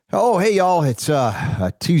Oh, hey, y'all. It's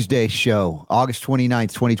a Tuesday show, August 29th,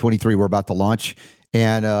 2023. We're about to launch.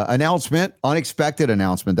 And unexpected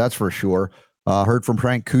announcement, that's for sure. Heard from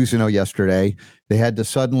Frank Cousineau yesterday. They had to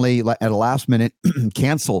suddenly, at a last minute,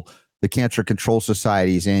 cancel the Cancer Control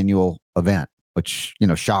Society's annual event, which,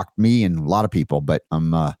 shocked me and a lot of people. But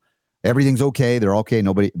everything's okay. They're okay.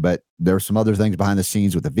 But there's some other things behind the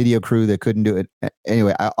scenes with the video crew that couldn't do it.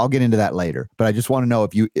 Anyway, I'll get into that later. But I just want to know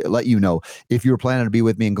if you were planning to be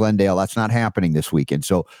with me in Glendale, that's not happening this weekend.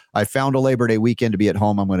 So I found a Labor Day weekend to be at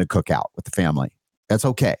home. I'm going to cook out with the family. That's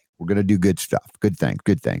okay. We're going to do good stuff. Good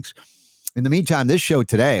things. In the meantime, this show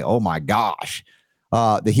today, oh my gosh,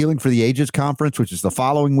 the Healing for the Ages conference, which is the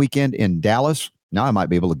following weekend in Dallas. Now I might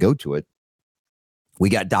be able to go to it. We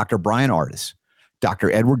got Dr. Bryan Ardis,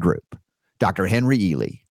 Dr. Edward Group, Dr. Henry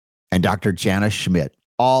Ealy, and Dr. Jana Schmidt,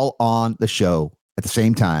 all on the show at the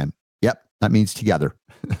same time. Yep, that means together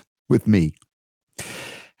with me.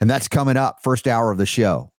 And that's coming up, first hour of the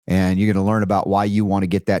show. And you're going to learn about why you want to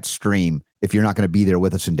get that stream if you're not going to be there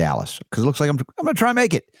with us in Dallas. Because it looks like I'm going to try and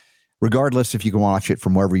make it. Regardless, if you can watch it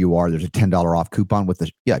from wherever you are, there's a $10 off coupon with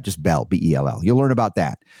just Bell, B-E-L-L. You'll learn about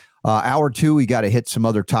that. Hour two, we got to hit some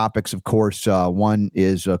other topics. Of course, one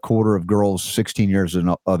is a quarter of girls 16 years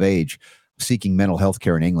of age seeking mental health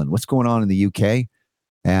care in England. What's going on in the UK?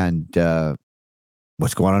 And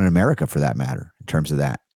what's going on in America, for that matter, in terms of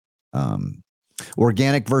that?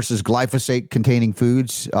 Organic versus glyphosate-containing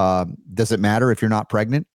foods. Does it matter if you're not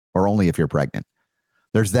pregnant or only if you're pregnant?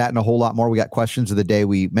 There's that and a whole lot more. We got questions of the day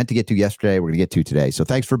we meant to get to yesterday. We're going to get to today. So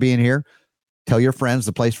thanks for being here. Tell your friends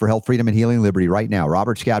the place for health, freedom, and healing liberty right now.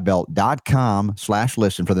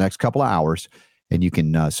 robertscottbell.com/listen for the next couple of hours. And you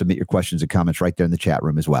can submit your questions and comments right there in the chat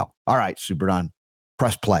room as well. All right, Super Don,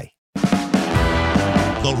 press play.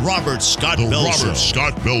 The Robert Scott Bell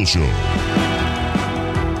Show.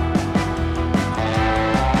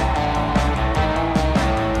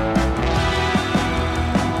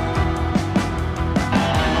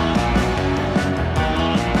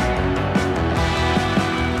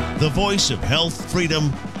 The voice of health,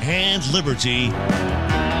 freedom, and liberty.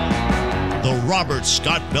 The Robert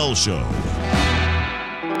Scott Bell Show.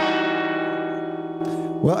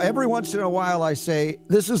 Well, every once in a while I say,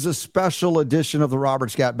 this is a special edition of the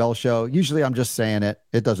Robert Scott Bell Show. Usually I'm just saying it.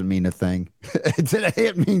 It doesn't mean a thing. Today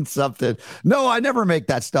it means something. No, I never make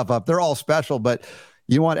that stuff up. They're all special, but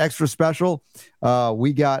you want extra special?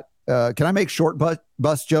 We got, can I make short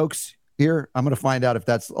bus jokes here? I'm going to find out if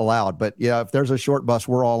that's allowed. But yeah, if there's a short bus,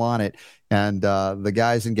 we're all on it. And the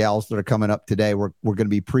guys and gals that are coming up today, we're going to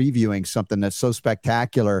be previewing something that's so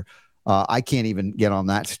spectacular. I can't even get on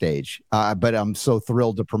that stage, but I'm so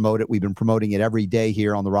thrilled to promote it. We've been promoting it every day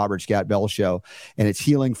here on the Robert Scott Bell Show, and it's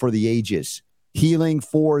Healing for the Ages. Healing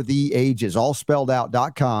for the Ages, all spelled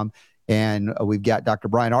out.com. And we've got Dr.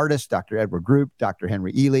 Bryan Ardis, Dr. Edward Group, Dr.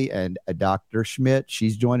 Henry Ealy, and Dr. Schmidt.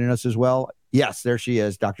 She's joining us as well. Yes, there she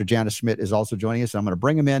is. Dr. Jana Schmidt is also joining us. I'm going to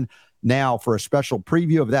bring him in now for a special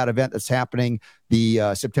preview of that event that's happening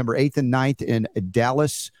the September 8th and 9th in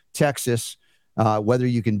Dallas, Texas. Whether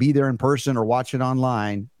you can be there in person or watch it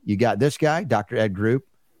online, you got this guy, Dr. Ed Group.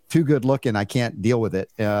 Too good looking. I can't deal with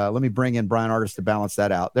it. Let me bring in Bryan Ardis to balance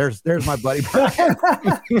that out. There's my buddy Bryan.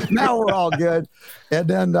 Now we're all good. And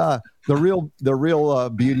then the real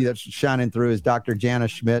beauty that's shining through is Dr. Jana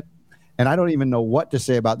Schmidt. And I don't even know what to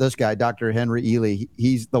say about this guy, Dr. Henry Ealy.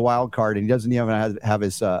 He's the wild card, and he doesn't even have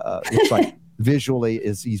his looks like visually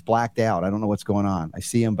he's blacked out. I don't know what's going on. I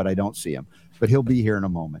see him, but I don't see him. But he'll be here in a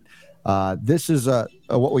moment. This is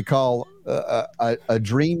what we call a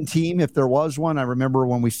dream team, if there was one. I remember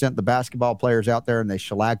when we sent the basketball players out there and they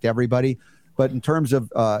shellacked everybody. But in terms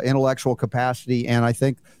of intellectual capacity, and I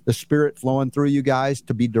think the spirit flowing through you guys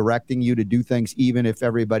to be directing you to do things, even if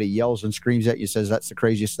everybody yells and screams at you, says that's the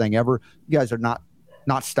craziest thing ever, you guys are not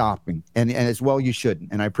stopping. And as well you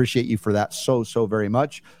shouldn't. And I appreciate you for that so very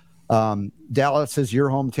much. Dallas is your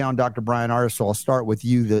hometown, Dr. Bryan Ardis. So I'll start with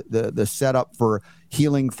you. The setup for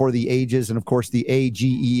Healing for the Ages, and of course the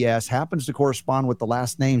AGES happens to correspond with the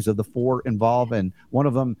last names of the four involved, and one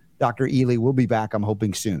of them, Dr. Ealy, will be back, I'm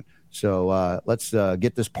hoping, soon. So let's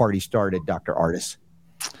get this party started, Dr. Ardis.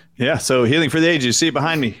 Yeah, so Healing for the Ages, see it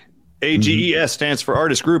behind me. AGES stands for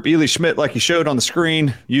Ardis Group. Ealy Schmidt, like you showed on the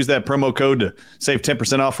screen. Use that promo code to save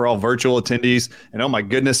 10% off for all virtual attendees. And oh my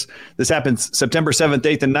goodness, this happens September 7th,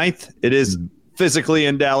 8th, and 9th. It is physically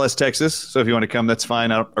in Dallas, Texas. So if you want to come, that's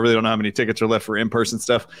fine. I really don't know how many tickets are left for in-person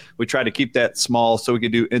stuff. We try to keep that small so we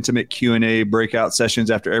can do intimate Q&A breakout sessions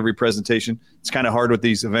after every presentation. It's kind of hard with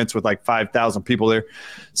these events with like 5,000 people there.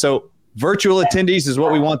 So Virtual attendees is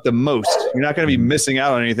what we want the most. You're not going to be missing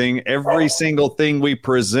out on anything. Every single thing we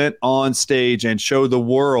present on stage and show the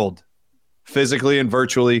world physically and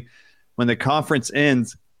virtually, when the conference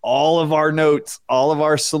ends, all of our notes, all of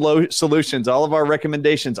our solutions, all of our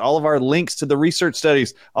recommendations, all of our links to the research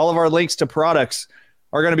studies, all of our links to products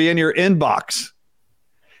are going to be in your inbox.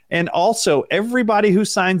 And also, everybody who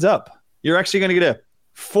signs up, you're actually going to get a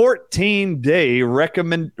 14-day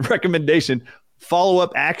recommendation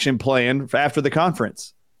follow-up action plan after the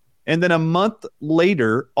conference. And then a month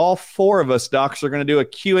later, all 4 of us docs are going to do a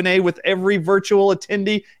Q&A with every virtual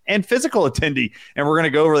attendee and physical attendee. And we're going to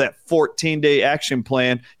go over that 14-day action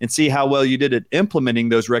plan and see how well you did at implementing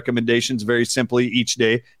those recommendations very simply each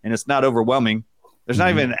day. And it's not overwhelming. There's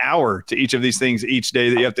not even an hour to each of these things each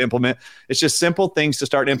day that you have to implement. It's just simple things to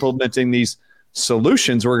start implementing these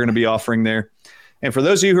solutions we're going to be offering there. And for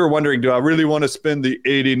those of you who are wondering, do I really want to spend the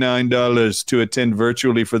 $89 to attend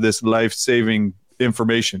virtually for this life-saving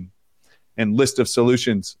information and list of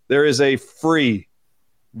solutions? There is a free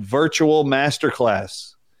virtual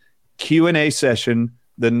masterclass Q&A session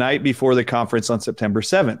the night before the conference on September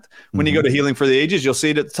 7th. When you go to Healing for the Ages, you'll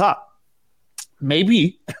see it at the top.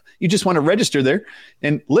 Maybe you just want to register there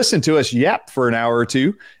and listen to us yap for an hour or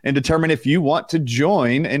two and determine if you want to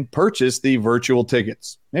join and purchase the virtual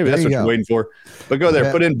tickets. Maybe that's what you're waiting for. But go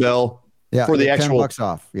there, put in Bell for the actual $10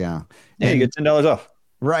 off. Yeah. Yeah, you get $10 off.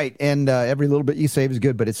 Right. And every little bit you save is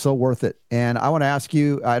good, but it's so worth it. And I want to ask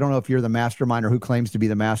you, I don't know if you're the mastermind or who claims to be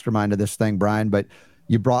the mastermind of this thing, Bryan, but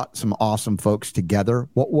you brought some awesome folks together.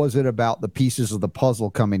 What was it about the pieces of the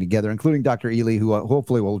puzzle coming together, including Dr. Ealy, who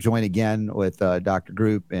hopefully will join again with Dr.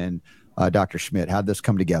 Group and Dr. Schmidt? How'd this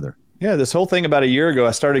come together? Yeah, this whole thing about a year ago,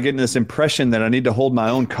 I started getting this impression that I need to hold my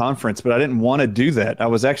own conference, but I didn't want to do that. I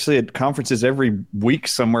was actually at conferences every week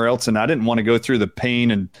somewhere else, and I didn't want to go through the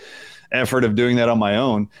pain and effort of doing that on my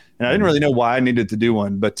own. And I didn't really know why I needed to do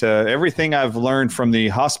one, but everything I've learned from the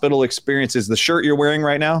hospital experiences, the shirt you're wearing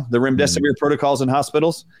right now, the remdesivir protocols in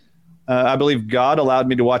hospitals, I believe God allowed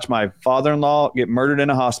me to watch my father-in-law get murdered in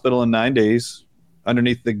a hospital in 9 days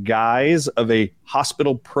underneath the guise of a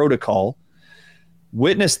hospital protocol,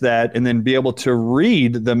 witness that, and then be able to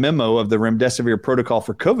read the memo of the remdesivir protocol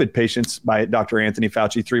for COVID patients by Dr. Anthony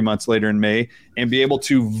Fauci 3 months later in May, and be able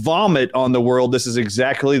to vomit on the world. This is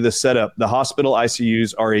exactly the setup. The hospital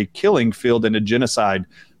ICUs are a killing field and a genocide,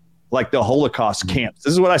 like the Holocaust camps.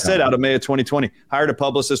 This is what I said out of May of 2020. Hired a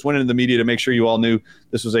publicist, went into the media to make sure you all knew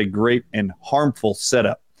this was a great and harmful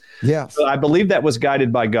setup. Yeah. So I believe that was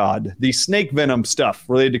guided by God. The snake venom stuff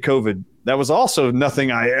related to COVID, that was also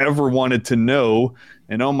nothing I ever wanted to know.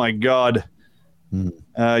 And oh my God,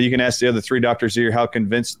 you can ask the other 3 doctors here how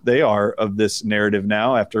convinced they are of this narrative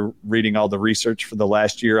now. After reading all the research for the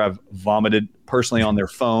last year, I've vomited personally on their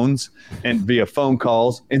phones and via phone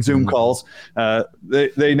calls and Zoom calls.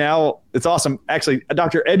 They now, it's awesome. Actually,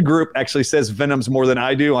 Dr. Ed Group actually says venoms more than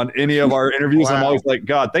I do on any of our interviews. Wow. I'm always like,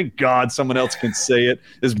 God, thank God someone else can say it,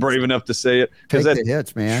 is brave enough to say it. Because that's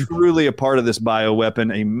hits, man. Truly a part of this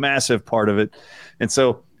bioweapon, a massive part of it. And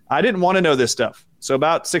so I didn't want to know this stuff. So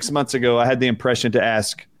about 6 months ago, I had the impression to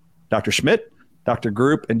ask Dr. Schmidt, Dr.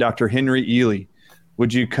 Group, and Dr. Henry Ealy,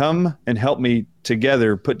 would you come and help me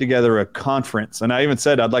together, put together a conference? And I even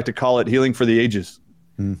said I'd like to call it Healing for the Ages.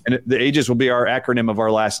 And the ages will be our acronym of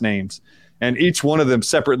our last names. And each one of them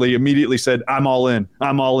separately immediately said, I'm all in,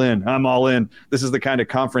 I'm all in, I'm all in. This is the kind of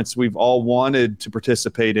conference we've all wanted to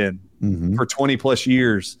participate in for 20 plus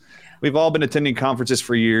years. We've all been attending conferences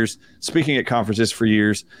for years, speaking at conferences for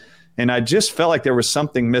years. And I just felt like there was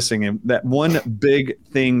something missing. And that one big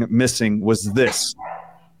thing missing was this.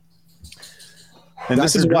 And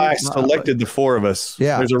this is why I selected the 4 of us.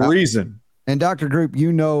 Yeah. There's a reason. And Dr. Group,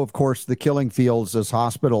 you know, of course, the killing fields as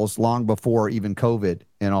hospitals long before even COVID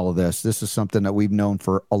and all of this. This is something that we've known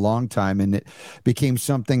for a long time. And it became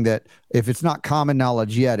something that, if it's not common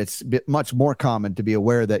knowledge yet, it's much more common to be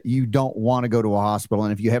aware that you don't want to go to a hospital.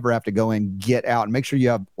 And if you ever have to go in, get out and make sure you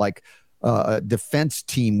have like a defense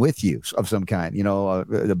team with you of some kind, you know,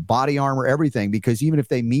 the body armor, everything, because even if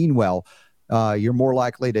they mean well, you're more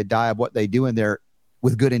likely to die of what they do in there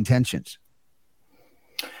with good intentions.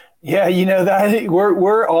 Yeah, you know, that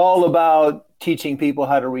we're all about teaching people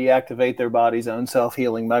how to reactivate their body's own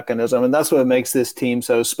self-healing mechanism. And that's what makes this team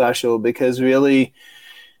so special, because really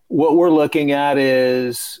what we're looking at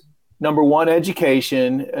is, number 1,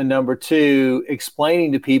 education, and number 2,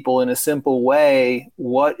 explaining to people in a simple way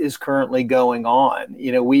what is currently going on.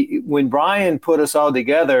 You know, when Bryan put us all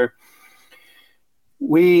together,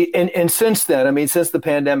 and since then, I mean, since the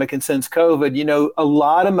pandemic and since COVID, you know, a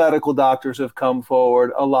lot of medical doctors have come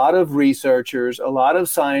forward, a lot of researchers, a lot of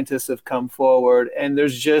scientists have come forward, and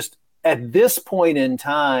there's just at this point in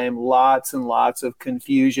time, lots and lots of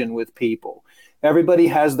confusion with people. Everybody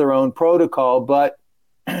has their own protocol, but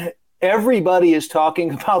everybody is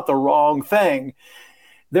talking about the wrong thing.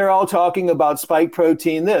 They're all talking about spike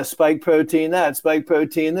protein this, spike protein that, spike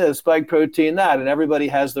protein this, spike protein that, and everybody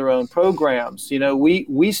has their own programs. You know,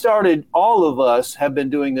 we started, all of us have been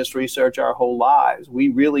doing this research our whole lives. We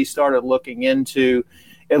really started looking into,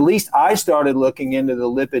 at least I started looking into the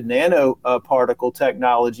lipid nanoparticle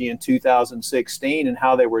technology in 2016 and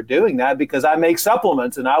how they were doing that, because I make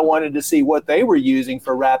supplements and I wanted to see what they were using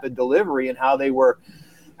for rapid delivery and how they were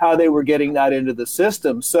getting that into the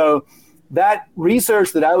system. So that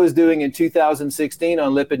research that I was doing in 2016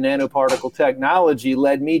 on lipid nanoparticle technology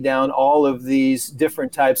led me down all of these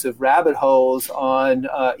different types of rabbit holes on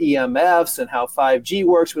EMFs and how 5G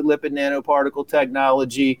works with lipid nanoparticle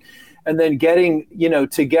technology. And then getting, you know,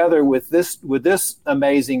 together with this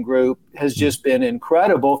amazing group has just been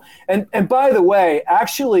incredible. And by the way,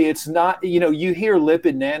 actually, it's not, you know, you hear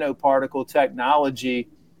lipid nanoparticle technology,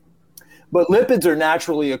 but lipids are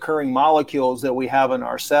naturally occurring molecules that we have in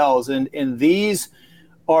our cells. And these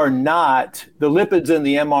are not, the lipids in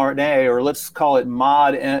the mRNA, or let's call it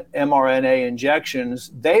mod mRNA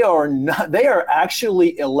injections, they are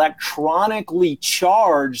actually electronically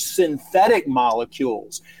charged synthetic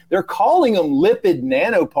molecules. They're calling them lipid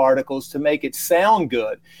nanoparticles to make it sound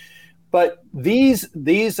good. But these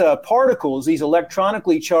particles, these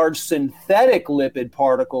electronically charged synthetic lipid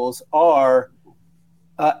particles, are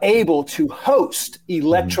able to host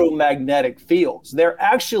electromagnetic fields. They're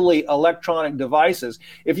actually electronic devices.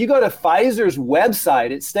 If you go to Pfizer's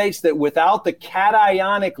website, it states that without the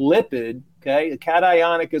cationic lipid, okay, the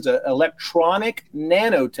cationic is an electronic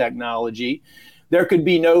nanotechnology, there could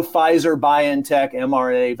be no Pfizer-BioNTech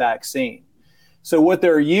mRNA vaccine. So what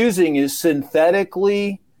they're using is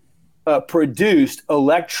synthetically produced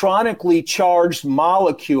electronically charged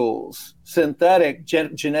molecules, synthetic,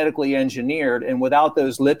 genetically engineered, and without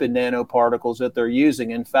those lipid nanoparticles that they're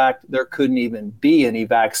using, in fact, there couldn't even be any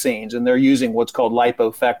vaccines, and they're using what's called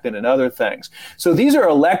lipofectin and other things. So these are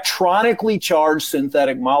electronically charged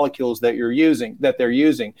synthetic molecules that they're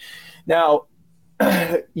using. Now,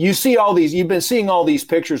 you see all these, you've been seeing all these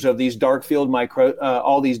pictures of these dark field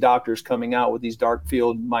all these doctors coming out with these dark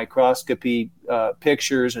field microscopy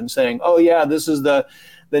pictures and saying, oh yeah, this is the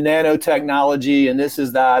nanotechnology and this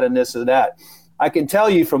is that and this is that. I can tell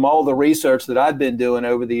you from all the research that I've been doing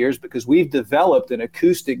over the years, because we've developed an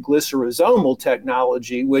acoustic glycerisomal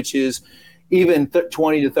technology, which is even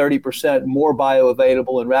 20 to 30% more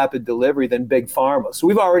bioavailable and rapid delivery than Big Pharma. So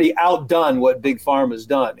we've already outdone what Big Pharma's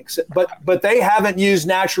done, but they haven't used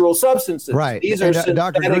natural substances. Right. These are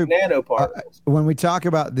synthetic nanoparticles. When we talk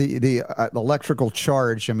about the electrical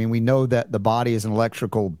charge, I mean, we know that the body is an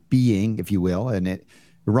electrical being, if you will, and it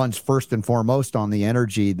runs first and foremost on the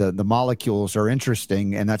energy. The molecules are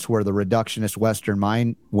interesting, and that's where the reductionist Western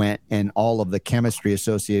mind went, and all of the chemistry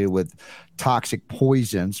associated with toxic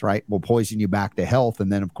poisons, right, will poison you back to health.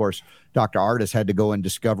 And then, of course, Dr. Ardis had to go and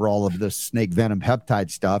discover all of this snake venom peptide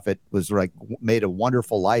stuff. It was like made a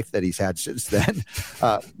wonderful life that he's had since then.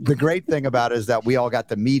 The great thing about it is that we all got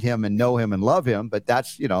to meet him and know him and love him, but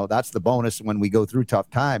that's the bonus when we go through tough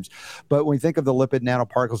times. But when we think of the lipid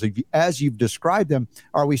nanoparticles, as you've described them,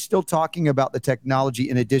 are we still talking about the technology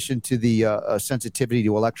in addition to the sensitivity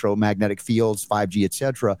to electromagnetic fields, 5G, et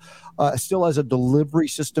cetera, still as a delivery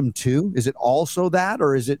system too? Is it also that,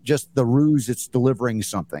 or is it just the ruse it's delivering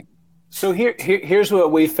something? So here's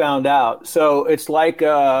what we found out. So it's like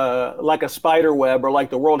a spider web, or like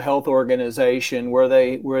the World Health Organization, where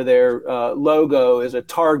their logo is a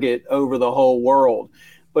target over the whole world.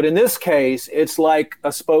 But in this case, it's like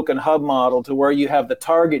a spoke and hub model, to where you have the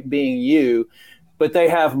target being you, but they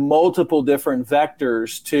have multiple different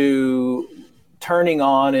vectors to turning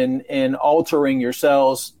on and altering your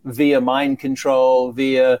cells via mind control,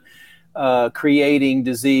 via creating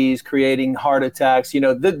disease, creating heart attacks.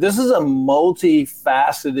 This is a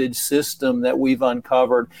multifaceted system that we've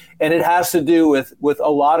uncovered, and it has to do with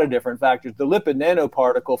a lot of different factors. The lipid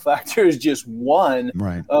nanoparticle factor is just one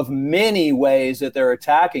of many ways that they're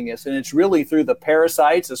attacking us, and it's really through the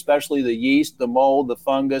parasites, especially the yeast, the mold, the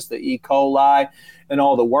fungus, the E. coli, and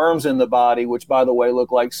all the worms in the body, which, by the way,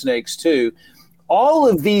 look like snakes too. All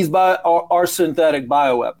of these are synthetic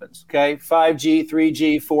bioweapons, okay? 5G,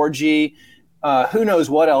 3G, 4G, who knows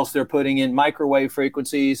what else they're putting in, microwave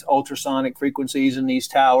frequencies, ultrasonic frequencies in these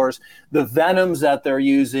towers, the venoms that they're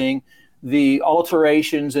using, the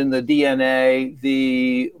alterations in the DNA,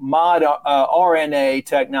 the mod RNA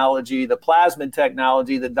technology, the plasmid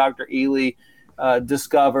technology that Dr. Ealy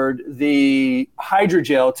discovered, the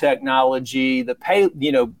hydrogel technology,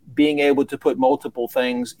 being able to put multiple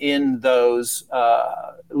things in those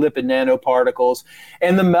lipid nanoparticles,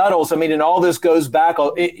 and the metals. I mean, and all this goes back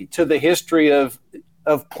to the history of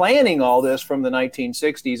planning all this from the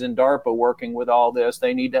 1960s, and DARPA working with all this.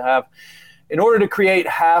 They need to have, in order to create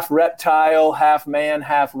half reptile, half man,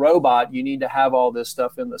 half robot, you need to have all this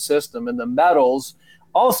stuff in the system, and the metals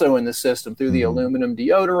also in the system through the aluminum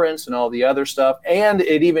deodorants and all the other stuff. And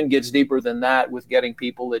it even gets deeper than that with getting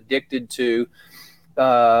people addicted to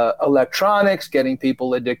electronics, getting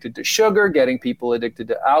people addicted to sugar, getting people addicted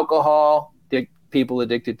to alcohol, people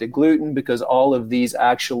addicted to gluten, because all of these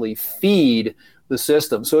actually feed the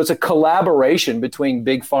system. So it's a collaboration between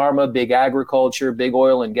big pharma, big agriculture, big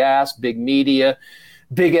oil and gas, big media,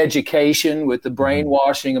 big education with the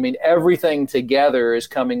brainwashing. I mean, everything together is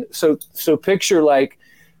coming. So picture like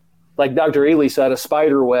Dr. Ealy said, a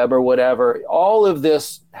spider web or whatever. All of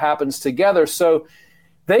this happens together. So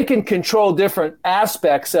they can control different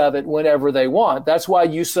aspects of it whenever they want. That's why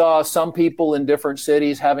you saw some people in different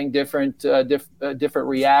cities having different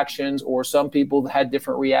reactions, or some people had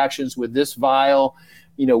different reactions with this vial.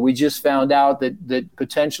 We just found out that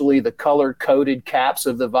potentially the color-coded caps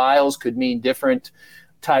of the vials could mean different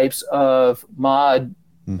types of MOD,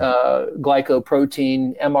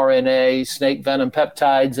 glycoprotein, mRNA, snake venom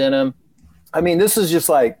peptides in them. I mean, this is just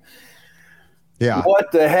like,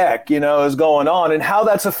 what the heck, is going on, and how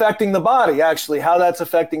that's affecting the body, actually, how that's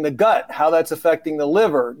affecting the gut, how that's affecting the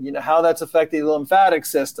liver, how that's affecting the lymphatic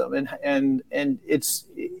system. And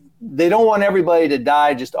they don't want everybody to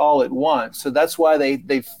die just all at once. So that's why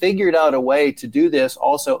they figured out a way to do this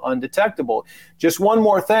also undetectable. Just one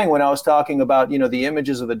more thing, when I was talking about, the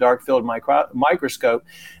images of the dark field microscope,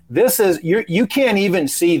 this is, you can't even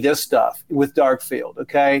see this stuff with dark field,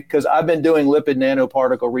 okay? Because I've been doing lipid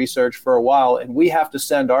nanoparticle research for a while, and we have to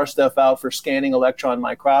send our stuff out for scanning electron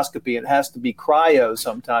microscopy. It has to be cryo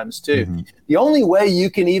sometimes too. The only way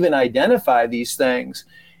you can even identify these things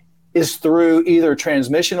is through either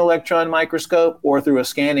transmission electron microscope or through a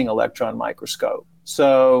scanning electron microscope.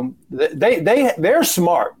 So they're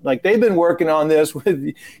smart. Like, they've been working on this with,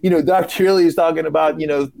 Dr. Ealy is talking about,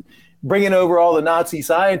 bringing over all the Nazi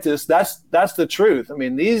scientists. That's the truth. I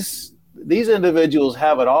mean, these individuals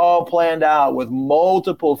have it all planned out with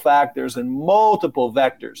multiple factors and multiple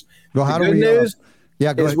vectors. Well, how the do good we news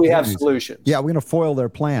is we have solutions. Yeah, we're going to foil their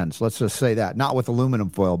plans. Let's just say that. Not with aluminum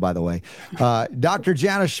foil, by the way. Dr.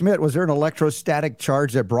 Jana Schmidt, was there an electrostatic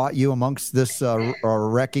charge that brought you amongst this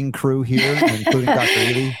wrecking crew here, including Dr.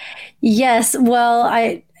 Ealy? Yes.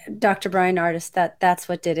 Well, Dr. Bryan Ardis, that's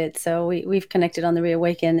what did it. So we've connected on the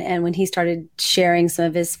Reawaken, and when he started sharing some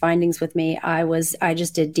of his findings with me, I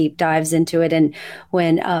just did deep dives into it. And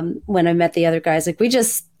when I met the other guys, there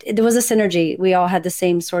was a synergy. We all had the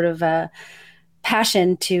same sort of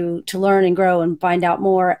passion to learn and grow and find out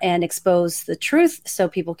more and expose the truth so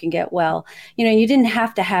people can get well. You didn't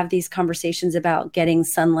have to have these conversations about getting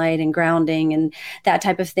sunlight and grounding and that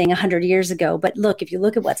type of thing 100 years ago. But look, if you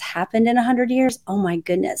look at what's happened in 100 years, oh my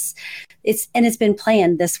goodness, it's been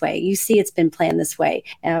planned this way. You see, it's been planned this way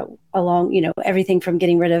along, everything from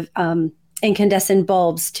getting rid of incandescent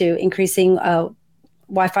bulbs to increasing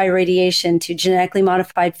Wi-Fi radiation to genetically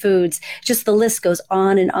modified foods. Just the list goes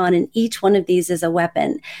on, and each one of these is a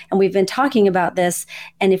weapon. And we've been talking about this.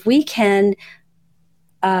 And if we can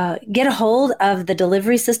get a hold of the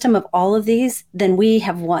delivery system of all of these, then we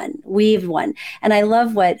have won. We've won. And I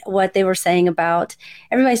love what they were saying about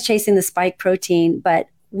everybody's chasing the spike protein, but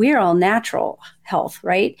we're all natural health,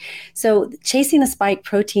 right? So chasing the spike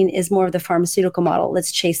protein is more of the pharmaceutical model. Let's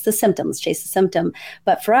chase the symptom.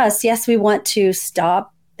 But for us, yes, we want to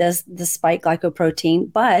stop the spike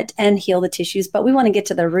glycoprotein, and heal the tissues, but we want to get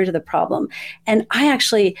to the root of the problem. And I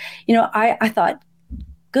actually, I thought,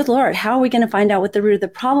 good Lord, how are we going to find out what the root of the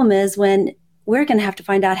problem is when we're going to have to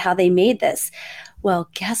find out how they made this? Well,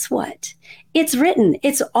 guess what? It's written.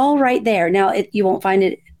 It's all right there. Now, you won't find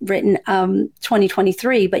it written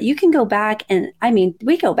 2023, but you can go back, and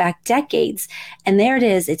we go back decades, and there it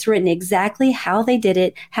is. It's written exactly how they did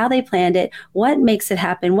it, how they planned it, what makes it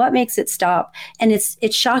happen, what makes it stop. And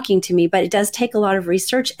it's shocking to me, but it does take a lot of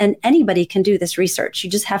research, and anybody can do this research. You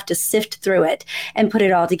just have to sift through it and put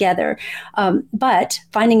it all together. But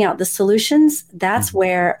finding out the solutions, that's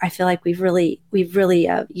where I feel like we've really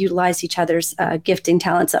utilized each other's gifting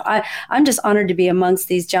talent. So I'm just honored to be amongst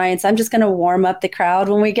these giants. I'm just going to warm up the crowd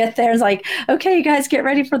when we get there. It's like, okay, you guys get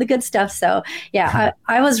ready for the good stuff. So yeah,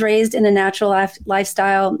 I was raised in a natural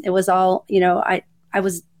lifestyle. It was all, I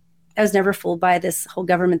was I was never fooled by this whole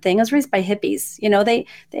government thing. I was raised by hippies.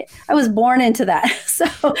 I was born into that.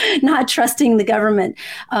 So not trusting the government.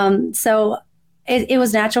 So it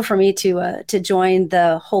was natural for me to join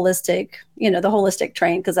the holistic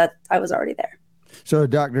train, because I was already there. So,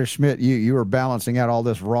 Dr. Schmidt, you were balancing out all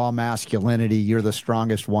this raw masculinity. You're the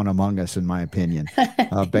strongest one among us, in my opinion,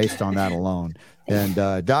 based on that alone. And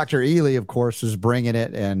Dr. Ealy, of course, is bringing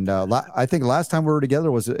it. And I think last time we were together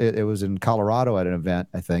it was in Colorado at an event,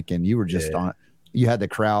 I think, and you were just on. You had the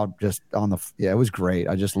crowd just on the. Yeah, it was great.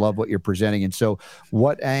 I just love what you're presenting. And so,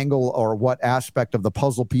 what angle or what aspect of the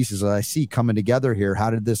puzzle pieces that I see coming together here? How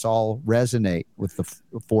did this all resonate with the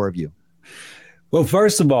four of you? Well,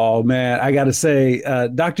 first of all, man, I got to say,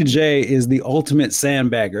 Dr. J is the ultimate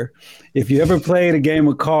sandbagger. If you ever played a game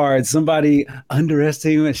of cards, somebody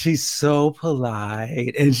underestimated her. She's so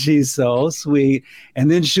polite and she's so sweet.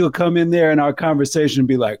 And then she'll come in there in our conversation and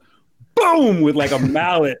be like, boom, with like a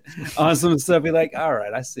mallet on some stuff. Be like, all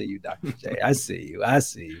right, I see you, Dr. J. I see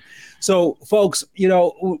you. So, folks,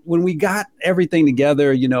 when we got everything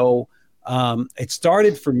together, it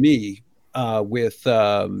started for me with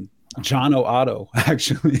Jana Otto,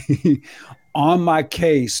 actually, on my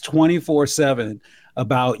case 24/7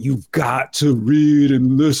 about you've got to read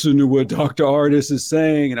and listen to what Dr. Ardis is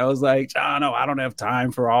saying. And I was like, Jana, I don't have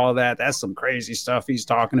time for all that. That's some crazy stuff he's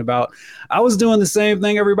talking about. I was doing the same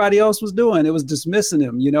thing everybody else was doing. It was dismissing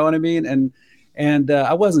him, you know what I mean? And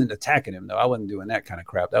I wasn't attacking him, though. I wasn't doing that kind of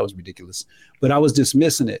crap. That was ridiculous. But I was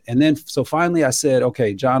dismissing it. And then, so finally I said,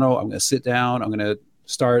 okay, Jana, I'm going to sit down. I'm going to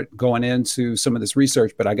start going into some of this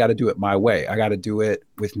research, but I got to do it my way. I got to do it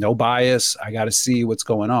with no bias. I got to see what's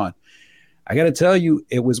going on. I got to tell you,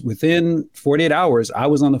 it was within 48 hours. I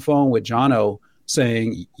was on the phone with Jana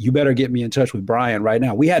saying, you better get me in touch with Bryan right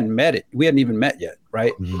now. We hadn't even met yet.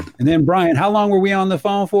 Right. Mm-hmm. And then Bryan, how long were we on the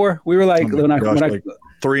phone for? We were like, like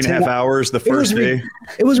 3.5 hours the first day.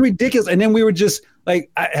 It was ridiculous. And then we were just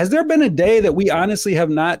like, has there been a day that we honestly have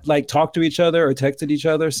not like talked to each other or texted each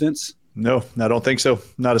other since? No, I don't think so.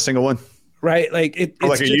 Not a single one. Right. Like it's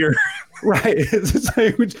like a year. Right. It's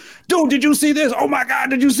like, dude, did you see this? Oh my God,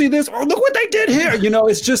 did you see this? Oh, look what they did here.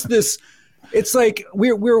 It's just this. It's like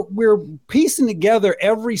we're piecing together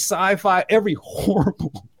every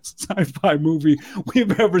horrible sci-fi movie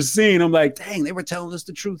we've ever seen. I'm like, dang, they were telling us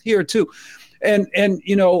the truth here too. And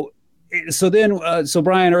so then, so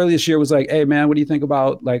Bryan earlier this year was like, hey man, what do you think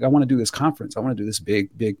about, like, I want to do this conference. I want to do this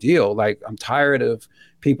big deal. Like, I'm tired of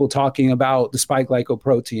people talking about the spike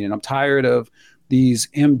glycoprotein, and I'm tired of these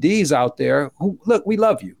MDs out there who, look, we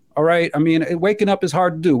love you. All right. I mean, waking up is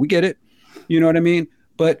hard to do. We get it. You know what I mean?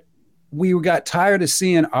 But we got tired of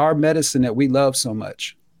seeing our medicine that we love so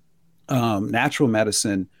much, natural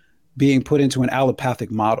medicine, being put into an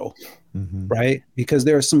allopathic model. Mm-hmm. Right? Because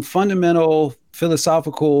there are some fundamental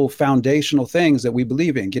philosophical foundational things that we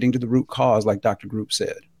believe in, getting to the root cause, like Dr. Group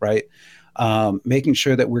said, right? Making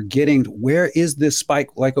sure that we're getting, where is this spike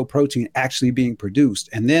glycoprotein actually being produced?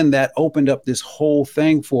 And then that opened up this whole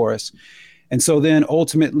thing for us. And so then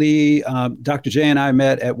ultimately, Dr. J and I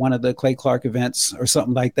met at one of the Clay Clark events or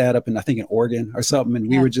something like that up in, I think, in Oregon or something. And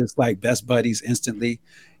we were just like best buddies instantly,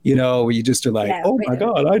 where you just are like, oh my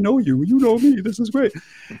God, I know you, you know me, this is great.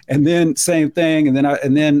 And then same thing. And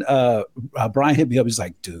then Bryan hit me up. He's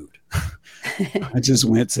like, dude, I just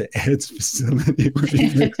went to Ed's facility where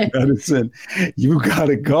he makes medicine. You got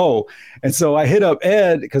to go. And so I hit up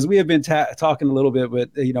Ed because we had been talking a little bit, but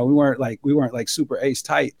we weren't like super ace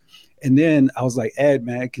tight. And then I was like, Ed,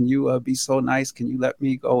 man, can you be so nice? Can you let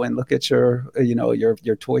me go and look at your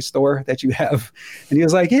toy store that you have? And he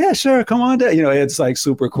was like, yeah, sure. Come on down. Ed's like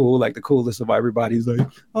super cool, like the coolest of everybody. He's like,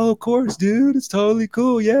 oh, of course, dude. It's totally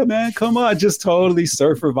cool. Yeah, man. Come on. Just totally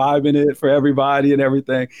surfer vibing it for everybody and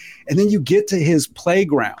everything. And then you get to his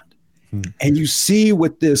playground and you see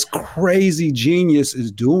what this crazy genius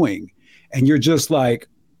is doing. And you're just like,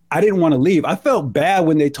 I didn't want to leave. I felt bad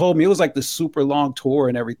when they told me. It was like the super long tour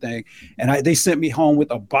and everything. And they sent me home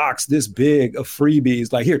with a box this big of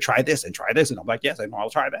freebies, like, here, try this and try this. And I'm like, yes, I'll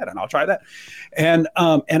try that and I'll try that. And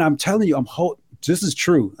I'm telling you, this is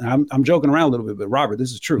true. And I'm joking around a little bit, but Robert,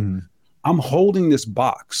 this is true. Mm-hmm. I'm holding this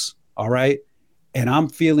box, all right? And I'm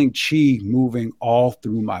feeling chi moving all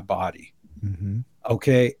through my body. Mm-hmm.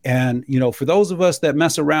 Okay. And, for those of us that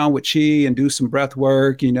mess around with chi and do some breath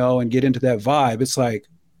work, and get into that vibe, it's like,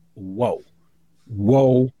 whoa,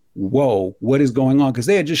 what is going on? Because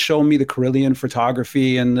they had just shown me the Carillion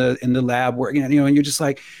photography in the lab work, and you're just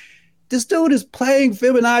like, this dude is playing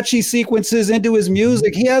Fibonacci sequences into his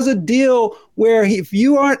music. He has a deal where if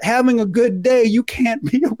you aren't having a good day, you can't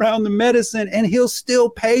be around the medicine, and he'll still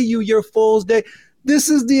pay you your full day. This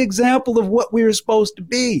is the example of what we were supposed to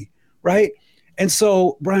be, right? And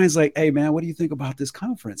so Bryan's like, hey man, what do you think about this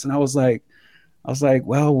conference? And I was like,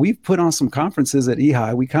 well, we've put on some conferences at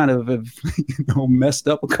Ealy. We kind of have, messed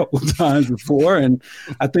up a couple of times before. And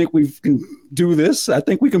I think we can do this. I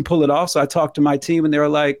think we can pull it off. So I talked to my team and they were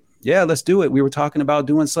like, yeah, let's do it. We were talking about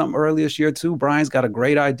doing something early this year too. Bryan's got a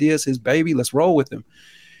great idea. It's his baby. Let's roll with him.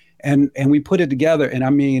 And we put it together. And I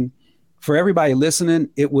mean, for everybody listening,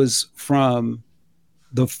 it was from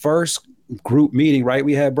the first group meeting, right?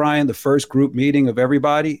 We had Bryan, the first group meeting of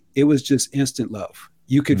everybody. It was just instant love.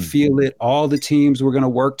 You could feel it. All the teams were going to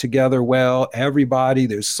work together well. Everybody,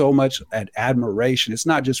 there's so much admiration. It's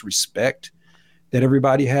not just respect that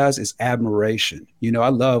everybody has, it's admiration. I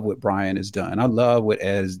love what Bryan has done. I love what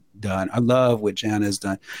Ed has done. I love what Jana has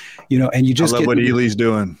done. And you just I love what Ealy's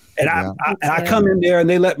doing. And I come in there and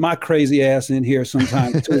they let my crazy ass in here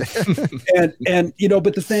sometimes too. and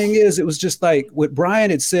but the thing is, it was just like what Bryan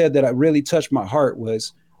had said that really touched my heart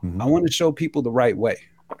was, I want to show people the right way.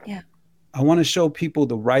 Yeah. I want to show people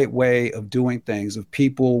the right way of doing things, of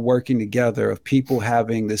people working together, of people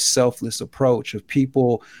having this selfless approach, of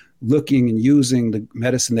people looking and using the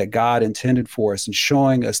medicine that God intended for us and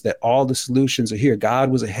showing us that all the solutions are here. God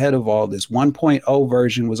was ahead of all this. 1.0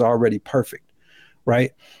 version was already perfect,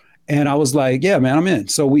 right? And I was like, yeah, man, I'm in.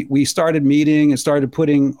 So we started meeting and started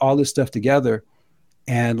putting all this stuff together.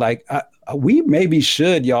 And like, we maybe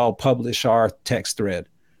should, y'all, publish our text thread.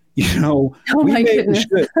 Oh my goodness.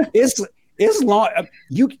 It's long.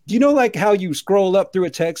 You know, like how you scroll up through a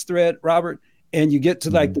text thread, Robert, and you get to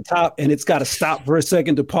like the top and it's got to stop for a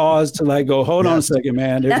second to pause to like go, hold on a second,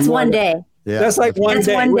 man. That's one day. Yeah. That's like one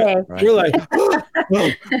day. We're like,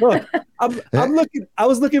 I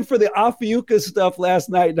was looking for the Afiuka stuff last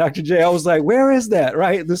night, Dr. J. I was like, where is that?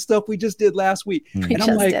 Right. The stuff we just did last week. And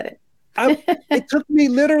I'm like, it took me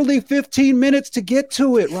literally 15 minutes to get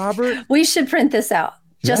to it, Robert. We should print this out.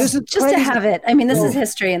 Just to have it. I mean, this is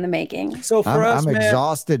history in the making. So for us, I'm man,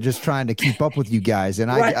 exhausted just trying to keep up with you guys,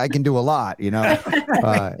 and I can do a lot,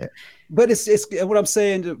 But it's what I'm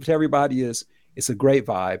saying to everybody is it's a great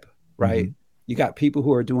vibe, right? Mm-hmm. You got people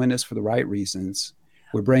who are doing this for the right reasons.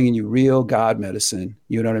 We're bringing you real God medicine.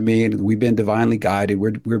 You know what I mean? We've been divinely guided.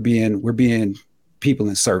 We're being people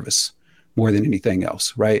in service more than anything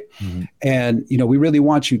else, right? Mm-hmm. And, we really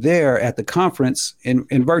want you there at the conference and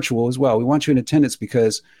virtual as well. We want you in attendance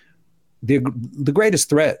because the greatest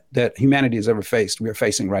threat that humanity has ever faced, we are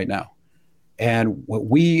facing right now. And what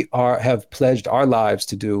we have pledged our lives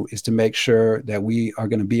to do is to make sure that we are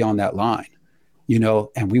going to be on that line,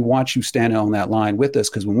 and we want you standing on that line with us,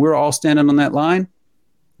 because when we're all standing on that line,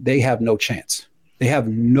 they have no chance. They have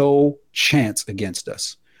no chance against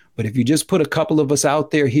us. But if you just put a couple of us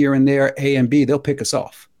out there here and there, A and B, they'll pick us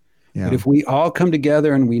off. Yeah. But if we all come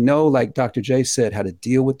together and we know, like Dr. J said, how to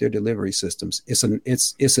deal with their delivery systems, it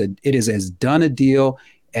is as done a deal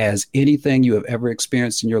as anything you have ever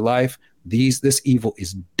experienced in your life. This evil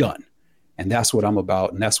is done. And that's what I'm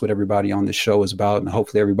about. And that's what everybody on this show is about. And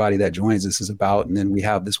hopefully everybody that joins us is about. And then we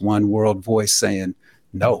have this one world voice saying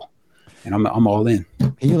no. And I'm all in.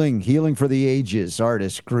 Healing for the ages,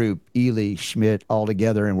 Ardis group, Ealy, Schmidt, all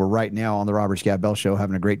together. And we're right now on the Robert Scott Bell Show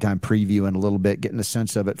having a great time previewing a little bit, getting a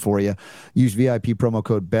sense of it for you. Use VIP promo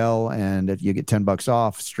code BELL and you get $10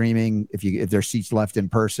 off streaming if there's seats left in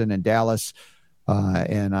person in Dallas.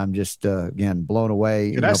 And I'm just, again, blown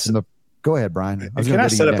away. Go ahead, Bryan. Can I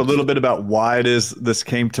set up a little bit about why it is this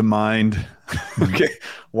came to mind? Okay.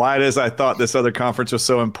 Why it is I thought this other conference was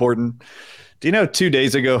so important. Do you know 2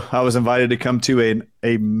 days ago, I was invited to come to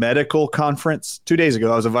a medical conference. 2 days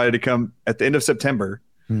ago, I was invited to come at the end of September.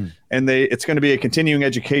 And it's going to be a continuing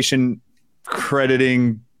education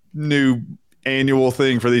crediting new annual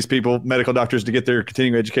thing for these people, medical doctors, to get their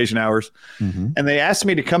continuing education hours. Mm-hmm. And they asked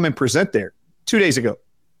me to come and present there 2 days ago.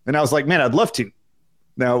 And I was like, man, I'd love to.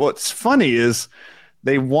 Now, what's funny is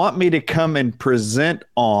they want me to come and present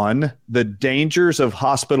on the dangers of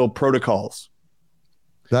hospital protocols.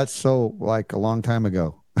 That's so like a long time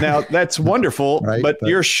ago. Now, that's wonderful, right? But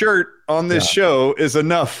your shirt on this show is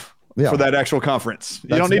enough for that actual conference.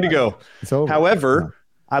 You don't need to go. However,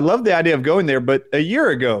 I love the idea of going there. But a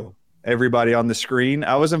year ago, everybody on the screen,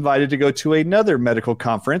 I was invited to go to another medical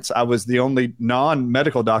conference. I was the only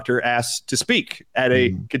non-medical doctor asked to speak at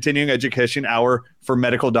a continuing education hour for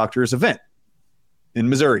medical doctors event in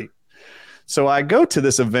Missouri. So I go to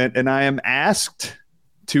this event and I am asked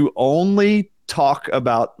to only talk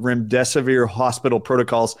about remdesivir hospital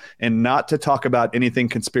protocols and not to talk about anything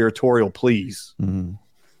conspiratorial, please. And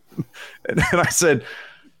I said,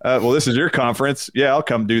 well, this is your conference. Yeah, I'll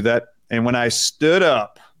come do that. And when I stood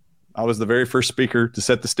up I was the very first speaker to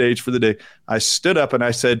set the stage for the day. I stood up and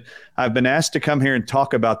I said, I've been asked to come here and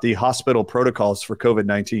talk about the hospital protocols for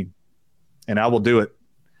COVID-19, and I will do it.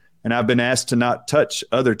 And I've been asked to not touch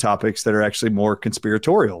other topics that are actually more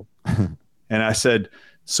conspiratorial. And I said,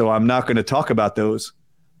 so I'm not going to talk about those,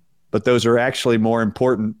 but those are actually more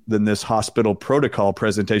important than this hospital protocol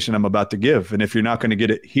presentation I'm about to give. And if you're not going to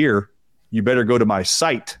get it here, you better go to my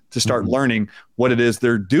site to start learning what it is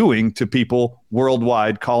they're doing to people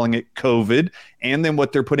worldwide, calling it COVID, and then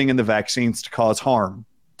what they're putting in the vaccines to cause harm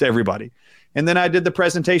to everybody. And then I did the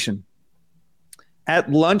presentation. At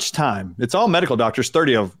lunchtime, it's all medical doctors,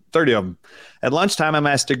 30 of them. At lunchtime, I'm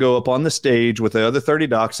asked to go up on the stage with the other 30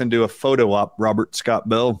 docs and do a photo op, Robert Scott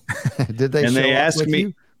Bell. Did they? And they asked me.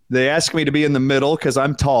 You? They asked me to be in the middle because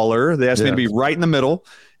I'm taller. They asked me to be right in the middle.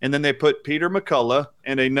 And then they put Peter McCullough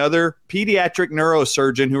and another pediatric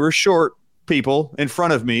neurosurgeon who are short people in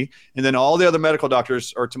front of me. And then all the other medical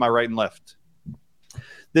doctors are to my right and left.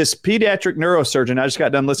 This pediatric neurosurgeon, I just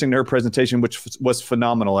got done listening to her presentation, which was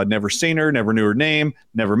phenomenal. I'd never seen her, never knew her name,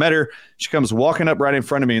 never met her. She comes walking up right in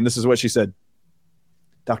front of me, and this is what she said.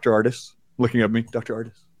 Dr. Ardis, looking at me,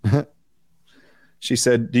 Dr. Ardis. She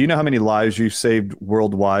said, do you know how many lives you've saved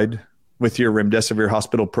worldwide with your remdesivir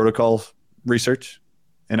hospital protocol research?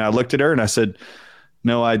 And I looked at her and I said,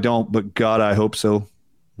 no, I don't, but God, I hope so.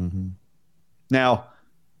 Mm-hmm. Now,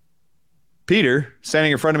 Peter,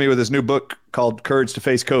 standing in front of me with his new book called Courage to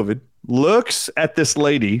Face COVID, looks at this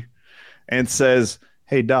lady and says,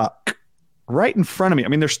 hey, doc, right in front of me. I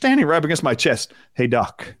mean, they're standing right up against my chest. Hey,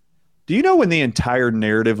 doc, do you know when the entire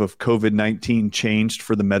narrative of COVID-19 changed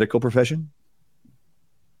for the medical profession?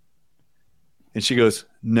 And she goes,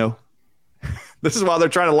 no. This is while they're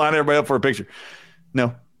trying to line everybody up for a picture.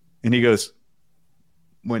 No. And he goes,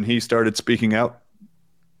 when he started speaking out,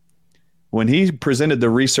 when he presented the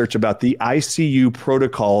research about the ICU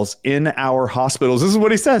protocols in our hospitals, this is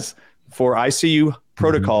what he says, for ICU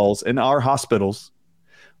protocols in our hospitals,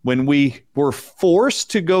 when we were forced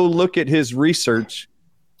to go look at his research,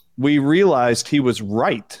 we realized he was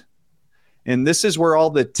right. And this is where all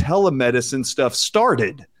the telemedicine stuff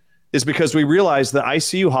started, is because we realized the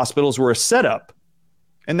ICU hospitals were a setup.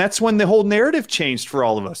 And that's when the whole narrative changed for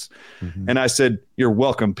all of us. Mm-hmm. And I said, you're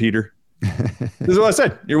welcome, Peter. This is what I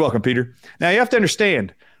said. You're welcome, Peter. Now you have to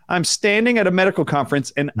understand, I'm standing at a medical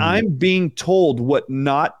conference and I'm being told what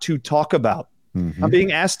not to talk about. I'm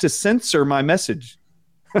being asked to censor my message.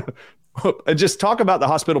 And just talk about the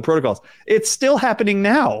hospital protocols. It's still happening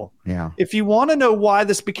now. Yeah. If you want to know why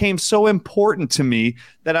this became so important to me,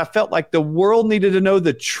 that I felt like the world needed to know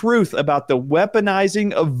the truth about the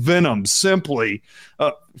weaponizing of venom, simply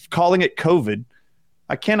calling it COVID,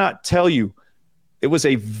 I cannot tell you. It was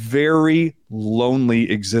a very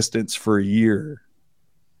lonely existence for a year.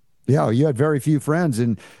 Yeah, you had very few friends,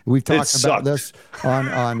 and we've talked about this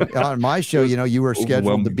on my show. You know, you were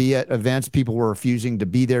scheduled to be at events. People were refusing to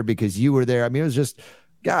be there because you were there. I mean, it was just,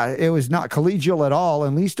 God, it was not collegial at all.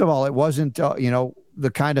 And least of all, it wasn't, the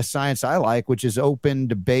kind of science I like, which is open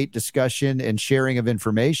debate, discussion, and sharing of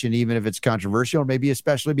information, even if it's controversial, maybe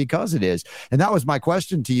especially because it is. And that was my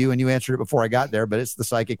question to you, and you answered it before I got there, but it's the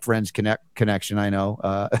Psychic Friends connection. I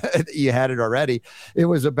know you had it already. It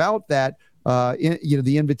was about that.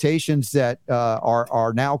 The invitations that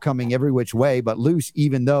are now coming every which way, but loose,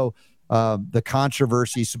 even though the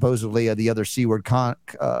controversy supposedly of the other C word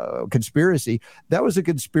conspiracy, that was a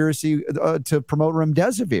conspiracy to promote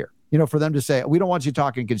remdesivir. For them to say, we don't want you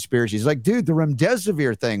talking conspiracies. Like, dude, the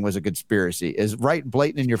remdesivir thing was a conspiracy, as right and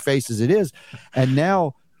blatant in your face as it is. And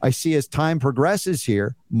now I see, as time progresses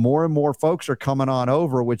here, more and more folks are coming on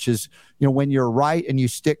over, which is, when you're right and you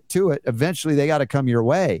stick to it, eventually they got to come your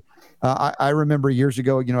way. I remember years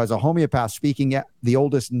ago, as a homeopath, speaking at the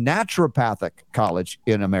oldest naturopathic college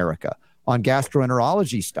in America on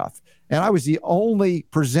gastroenterology stuff. And I was the only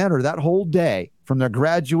presenter that whole day, from their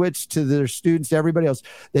graduates to their students to everybody else,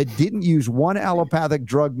 that didn't use one allopathic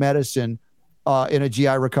drug medicine in a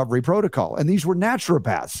GI recovery protocol. And these were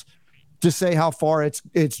naturopaths, to say how far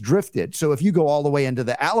it's drifted. So if you go all the way into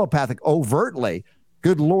the allopathic overtly,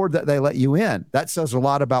 good Lord that they let you in. That says a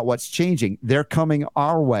lot about what's changing. They're coming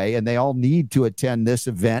our way, and they all need to attend this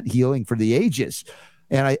event, Healing for the Ages.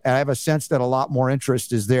 And I have a sense that a lot more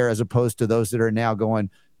interest is there, as opposed to those that are now going,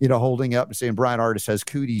 holding up and saying, Bryan Ardis has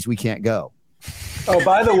cooties, we can't go. Oh,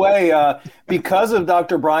 by the way, because of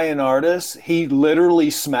Dr. Bryan Ardis, he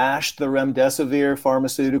literally smashed the remdesivir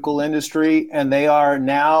pharmaceutical industry, and they are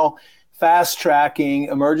now fast-tracking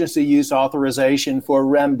emergency use authorization for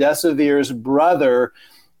remdesivir's brother,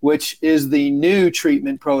 which is the new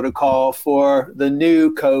treatment protocol for the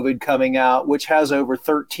new COVID coming out, which has over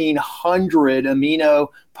 1,300 amino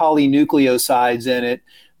polynucleosides in it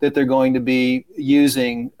that they're going to be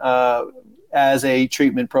using as a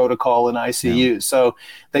treatment protocol in ICU. Yeah. So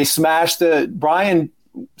they Bryan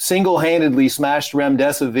single-handedly smashed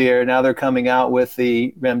remdesivir. Now they're coming out with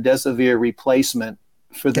the remdesivir replacement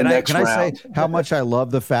for the next round. Can I say how much I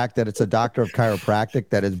love the fact that it's a doctor of chiropractic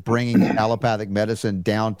that is bringing allopathic medicine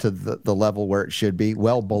down to the level where it should be,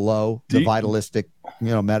 well below the vitalistic,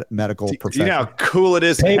 medical profession. You know how cool it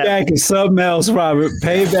is. Payback is something else, Robert.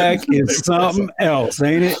 Payback is something else,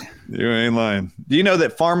 ain't it? You ain't lying. Do you know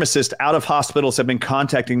that pharmacists out of hospitals have been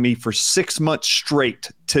contacting me for 6 months straight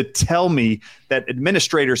to tell me that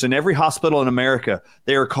administrators in every hospital in America,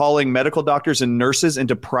 they are calling medical doctors and nurses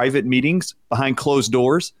into private meetings behind closed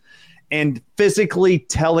doors and physically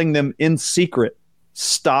telling them in secret,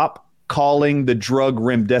 stop calling the drug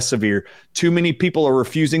remdesivir. Too many people are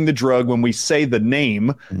refusing the drug when we say the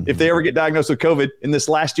name. Mm-hmm. If they ever get diagnosed with COVID in this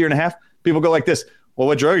last year and a half, people go like this. Well,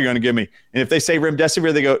 what drug are you going to give me? And if they say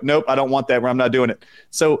remdesivir, they go, nope, I don't want that. I'm not doing it.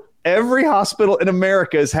 So every hospital in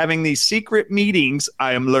America is having these secret meetings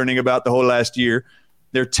I am learning about the whole last year.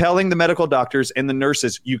 They're telling the medical doctors and the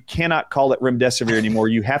nurses, you cannot call it remdesivir anymore.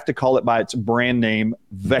 You have to call it by its brand name,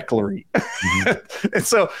 Veklury. Mm-hmm. And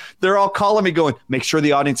so they're all calling me going, make sure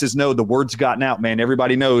the audiences know the word's gotten out, man.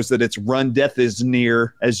 Everybody knows that it's run death is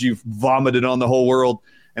near as you've vomited on the whole world.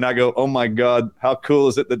 And I go, oh, my God, how cool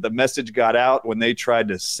is it that the message got out when they tried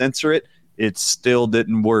to censor it? It still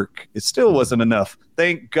didn't work. It still wasn't enough.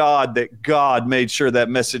 Thank God that God made sure that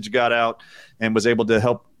message got out and was able to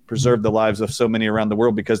help preserve the lives of so many around the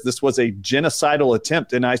world, because this was a genocidal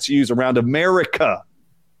attempt in ICUs around America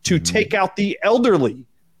to take out the elderly.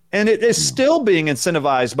 And it is still being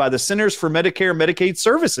incentivized by the Centers for Medicare and Medicaid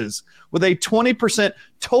Services with a 20%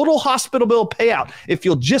 total hospital bill payout if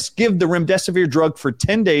you'll just give the remdesivir drug for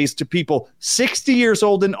 10 days to people 60 years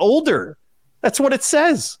old and older. That's what it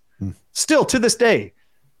says. Still to this day.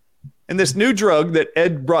 And this new drug that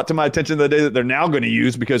Ed brought to my attention the day that they're now going to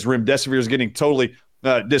use because remdesivir is getting totally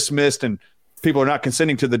dismissed and people are not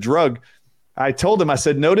consenting to the drug. I told him, I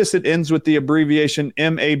said, notice it ends with the abbreviation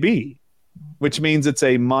MAB, which means it's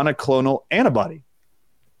a monoclonal antibody.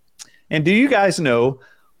 And do you guys know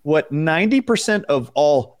what 90% of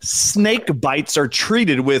all snake bites are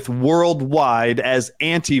treated with worldwide as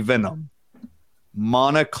antivenom?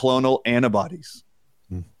 Monoclonal antibodies.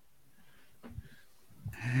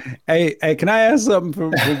 Hey, can I ask something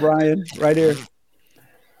for Bryan right here?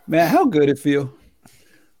 Man, how good it feel?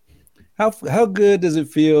 How good does it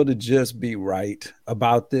feel to just be right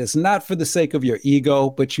about this? Not for the sake of your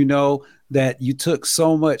ego, but you know that you took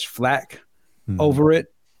so much flack over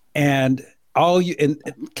it, and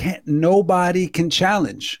nobody can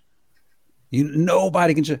challenge.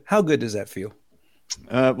 Nobody can. How good does that feel?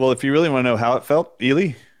 Well, if you really want to know how it felt,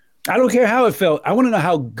 Ealy, I don't care how it felt. I want to know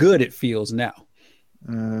how good it feels now.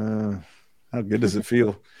 How good does it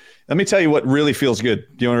feel? Let me tell you what really feels good.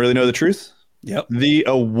 Do you want to really know the truth? Yep. The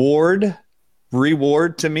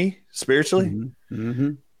reward to me spiritually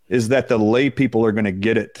is that the lay people are going to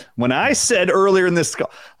get it. When I said earlier in this,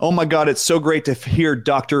 oh my God, it's so great to hear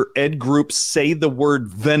Dr. Ed Group say the word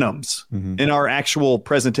venoms in our actual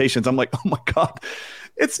presentations. I'm like, oh my God,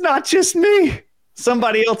 it's not just me.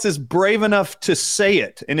 Somebody else is brave enough to say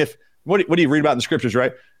it. And what do you read about in the scriptures,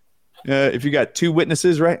 right? If you got two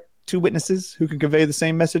witnesses, right? Two witnesses who can convey the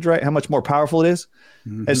same message, right? How much more powerful it is.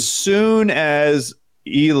 As soon as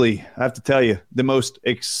Ealy, I have to tell you, the most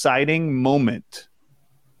exciting moment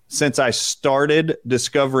since I started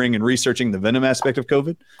discovering and researching the venom aspect of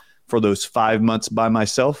COVID for those 5 months by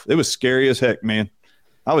myself, it was scary as heck, man.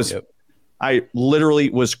 I literally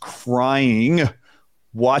was crying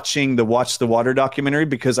watching the Watch the Water documentary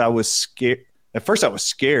because I was scared. At first I was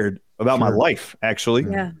scared about my life, actually.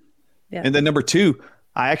 Yeah. And then number two,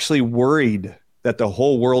 I actually worried that the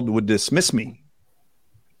whole world would dismiss me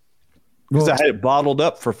because I had it bottled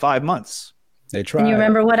up for 5 months. They tried. Can you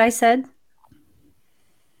remember what I said?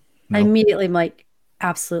 No. I immediately am like,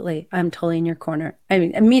 absolutely. I'm totally in your corner. I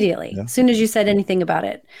mean, immediately, as soon as you said anything about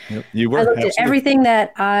it, you were. I looked at everything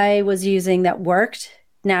that I was using that worked,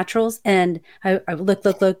 naturals, and I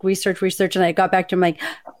look, research, and I got back to like,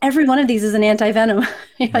 every one of these is an anti-venom.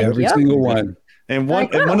 Every single one. And one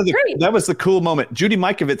of that was the cool moment. Judy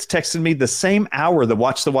Mikovits texted me the same hour the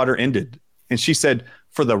Watch the Water ended. And she said,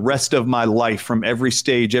 for the rest of my life, from every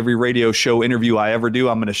stage, every radio show interview I ever do,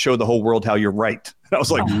 I'm going to show the whole world how you're right. And I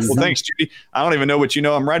was like, well, thanks, Judy. I don't even know what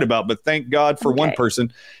I'm right about, but thank God for one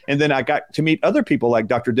person. And then I got to meet other people like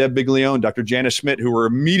Dr. Deb Biglione, Dr. Jana Schmidt, who were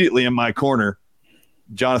immediately in my corner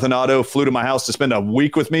Jonathan Otto flew to my house to spend a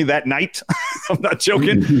week with me that night. I'm not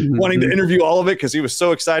joking, wanting to interview all of it because he was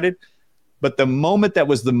so excited. But the moment that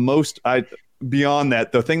was the most, beyond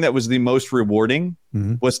that, the thing that was the most rewarding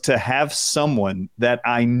was to have someone that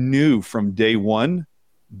I knew from day one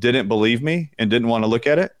didn't believe me and didn't want to look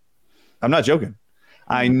at it. I'm not joking.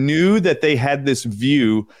 I knew that they had this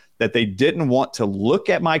view that they didn't want to look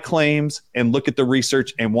at my claims and look at the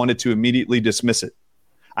research and wanted to immediately dismiss it.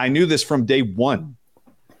 I knew this from day one.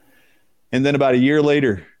 And then about a year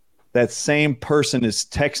later, that same person is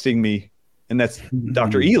texting me, and that's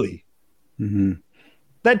Dr. Ealy.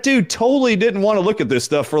 That dude totally didn't want to look at this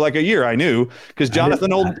stuff for like a year. I knew because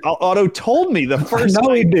Jonathan Otto told me the first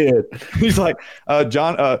time. He did. He's like,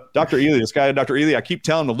 Dr. Ealy, this guy, Dr. Ealy, I keep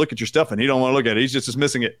telling him to look at your stuff and he don't want to look at it. He's just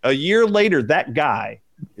dismissing it. A year later, that guy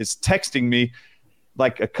is texting me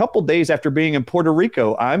like a couple days after being in Puerto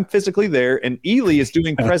Rico. I'm physically there and Ealy is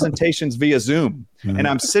doing presentations via Zoom. And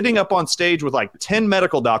I'm sitting up on stage with like 10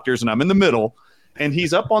 medical doctors and I'm in the middle and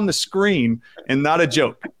he's up on the screen, and not a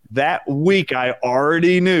joke. That week, I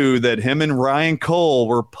already knew that him and Ryan Cole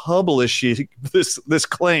were publishing this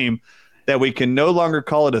claim that we can no longer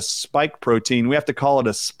call it a spike protein. We have to call it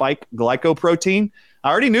a spike glycoprotein.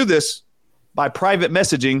 I already knew this by private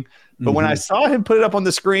messaging, but when I saw him put it up on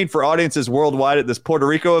the screen for audiences worldwide at this Puerto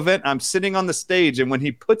Rico event, I'm sitting on the stage, and when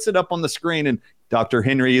he puts it up on the screen, and Dr.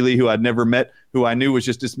 Henry Ealy, who I'd never met, who I knew was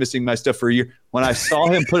just dismissing my stuff for a year, when I saw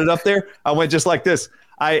him put it up there, I went just like this.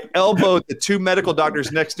 I elbowed the two medical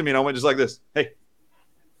doctors next to me, and I went just like this. Hey,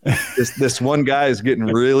 this one guy is getting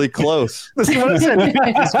really close. This is what I said.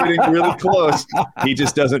 He's getting really close. He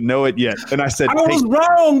just doesn't know it yet. And I said, I was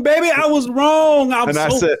wrong, baby. I was wrong.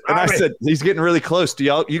 I said, he's getting really close.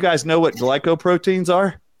 You guys know what glycoproteins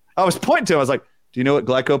are? I was pointing to him. I was like, do you know what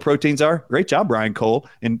glycoproteins are? Great job, Bryan Cole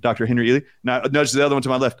and Dr. Henry Ealy. And I nudged the other one to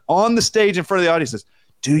my left on the stage in front of the audience. Says,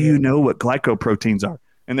 do you know what glycoproteins are?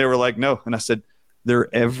 And they were like, no. And I said,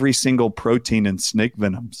 they're every single protein in snake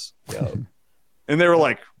venoms. And they were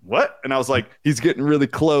like, what? And I was like, he's getting really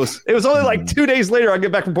close. It was only like 2 days later, I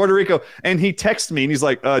get back from Puerto Rico, and he texted me, and he's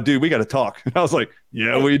like, dude, we got to talk. And I was like,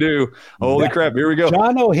 yeah, we do. Holy crap, here we go.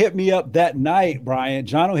 Jana hit me up that night, Bryan.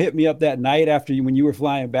 Jana hit me up that night when you were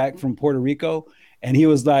flying back from Puerto Rico, and he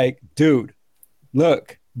was like, dude,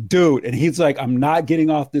 look, dude. And he's like, I'm not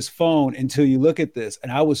getting off this phone until you look at this.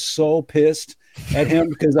 And I was so pissed at him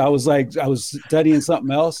because I was studying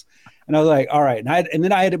something else. And I was like, all right. And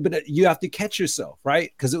then but you have to catch yourself, right?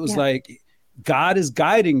 Because it was like, God is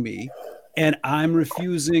guiding me and I'm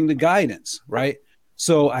refusing the guidance, right?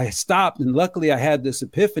 So I stopped, and luckily I had this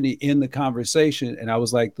epiphany in the conversation. And I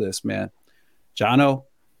was like this, man, Jono,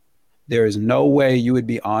 there is no way you would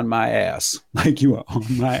be on my ass like you are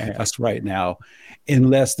on my ass right now,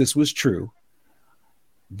 unless this was true.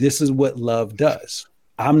 This is what love does.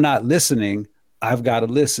 I'm not listening. I've got to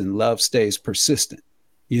listen. Love stays persistent.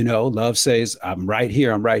 You know, love says, I'm right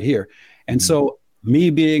here. I'm right here. And so me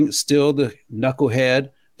being still the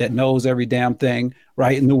knucklehead that knows every damn thing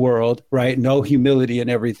right in the world, right? No humility and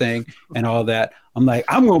everything and all that. I'm like,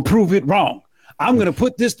 I'm going to prove it wrong. I'm going to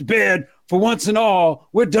put this to bed for once and all.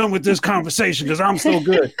 We're done with this conversation because I'm so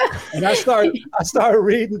good. And I started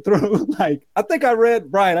reading through, like, I think I read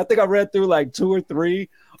through like 2 or 3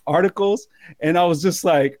 articles, and I was just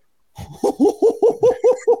like,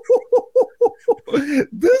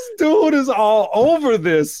 this dude is all over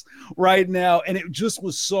this right now. And it just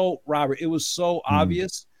was so, Robert, it was so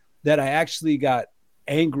obvious that I actually got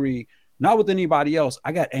angry, not with anybody else.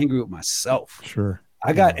 I got angry with myself. Sure.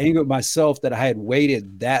 I got angry with myself that I had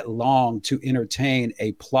waited that long to entertain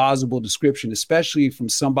a plausible description, especially from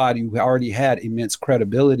somebody who already had immense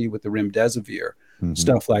credibility with the remdesivir,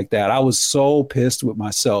 stuff like that. I was so pissed with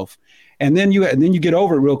myself. And then you get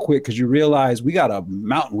over it real quick because you realize we got a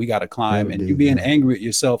mountain we got to climb, and you being angry at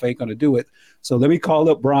yourself ain't going to do it. So let me call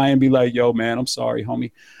up Bryan, be like, yo, man, I'm sorry,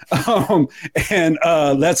 homie. And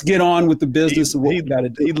let's get on with the business of what we got to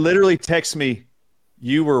do. He literally texts me,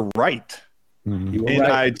 you were right. You were and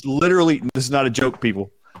right. I literally, this is not a joke,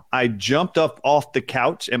 people. I jumped up off the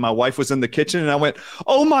couch and my wife was in the kitchen and I went,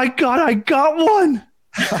 oh my God, I got one.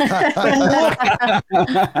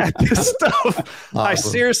 This stuff. Awesome. I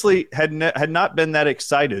seriously had not been that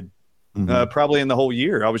excited probably in the whole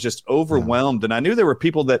year. I was just overwhelmed. And I knew there were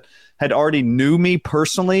people that had already knew me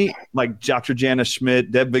personally, like Dr. Jana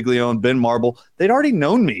Schmidt, Deb Biglione, Ben Marble. They'd already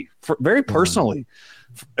known me very personally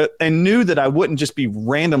and knew that I wouldn't just be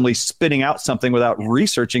randomly spitting out something without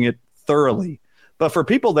researching it thoroughly. But for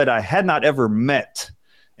people that I had not ever met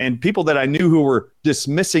and people that I knew who were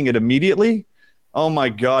dismissing it immediately, oh my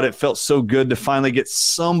God, it felt so good to finally get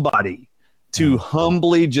somebody to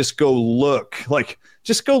humbly just go look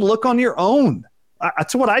on your own.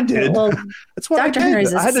 That's what I did. Well, That's what Dr. I did.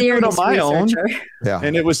 Henry's I had to do it on my researcher. own. Yeah.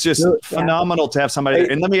 And it was just phenomenal to have somebody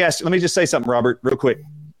there. And let me just say something, Robert, real quick.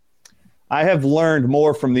 I have learned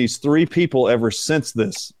more from these three people ever since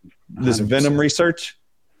this 100%. Venom research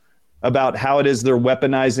about how it is they're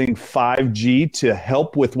weaponizing 5G to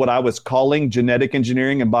help with what I was calling genetic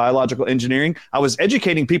engineering and biological engineering. I was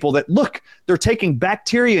educating people that, look, they're taking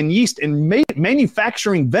bacteria and yeast and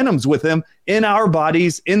manufacturing venoms with them in our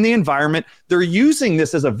bodies, in the environment. They're using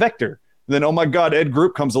this as a vector. And then, oh my God, Ed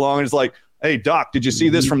Group comes along and is like, hey, Doc, did you see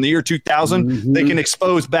this from the year 2000? Mm-hmm. They can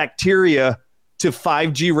expose bacteria to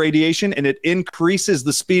 5G radiation, and it increases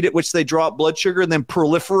the speed at which they drop blood sugar and then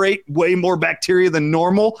proliferate way more bacteria than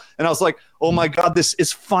normal. And I was like, oh my God, this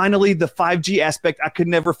is finally the 5G aspect I could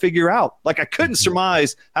never figure out. Like, I couldn't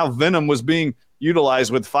surmise how venom was being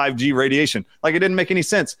utilized with 5G radiation. Like, it didn't make any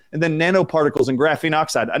sense. And then nanoparticles and graphene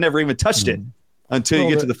oxide, I never even touched it until you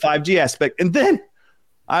get to the 5G aspect. And then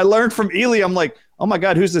I learned from Ealy, I'm like, oh my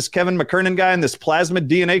God, who's this Kevin McKernan guy and this plasmid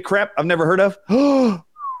DNA crap I've never heard of?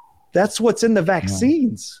 That's what's in the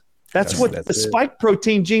vaccines. That's the spike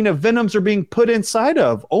protein gene of venoms are being put inside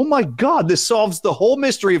of. Oh my God, this solves the whole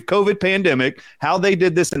mystery of COVID pandemic, how they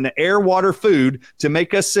did this in the air, water, food to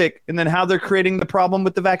make us sick, and then how they're creating the problem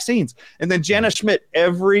with the vaccines. And then Jana Schmidt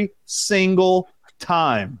every single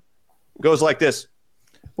time goes like this.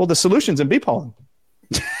 Well, the solution's in bee pollen.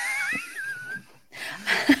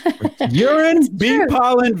 Urine, bee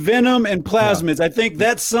pollen, venom, and plasmids. I think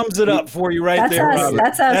that sums it up for you there. Robert.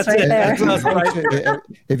 That's us right there. That's us right there.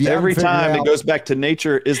 Every time it goes back to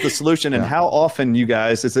nature is the solution. And how often, you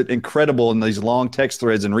guys, is it incredible in these long text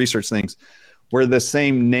threads and research things where the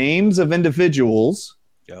same names of individuals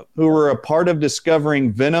who were a part of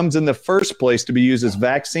discovering venoms in the first place to be used as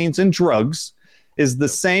vaccines and drugs is the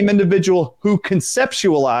same individual who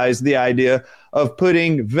conceptualized the idea of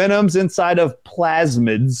putting venoms inside of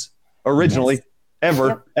plasmids originally,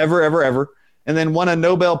 ever, and then won a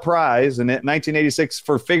Nobel Prize in 1986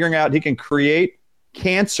 for figuring out he can create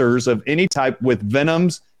cancers of any type with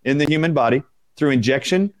venoms in the human body through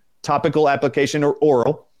injection, topical application, or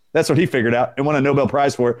oral. That's what he figured out and won a Nobel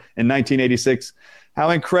Prize for it in 1986. How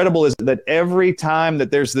incredible is it that every time that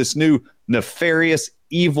there's this new nefarious,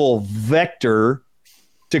 evil vector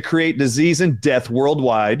to create disease and death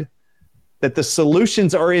worldwide, that the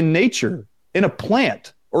solutions are in nature, in a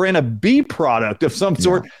plant, or in a bee product of some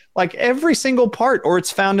sort, like every single part, or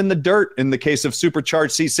it's found in the dirt in the case of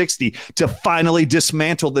supercharged C60 to finally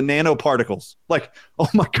dismantle the nanoparticles. Like, oh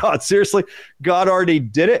my God, seriously, God already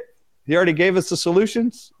did it. He already gave us the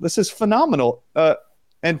solutions. This is phenomenal.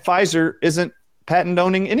 And Pfizer isn't patent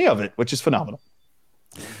owning any of it, which is phenomenal.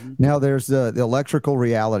 Now there's the electrical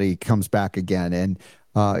reality comes back again. And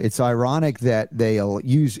it's ironic that they'll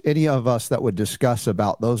use any of us that would discuss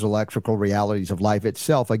about those electrical realities of life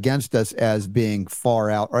itself against us as being far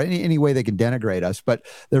out, or any way they can denigrate us. But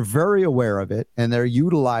they're very aware of it, and they're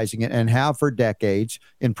utilizing it and have for decades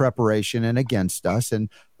in preparation and against us. And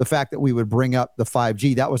the fact that we would bring up the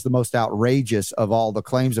 5G, that was the most outrageous of all the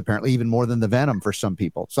claims, apparently, even more than the venom for some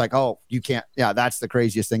people. It's like, oh, you can't. Yeah, that's the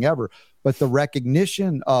craziest thing ever. But the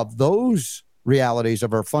recognition of those realities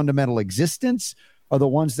of our fundamental existence are the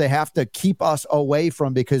ones they have to keep us away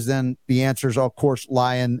from, because then the answers, of course,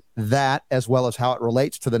 lie in that, as well as how it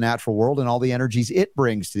relates to the natural world and all the energies it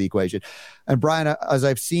brings to the equation. And Bryan, as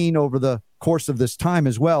I've seen over the course of this time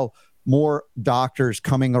as well, more doctors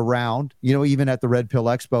coming around, even at the Red Pill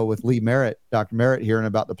Expo with Lee Merritt, Dr. Merritt, hearing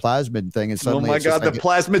about the plasmid thing. And suddenly, oh my God, the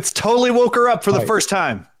plasmids totally woke her up for the first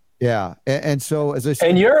time. Yeah. And so, as I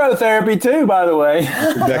said, and urotherapy too, by the way.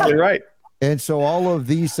 Exactly right. And so all of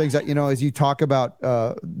these things that, as you talk about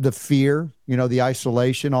the fear, the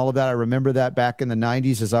isolation, all of that, I remember that back in the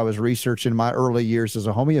 90s as I was researching my early years as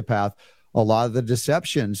a homeopath, a lot of the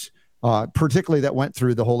deceptions, particularly that went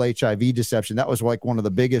through the whole HIV deception, that was like one of the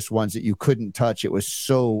biggest ones that you couldn't touch. It was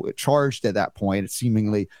so charged at that point. It's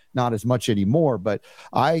seemingly not as much anymore. But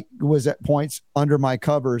I was at points under my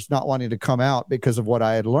covers not wanting to come out because of what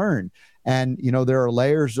I had learned. And, there are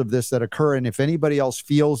layers of this that occur. And if anybody else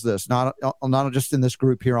feels this, not just in this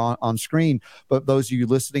group here on screen, but those of you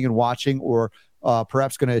listening and watching, or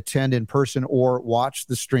perhaps going to attend in person or watch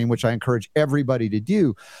the stream, which I encourage everybody to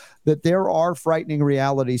do, that there are frightening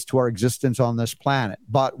realities to our existence on this planet.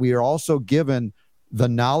 But we are also given the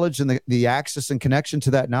knowledge and the access and connection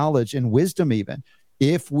to that knowledge and wisdom, even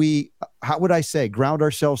if we, how would I say, ground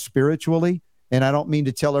ourselves spiritually. And I don't mean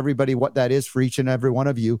to tell everybody what that is for each and every one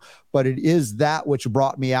of you, but it is that which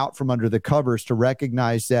brought me out from under the covers to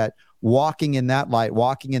recognize that walking in that light,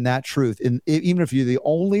 walking in that truth, and even if you're the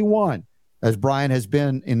only one as Bryan has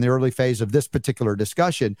been in the early phase of this particular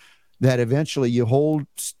discussion, that eventually you hold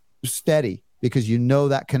steady because you know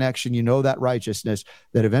that connection, you know that righteousness,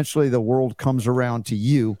 that eventually the world comes around to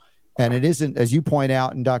you. And it isn't, as you point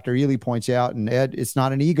out, and Dr. Ealy points out, and Ed, it's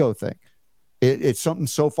not an ego thing. It's something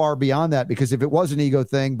so far beyond that, because if it was an ego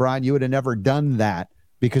thing, Bryan, you would have never done that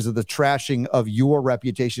because of the trashing of your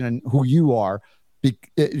reputation and who you are.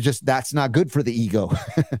 That's not good for the ego.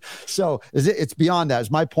 So it's beyond that.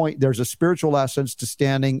 Is my point. There's a spiritual essence to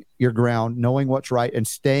standing your ground, knowing what's right, and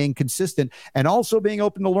staying consistent, and also being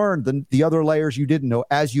open to learn the other layers you didn't know,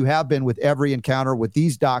 as you have been with every encounter with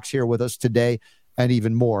these docs here with us today, and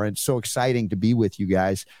even more. And it's so exciting to be with you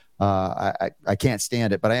guys. I can't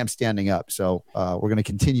stand it, but I am standing up. So we're going to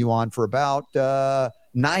continue on for about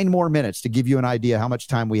 9 more minutes to give you an idea how much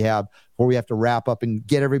time we have before we have to wrap up and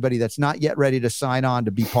get everybody that's not yet ready to sign on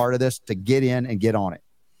to be part of this to get in and get on it.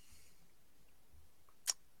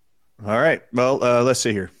 All right. Well, let's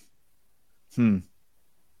see here.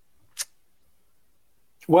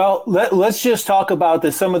 Well, let's just talk about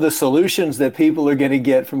some of the solutions that people are going to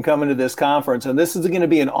get from coming to this conference. And this is going to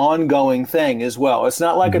be an ongoing thing as well. It's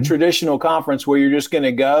not like a traditional conference where you're just going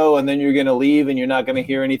to go and then you're going to leave and you're not going to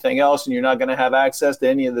hear anything else and you're not going to have access to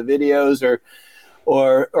any of the videos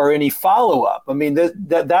or any follow-up. I mean,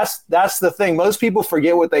 that's the thing. Most people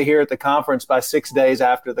forget what they hear at the conference by 6 days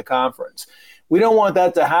after the conference. We don't want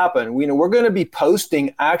that to happen. We're going to be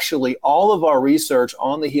posting actually all of our research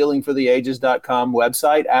on the healingfortheages.com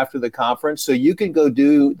website after the conference, so you can go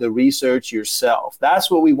do the research yourself. That's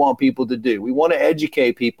what we want people to do. We want to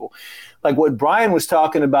educate people. Like what Bryan was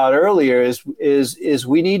talking about earlier is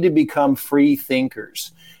we need to become free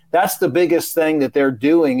thinkers. That's the biggest thing that they're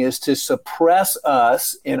doing, is to suppress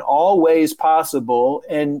us in all ways possible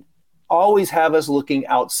and always have us looking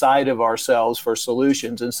outside of ourselves for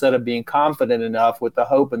solutions instead of being confident enough with the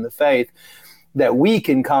hope and the faith that we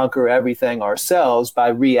can conquer everything ourselves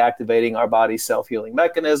by reactivating our body's self-healing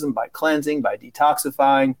mechanism, by cleansing, by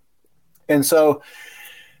detoxifying. And so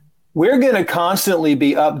we're going to constantly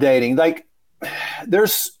be updating. Like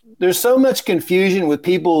there's so much confusion with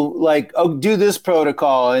people like, oh, do this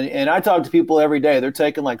protocol. And I talk to people every day. They're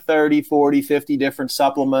taking like 30, 40, 50 different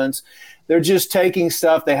supplements. They're just taking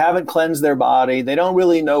stuff. They haven't cleansed their body. They don't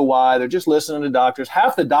really know why. They're just listening to doctors.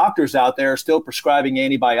 Half the doctors out there are still prescribing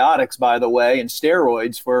antibiotics, by the way, and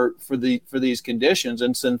steroids for these conditions,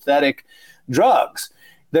 and synthetic drugs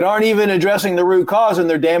that aren't even addressing the root cause, and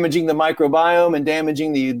they're damaging the microbiome and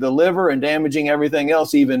damaging the liver and damaging everything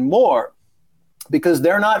else even more, because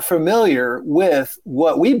they're not familiar with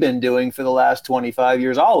what we've been doing for the last 25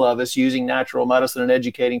 years, all of us, using natural medicine and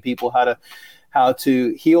educating people how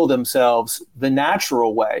to heal themselves the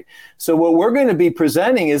natural way. So what we're going to be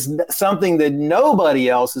presenting is something that nobody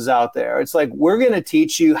else is out there. It's like, we're going to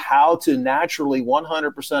teach you how to naturally,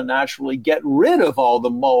 100% naturally, get rid of all the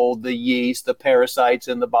mold, the yeast, the parasites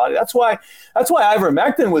in the body. That's why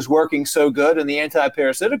ivermectin was working so good and the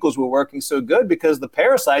antiparasiticals were working so good, because the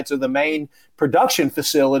parasites are the main production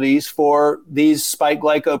facilities for these spike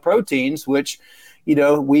glycoproteins, which, you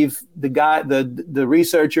know, the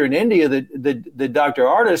researcher in India that Dr.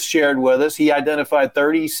 Ardis shared with us, he identified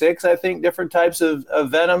 36, I think, different types of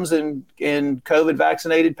venoms in COVID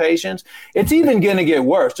vaccinated patients. It's even going to get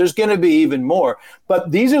worse. There's going to be even more.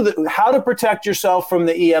 But these are how to protect yourself from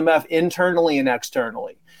the EMF internally and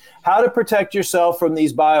externally, how to protect yourself from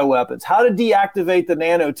these bioweapons, how to deactivate the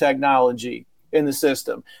nanotechnology in the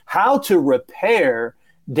system, how to repair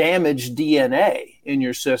damaged DNA in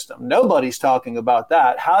your system. Nobody's talking about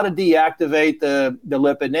that. How to deactivate the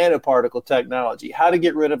lipid nanoparticle technology, how to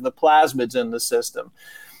get rid of the plasmids in the system,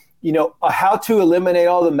 you know, how to eliminate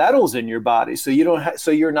all the metals in your body so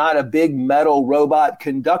you're not a big metal robot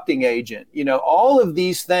conducting agent. You know, all of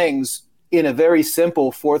these things in a very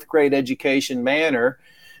simple 4th grade education manner.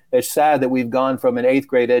 It's sad that we've gone from an 8th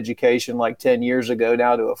grade education like 10 years ago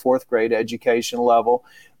now to a 4th grade education level.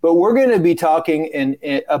 But we're going to be talking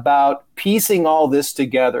about piecing all this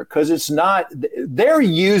together, because they're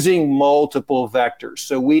using multiple vectors.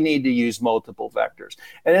 So we need to use multiple vectors.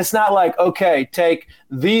 And it's not like, okay, take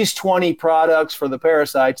these 20 products for the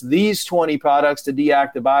parasites, these 20 products to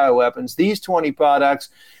deactivate bioweapons, these 20 products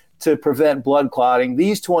to prevent blood clotting,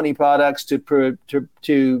 these 20 products to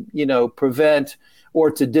prevent or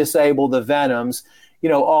to disable the venoms. You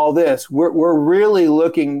know, all this, we're really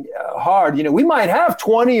looking hard. You know, we might have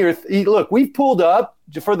 20 look, we've pulled up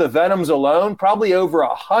for the venoms alone, probably over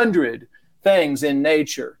 100 things in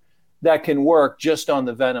nature that can work just on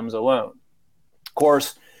the venoms alone. Of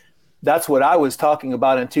course, that's what I was talking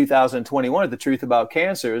about in 2021. The truth about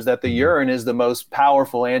cancer is that the urine is the most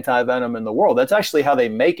powerful anti-venom in the world. That's actually how they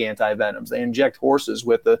make anti-venoms. They inject horses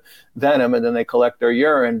with the venom and then they collect their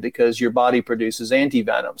urine because your body produces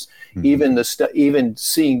anti-venoms. Even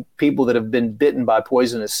seeing people that have been bitten by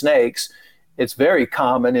poisonous snakes, it's very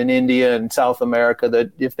common in India and South America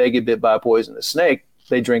that if they get bit by a poisonous snake,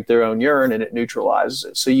 they drink their own urine and it neutralizes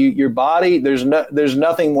it. So your body, there's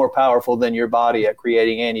nothing more powerful than your body at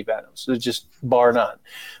creating antivenoms. There's just bar none.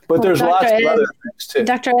 But there's lots of other things too.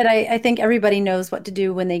 Dr. Ed, I think everybody knows what to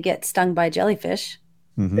do when they get stung by jellyfish.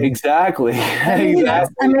 Exactly. I mean,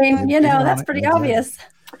 that's pretty obvious.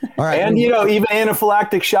 All right. And, even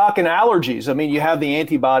anaphylactic shock and allergies. I mean, you have the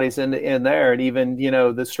antibodies in there, and even,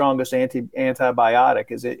 the strongest antibiotic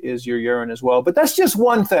is your urine as well. But that's just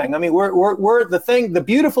one thing. I mean, the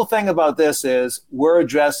beautiful thing about this is we're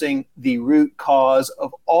addressing the root cause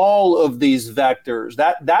of all of these vectors.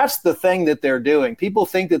 That's the thing that they're doing. People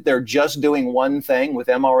think that they're just doing one thing with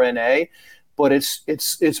mRNA, but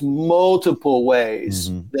it's multiple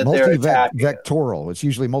ways that they're attacking. Vectoral. It's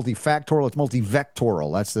usually multifactorial. It's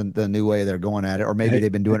multivectoral. That's the new way they're going at it, or maybe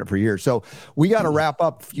they've been doing it for years. So we got to wrap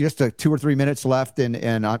up. Just 2 or 3 minutes left, and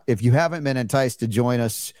if you haven't been enticed to join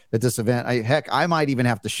us at this event, I might even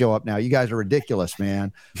have to show up now. You guys are ridiculous,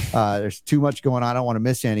 man. There's too much going on. I don't want to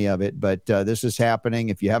miss any of it, but this is happening.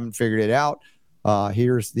 If you haven't figured it out,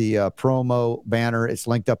 here's the promo banner. It's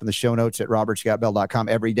linked up in the show notes at robertscottbell.com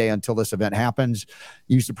every day until this event happens.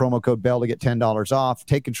 Use the promo code BELL to get $10 off.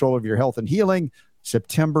 Take control of your health and healing.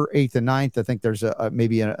 September 8th and 9th. I think there's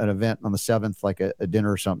maybe an event on the 7th, like a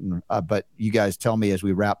dinner or something. But you guys tell me as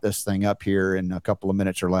we wrap this thing up here in a couple of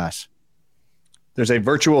minutes or less. There's a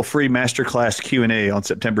virtual free masterclass Q&A on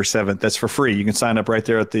September 7th. That's for free. You can sign up right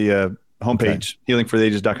there at the homepage,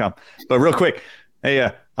 healingfortheages.com. But real quick,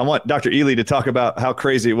 hey, I want Dr. Ealy to talk about how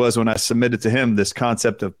crazy it was when I submitted to him this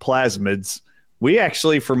concept of plasmids. We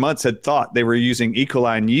actually, for months, had thought they were using E.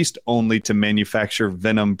 coli and yeast only to manufacture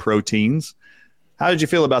venom proteins. How did you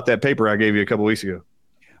feel about that paper I gave you a couple weeks ago?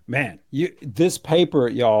 Man, this paper,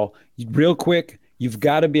 y'all, real quick, you've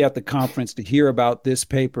got to be at the conference to hear about this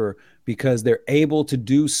paper because they're able to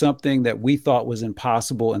do something that we thought was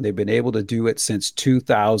impossible, and they've been able to do it since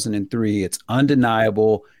 2003. It's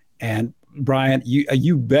undeniable. And Bryan,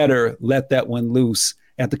 you better let that one loose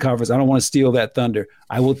at the conference. I don't want to steal that thunder.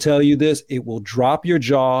 I will tell you this, it will drop your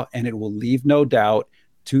jaw and it will leave no doubt.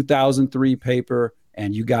 2003 paper,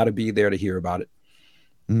 and you got to be there to hear about it.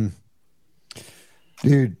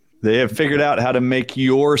 Dude. They have figured out how to make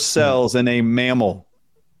your cells in a mammal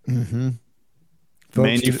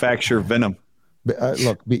manufacture venom.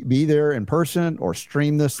 Look, be there in person or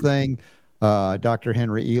stream this thing. Dr.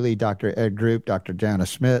 Henry Ealy, Dr. Ed Group, Dr. Jana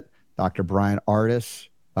Schmidt, Dr. Bryan Ardis.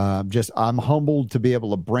 I'm humbled to be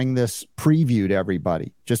able to bring this preview to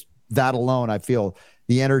everybody. Just that alone, I feel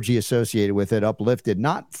the energy associated with it uplifted,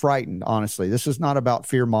 not frightened, honestly. This is not about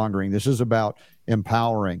fear mongering. This is about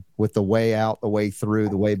empowering with the way out, the way through,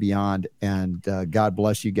 the way beyond. And God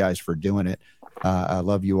bless you guys for doing it. I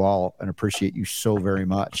love you all and appreciate you so very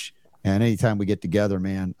much. And anytime we get together,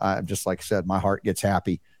 man, just like I said, my heart gets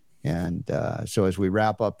happy. And so as we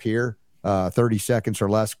wrap up here, 30 seconds or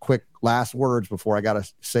less, quick last words before I got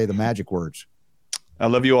to say the magic words. I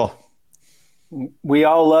love you all. We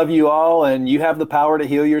all love you all, and you have the power to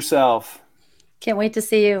heal yourself. Can't wait to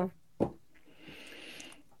see you.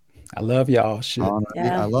 I love y'all. Shit.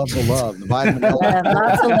 I love the love. The vitamin L.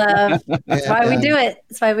 Lots of love. That's why we do it.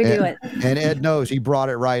 That's why we do it. And Ed knows, he brought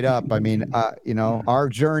it right up. I mean, our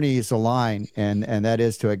journey is aligned, and that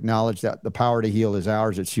is to acknowledge that the power to heal is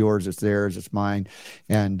ours. It's yours. It's theirs. It's mine.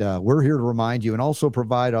 And we're here to remind you and also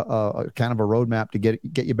provide a kind of a roadmap to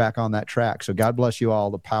get you back on that track. So God bless you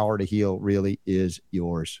all. The power to heal really is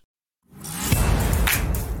yours.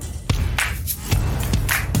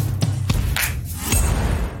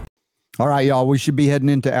 All right, y'all, we should be heading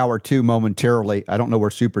into hour 2 momentarily. I don't know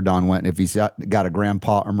where Super Don went, if he's got a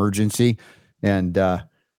grandpa emergency, and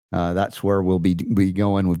that's where we'll be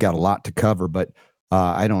going. We've got a lot to cover, but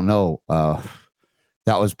I don't know.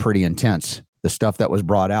 That was pretty intense. The stuff that was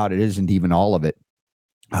brought out, it isn't even all of it.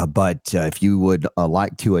 But if you would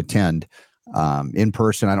like to attend in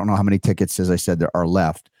person, I don't know how many tickets, as I said, there are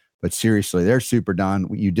left. But seriously, there's Super Don.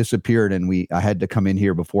 You disappeared, and I had to come in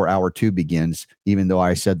here before hour 2 begins, even though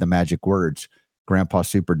I said the magic words. Grandpa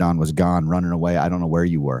Super Don was gone, running away. I don't know where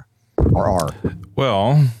you were or are.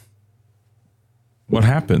 Well, what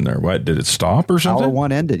happened there? What, did it stop or something? Hour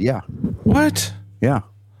 1 ended, yeah. What? Yeah.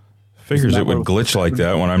 Figures it would glitch like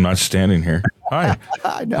that when I'm not standing here. Hi.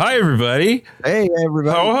 I know. Hi, everybody. Hey,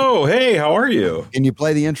 everybody. Oh, hey, how are you? Can you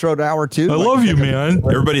play the intro to hour 2? I love you, man.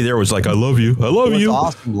 Everybody there was like, I love you. I love It was you.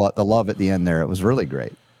 awesome. The love at the end there. It was really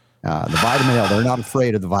great. The vitamin L. They're not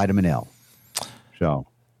afraid of the vitamin L. So,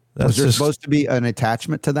 was there supposed to be an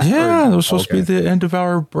attachment to that? Yeah, that was supposed to be the end of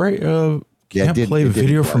our break. Can't play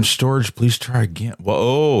video from storage. Please try again. Well,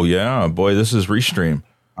 oh, yeah. Boy, this is Restream.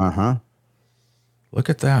 Uh-huh. Look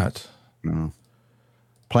at that.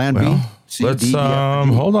 Plan B? C, Let's D,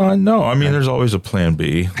 hold on. No, I mean, there's always a plan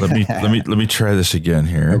B. Let me try this again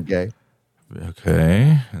here.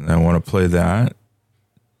 Okay. And I want to play that.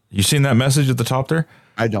 You seen that message at the top there?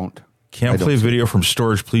 I don't. Can't play video from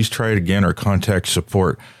storage. Please try it again or contact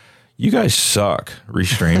support. You guys suck,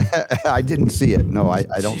 Restream. I didn't see it. No, I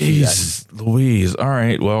don't see that. Louise. All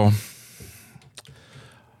right. Well,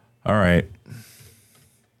 all right.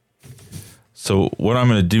 So what I'm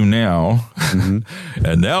going to do now,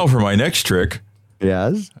 and now for my next trick.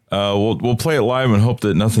 Yes. We'll play it live and hope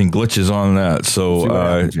that nothing glitches on that.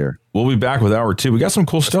 So we'll be back with hour 2. We got some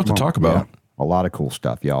cool stuff to talk about. Yeah, a lot of cool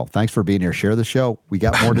stuff, y'all. Thanks for being here. Share the show. We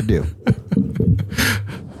got more to do.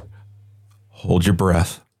 Hold your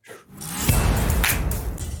breath.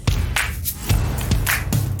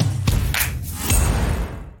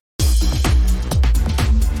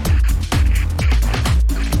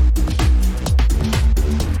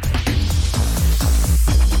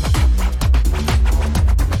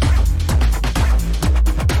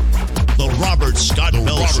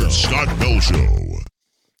 Scott Bell Show.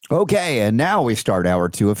 Okay, and now we start hour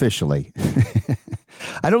 2 officially.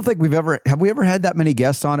 I don't think have we ever had that many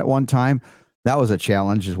guests on at one time? That was a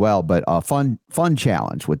challenge as well, but a fun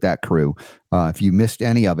challenge with that crew. If you missed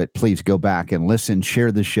any of it, please go back and listen,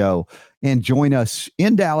 share the show, and join us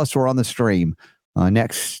in Dallas or on the stream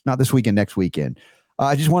not this weekend, next weekend.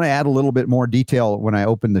 I just want to add a little bit more detail when I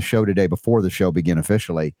opened the show today before the show began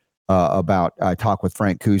officially about I talked with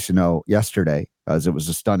Frank Cousineau yesterday. As it was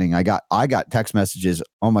a stunning. I got text messages.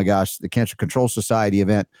 Oh my gosh, the Cancer Control Society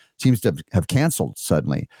event seems to have canceled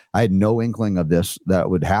suddenly. I had no inkling of this that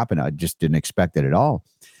would happen. I just didn't expect it at all.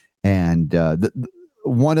 And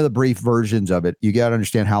one of the brief versions of it, you got to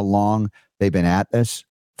understand how long they've been at this.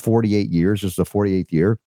 48 years. This is the 48th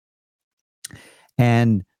year,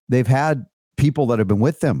 and they've had people that have been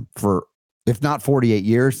with them for, if not 48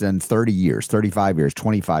 years, then 30 years, 35 years,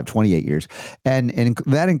 25, 28 years. And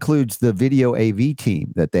that includes the video AV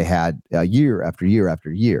team that they had year after year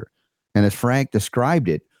after year. And as Frank described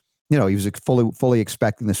it, he was fully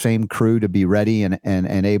expecting the same crew to be ready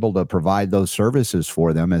and able to provide those services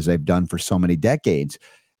for them as they've done for so many decades.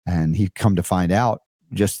 And he come to find out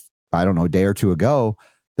just, I don't know, a day or two ago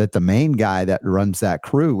that the main guy that runs that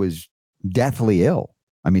crew was deathly ill.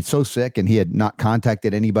 I mean, so sick, and he had not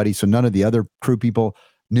contacted anybody, so none of the other crew people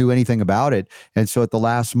knew anything about it. And so at the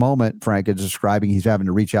last moment, Frank is describing he's having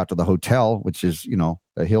to reach out to the hotel, which is,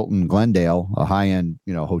 a Hilton Glendale, a high-end,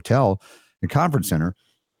 hotel and conference center.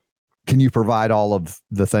 Can you provide all of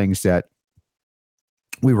the things that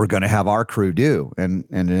we were going to have our crew do? And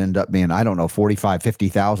it ended up being, I don't know, $45,000,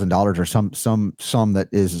 $50,000 or some that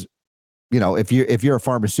is, if you're a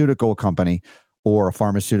pharmaceutical company or a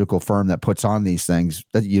pharmaceutical firm that puts on these things,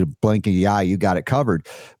 that you blink of the eye, you got it covered.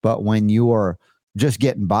 But when you are just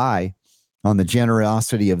getting by on the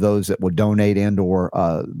generosity of those that would donate and or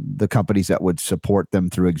the companies that would support them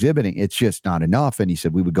through exhibiting, it's just not enough. And he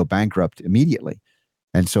said we would go bankrupt immediately.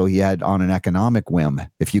 And so he had, on an economic whim,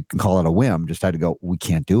 if you can call it a whim, just had to go, we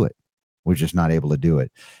can't do it. We're just not able to do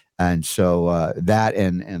it. And so that,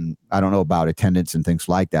 and I don't know about attendance and things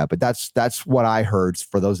like that, but that's what I heard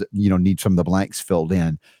for those that, need some of the blanks filled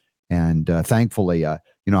in. And thankfully, I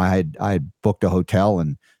had booked a hotel,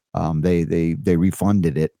 and they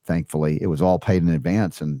refunded it. Thankfully, it was all paid in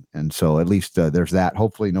advance. And so at least there's that.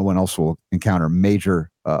 Hopefully no one else will encounter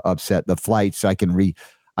major upset. The flights, I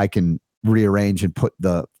can rearrange and put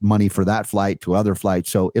the money for that flight to other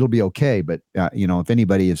flights. So it'll be okay. But if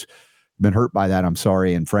anybody has been hurt by that, I'm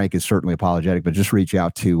sorry. And Frank is certainly apologetic, but just reach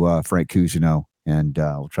out to Frank Cousineau, and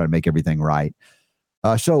we'll try to make everything right.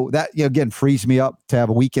 So that, again, frees me up to have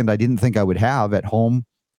a weekend I didn't think I would have at home,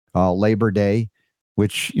 Labor Day,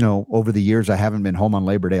 which, over the years, I haven't been home on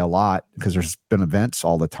Labor Day a lot because there's been events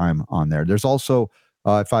all the time on there. There's also,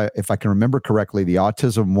 if I can remember correctly, the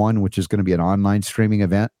Autism One, which is going to be an online streaming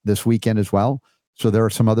event this weekend as well. So there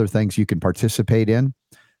are some other things you can participate in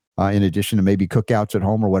addition to maybe cookouts at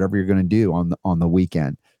home or whatever you're going to do on the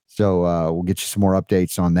weekend. So we'll get you some more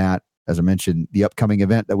updates on that. As I mentioned, the upcoming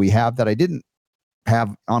event that we have that I didn't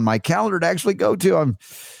have on my calendar to actually go to, I'm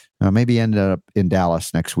maybe ended up in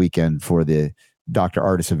Dallas next weekend for the Dr.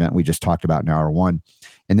 Ardis event we just talked about in hour 1.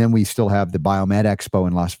 And then we still have the Biomed Expo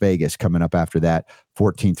in Las Vegas coming up after that,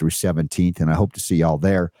 14th through 17th. And I hope to see y'all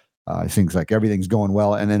there. It seems like everything's going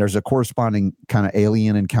well. And then there's a corresponding kind of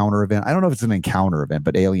alien encounter event. I don't know if it's an encounter event,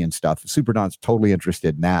 but alien stuff. Super Don's totally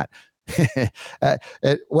interested in that.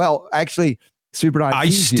 Well, actually, Super Don, I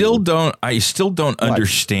still don't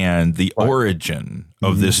understand the origin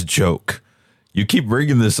of this joke. You keep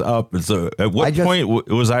bringing this up. And so at what point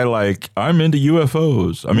was I like, I'm into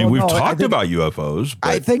UFOs? I mean, we've talked about UFOs. But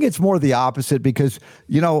I think it's more the opposite because,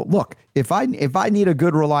 look, if I need a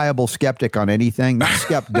good, reliable skeptic on anything, not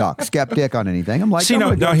skeptic on anything, I'm like, see,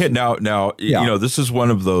 now, this is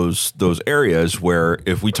one of those areas where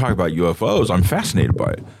if we talk about UFOs, I'm fascinated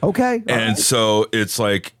by it. Okay. And so it's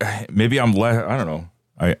like, maybe I don't know.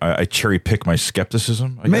 I cherry pick my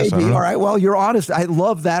skepticism. I guess. Maybe. All right. Well, you're honest. I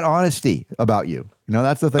love that honesty about you.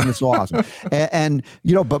 That's the thing that's so awesome. And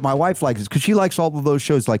but my wife likes it because she likes all of those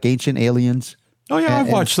shows like Ancient Aliens. Oh yeah, I've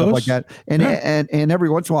watched those like that. And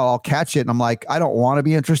every once in a while I'll catch it and I'm like, I don't want to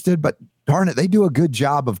be interested, but darn it, they do a good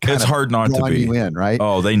job of it's hard not to be you in, right?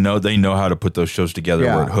 Oh, they know how to put those shows together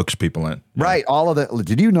where it hooks people in. Right. All of that.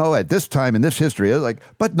 Did you know at this time in this history, it's like,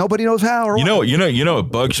 but nobody knows how. Or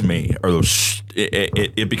what bugs me are those.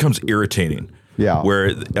 It becomes irritating. Yeah.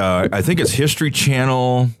 Where I think it's History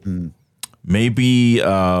Channel. Maybe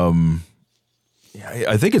I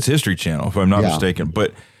think it's History Channel if I'm not mistaken.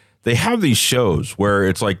 But they have these shows where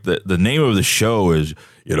it's like the name of the show is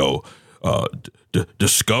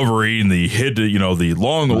discovering the hidden, the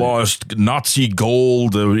long lost Nazi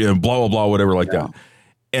gold, and blah blah blah, whatever like that.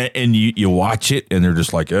 And you watch it, and they're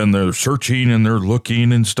just like, and they're searching and they're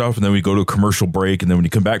looking and stuff, and then we go to a commercial break, and then when you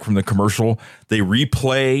come back from the commercial, they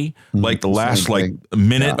replay like the last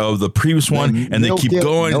minute of the previous one, and they keep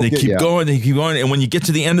going, and they keep going, and when you get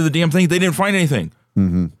to the end of the damn thing, they didn't find anything.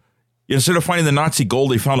 Instead of finding the Nazi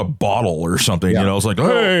gold, they found a bottle or something. It's like,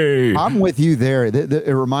 hey, I'm with you there. It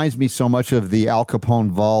reminds me so much of the Al Capone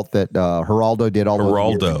vault that Geraldo did all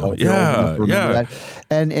those years ago. Yeah.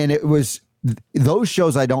 And it was. Those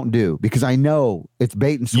shows I don't do because I know it's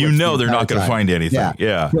bait and switch. They're not going to find anything.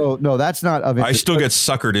 Yeah. No, that's not of interest. I still get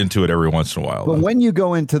suckered into it every once in a while. But when you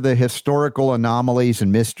go into the historical anomalies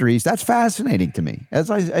and mysteries, that's fascinating to me. As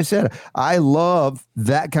I said, I love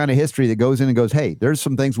that kind of history that goes in and goes, hey, there's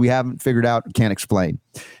some things we haven't figured out and can't explain.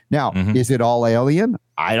 Now, is it all alien?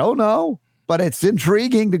 I don't know. But it's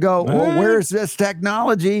intriguing to go, well, where's this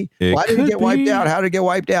technology? Why did it get wiped out? How did it get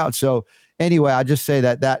wiped out? So anyway, I just say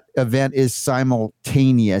that event is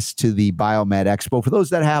simultaneous to the Biomed Expo. For those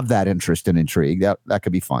that have that interest and intrigue, that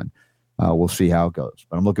could be fun. We'll see how it goes,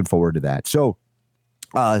 but I'm looking forward to that. So,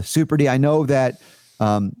 Super D, I know that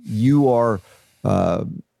you are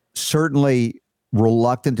certainly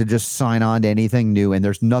reluctant to just sign on to anything new, and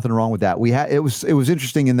there's nothing wrong with that. It was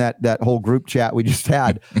interesting in that whole group chat we just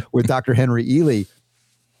had with Dr. Henry Ealy,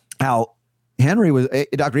 how Dr.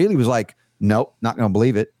 Ealy was like, nope, not going to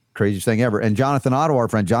believe it. Craziest thing ever. And Jonathan Otto, our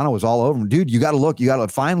friend Jana, was all over him. Dude, you got to look.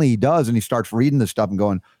 Finally, he does. And he starts reading this stuff and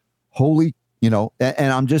going, holy, and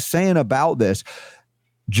I'm just saying about this,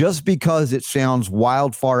 just because it sounds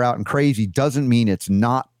wild, far out, and crazy doesn't mean it's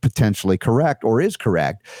not potentially correct or is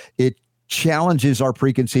correct. It challenges our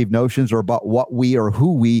preconceived notions or about what we or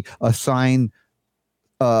who we assign,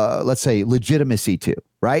 let's say, legitimacy to.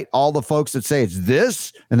 Right? All the folks that say it's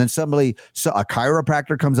this, and then a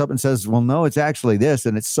chiropractor comes up and says, well, no, it's actually this.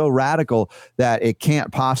 And it's so radical that it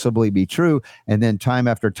can't possibly be true. And then time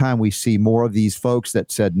after time, we see more of these folks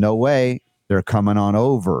that said, no way, they're coming on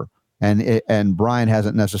over. And Bryan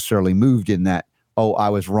hasn't necessarily moved in that, oh, I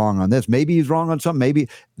was wrong on this. Maybe he's wrong on something. Maybe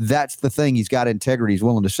that's the thing. He's got integrity. He's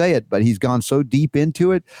willing to say it, but he's gone so deep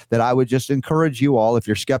into it that I would just encourage you all, if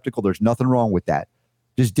you're skeptical, there's nothing wrong with that.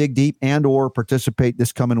 Just dig deep and or participate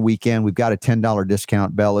this coming weekend. We've got a $10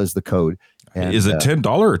 discount. Bell is the code. And, is it $10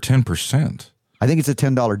 or 10%? I think it's a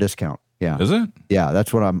 $10 discount. Yeah. Is it? Yeah,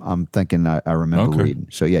 that's what I'm thinking. I remember reading.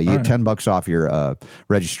 So yeah, you get $10 off your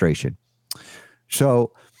registration.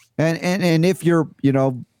 So, and if you're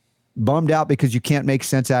bummed out because you can't make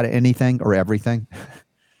sense out of anything or everything,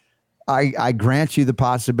 I grant you the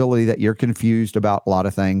possibility that you're confused about a lot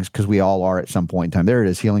of things, because we all are at some point in time. There it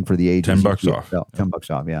is, Healing for the Ages. $10 off.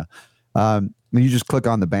 $10 off, yeah. You just click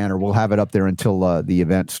on the banner. We'll have it up there until the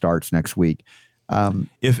event starts next week.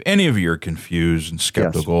 If any of you are confused and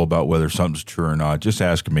skeptical about whether something's true or not, just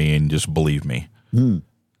ask me and just believe me.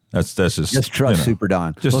 That's just trust Super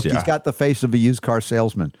Don. Look, he's got the face of a used car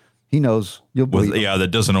salesman. He knows you'll believe.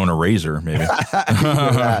 That doesn't own a razor, maybe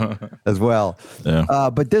as well. Yeah.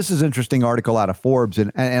 But this is an interesting article out of Forbes,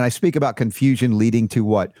 and I speak about confusion leading to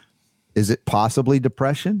what? Is it possibly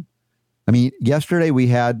depression? I mean, yesterday we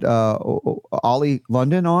had Ollie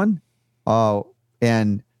London on,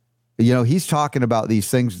 and he's talking about these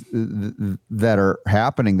things that are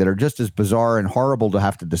happening that are just as bizarre and horrible to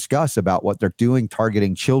have to discuss about what they're doing,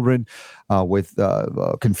 targeting children with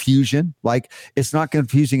confusion. Like, it's not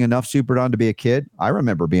confusing enough, Super Don, to be a kid. I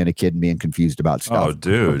remember being a kid and being confused about stuff. Oh,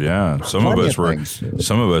 dude, yeah. Some of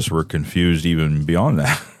us were confused even beyond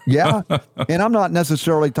that. Yeah. And I'm not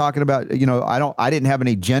necessarily talking about, I didn't have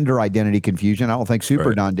any gender identity confusion. I don't think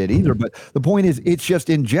Super Don did either. But the point is, it's just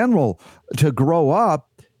in general to grow up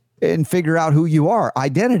and figure out who you are.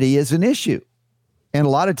 Identity is an issue. And a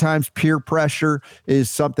lot of times peer pressure is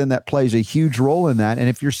something that plays a huge role in that. And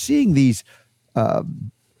if you're seeing these,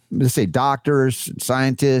 let's say doctors, and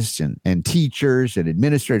scientists and teachers and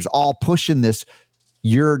administrators all pushing this,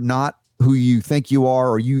 you're not who you think you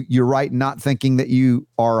are, or you're right not thinking that you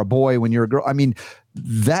are a boy when you're a girl. I mean,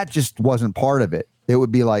 that just wasn't part of it. It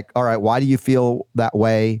would be like, all right, why do you feel that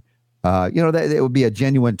way? That it would be a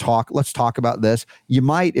genuine talk. Let's talk about this. You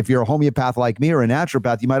might, if you're a homeopath like me or a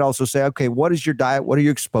naturopath, you might also say, okay, what is your diet? What are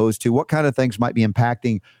you exposed to? What kind of things might be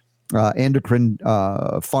impacting endocrine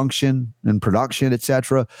function and production, et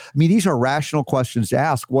cetera? I mean, these are rational questions to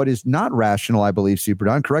ask. What is not rational, I believe, Super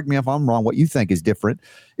Don, correct me if I'm wrong, what you think is different,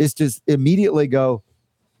 is to immediately go,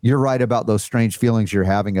 you're right about those strange feelings you're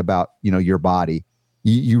having about, your body.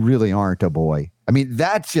 You really aren't a boy. I mean,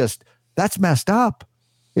 that's messed up.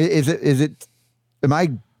 Am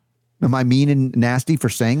I mean and nasty for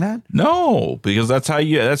saying that? No, because that's how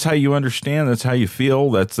you understand. That's how you feel.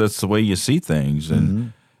 That's the way you see things.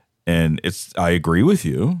 And, I agree with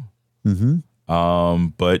you. Mm-hmm.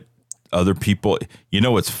 But other people,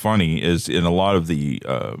 what's funny is in a lot of the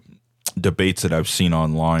debates that I've seen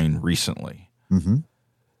online recently,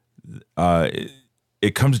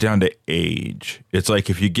 it comes down to age. It's like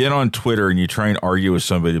if you get on Twitter and you try and argue with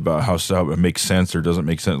somebody about how it makes sense or doesn't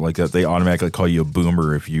make sense like that, they automatically call you a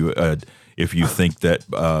boomer if you think that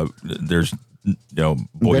there's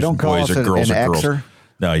boys, they don't call boys us or girls an are girls. Xer.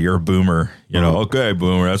 No, you're a boomer. Okay,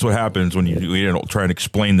 boomer. That's what happens when you try and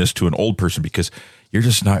explain this to an old person because you're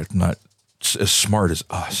just not as smart as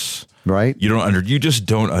us, right? You just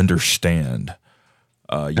don't understand.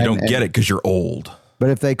 You don't get it because you're old. But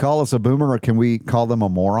if they call us a boomer, can we call them a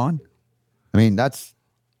moron? I mean,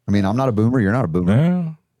 I'm not a boomer. You're not a boomer.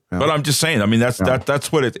 Yeah. But I'm just saying, I mean, that's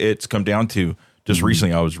what it's come down to. Just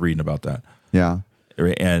recently I was reading about that. Yeah.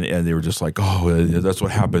 And they were just like, oh, that's what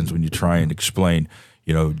happens when you try and explain,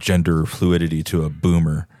 gender fluidity to a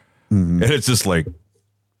boomer. Mm-hmm. And it's just like,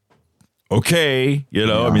 okay,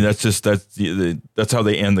 I mean, that's how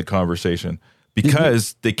they end the conversation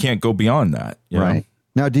because they can't go beyond that. Right.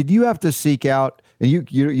 Now, did you have to seek out, and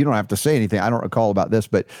you don't have to say anything, I don't recall about this,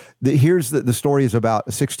 but here's the story is about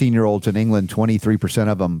 16-year-olds in England, 23%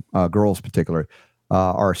 of them, girls particularly,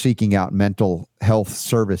 are seeking out mental health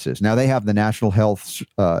services. Now, they have the National Health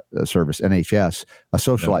Service, NHS, a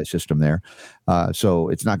socialized system there. So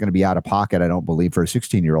it's not going to be out of pocket, I don't believe, for a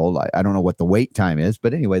 16-year-old. I don't know what the wait time is,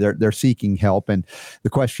 but anyway, they're seeking help. And the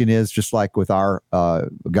question is, just like with our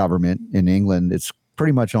government in England, it's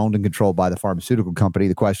pretty much owned and controlled by the pharmaceutical company.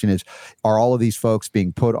 The question is, are all of these folks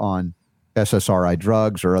being put on SSRI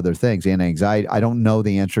drugs or other things, anti-anxiety? I don't know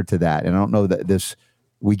the answer to that. And I don't know that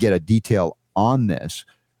we get a detail on this.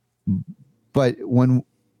 But when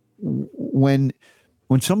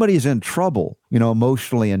somebody is in trouble,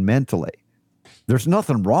 emotionally and mentally, there's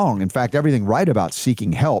nothing wrong. In fact, everything right about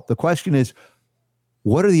seeking help. The question is,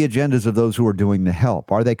 what are the agendas of those who are doing the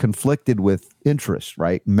help? Are they conflicted with interest,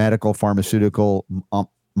 right? Medical, pharmaceutical,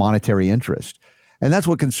 monetary interest. And that's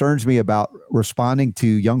what concerns me about responding to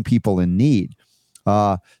young people in need.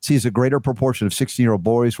 Sees a greater proportion of 16-year-old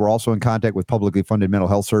boys were also in contact with publicly funded mental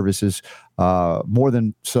health services, more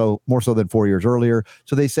so than 4 years earlier.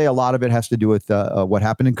 So they say a lot of it has to do with what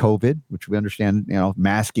happened in COVID, which we understand,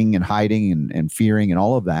 masking and hiding and fearing and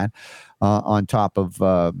all of that, on top of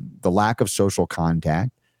the lack of social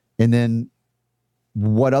contact. And then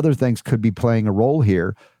what other things could be playing a role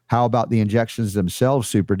here? How about the injections themselves,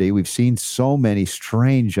 Super D? We've seen so many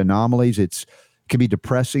strange anomalies. It can be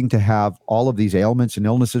depressing to have all of these ailments and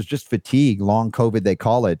illnesses. Just fatigue, long COVID, they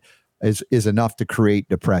call it, is enough to create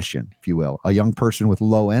depression, if you will. A young person with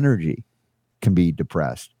low energy can be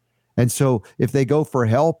depressed. And so if they go for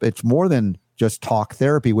help, it's more than just talk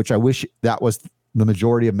therapy, which I wish that was the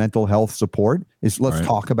majority of mental health support, is let's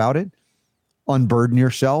talk about it, unburden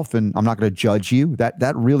yourself, and I'm not going to judge you.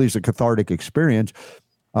 That really is a cathartic experience.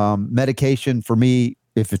 Medication for me,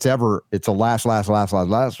 if it's a last.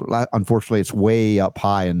 Unfortunately, it's way up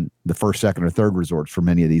high in the first, second, or third resorts for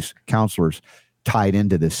many of these counselors tied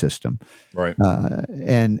into this system. Right.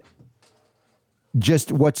 And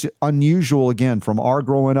just what's unusual again from our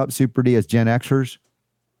growing up, Super D, as Gen Xers,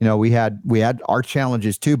 you know, we had our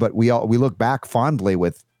challenges too, but we look back fondly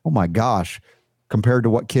with, oh my gosh, compared to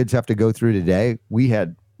what kids have to go through today, we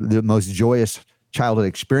had the most joyous childhood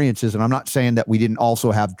experiences. And I'm not saying that we didn't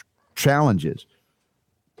also have challenges,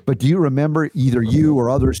 but do you remember either you or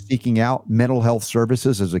others seeking out mental health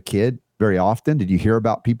services as a kid very often? Did you hear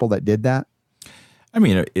about people that did that? I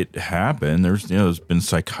mean, it happened. There's been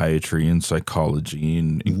psychiatry and psychology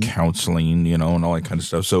and counseling, and all that kind of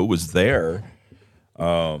stuff. So it was there.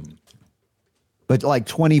 But like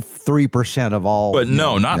 23% of all. But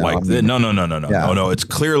no, not like that. No. Yeah. No, it's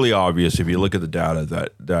clearly obvious if you look at the data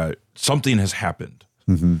that something has happened.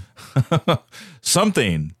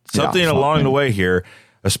 something along the way here,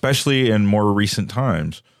 especially in more recent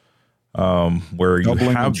times, where you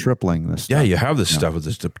doubling have and tripling this stuff. Yeah, you have this stuff with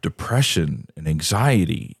this depression and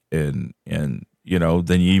anxiety and then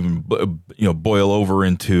you even boil over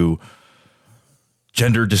into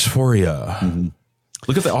gender dysphoria.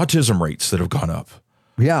 Look at the autism rates that have gone up.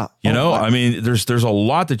 Yeah. I mean, there's a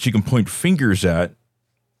lot that you can point fingers at.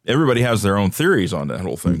 Everybody has their own theories on that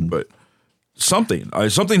whole thing, but something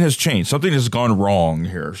has changed. Something has gone wrong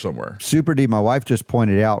here somewhere. Super D, my wife just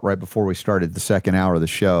pointed out right before we started the second hour of the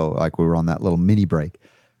show, like we were on that little mini break,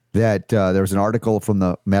 that there was an article from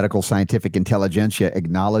the Medical Scientific Intelligentsia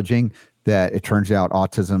acknowledging that it turns out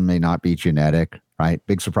autism may not be genetic. Right.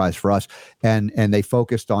 Big surprise for us. And they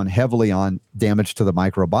focused heavily on damage to the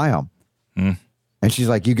microbiome. And she's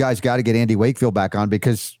like, you guys got to get Andy Wakefield back on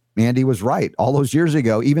because Andy was right all those years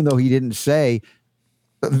ago, even though he didn't say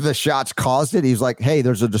the shots caused it. He's like, hey,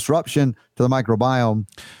 there's a disruption to the microbiome.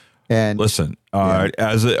 And listen,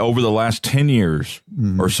 over the last 10 years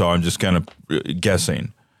or so, I'm just kind of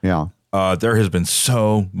guessing. Yeah. There has been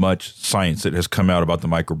so much science that has come out about the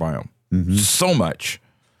microbiome. So much.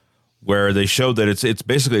 Where they showed that it's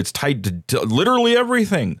basically it's tied to literally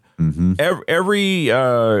everything, every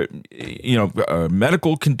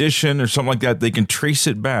medical condition or something like that. They can trace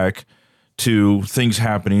it back to things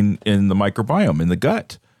happening in the microbiome in the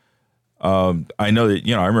gut. I know that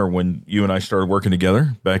I remember when you and I started working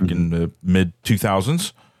together back in the mid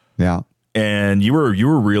 2000s. Yeah, and you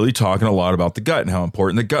were really talking a lot about the gut and how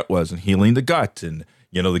important the gut was and healing the gut, and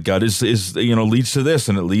the gut is leads to this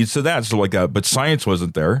and it leads to that, so like that. But science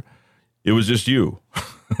wasn't there. It was just you.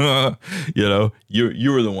 You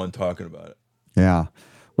were the one talking about it. Yeah.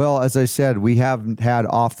 Well, as I said, we haven't had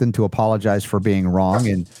often to apologize for being wrong,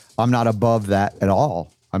 and I'm not above that at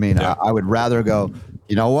all. I mean, I would rather go,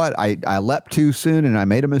 you know what? I leapt too soon and I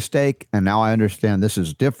made a mistake, and now I understand this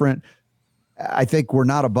is different. I think we're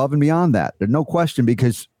not above and beyond that. There's no question,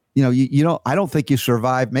 because I don't think you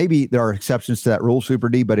survive. Maybe there are exceptions to that rule, Super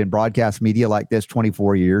D, but in broadcast media like this,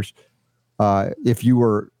 24 years, if you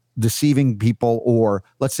were deceiving people, or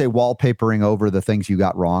let's say wallpapering over the things you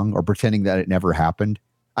got wrong, or pretending that it never happened.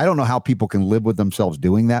 I don't know how people can live with themselves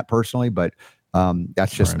doing that personally, but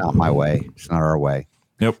that's just not my way. It's not our way.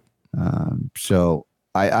 Yep. So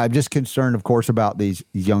I'm just concerned, of course, about these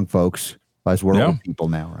young folks, as we're old people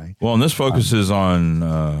now, right? Well, and this focuses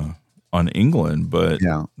on England, but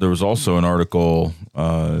there was also an article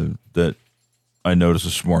that I noticed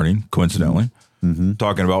this morning, coincidentally,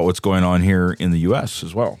 talking about what's going on here in the U.S.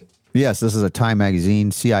 as well. Yes, this is a Time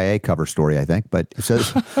Magazine CIA cover story, I think. But it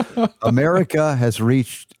says America has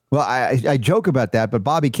reached, well, I joke about that, but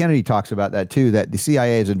Bobby Kennedy talks about that too, that the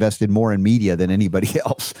CIA has invested more in media than anybody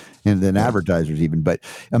else, and than advertisers even. But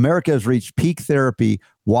America has reached peak therapy.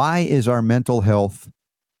 Why is our mental health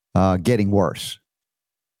getting worse?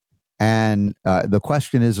 And the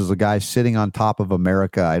question is a guy sitting on top of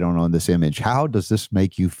America, I don't know, in this image, how does this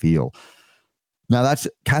make you feel? Now, that's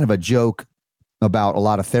kind of a joke about a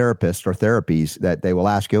lot of therapists or therapies, that they will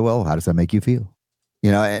ask you, well, how does that make you feel?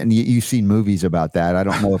 And you've seen movies about that. I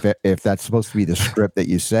don't know if that's supposed to be the script that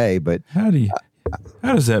you say, but how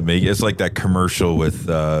does that make it? It's like that commercial with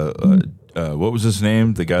what was his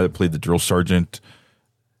name? The guy that played the drill sergeant,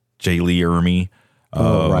 J. Lee Ermey.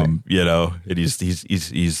 Right. And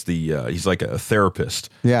he's like a therapist.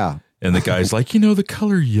 Yeah. And the guy's like, the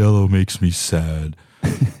color yellow makes me sad.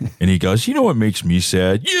 And he goes, you know what makes me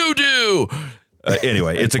sad? You do.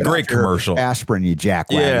 Anyway, it's a great commercial. Aspirin, you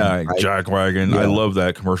jackwagon. Yeah, right? jackwagon. Yeah. I love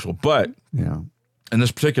that commercial. But in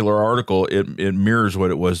this particular article, it mirrors what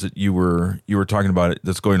it was that you were talking about.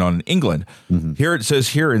 That's going on in England. Here it says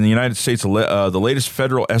here in the United States, the latest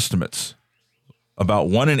federal estimates, about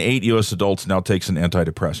 1 in 8 U.S. adults now takes an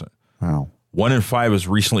antidepressant. Wow. 1 in 5 has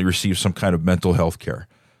recently received some kind of mental health care.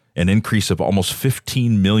 An increase of almost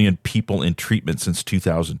 15 million people in treatment since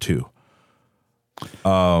 2002.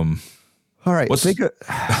 All right.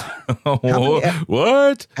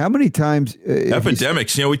 What? How many times?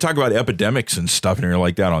 Epidemics. We talk about epidemics and stuff and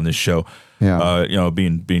like that on this show. Yeah.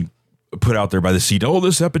 Being put out there by the seed. Oh,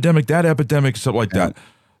 this epidemic, that epidemic, stuff like that.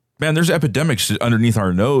 Man, there's epidemics underneath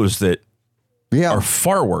our nose that are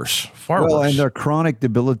far worse. Worse. And their chronic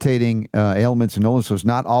debilitating ailments and illnesses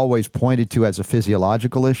not always pointed to as a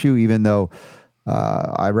physiological issue, even though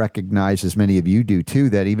I recognize, as many of you do too,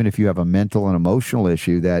 that even if you have a mental and emotional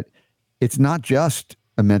issue, that it's not just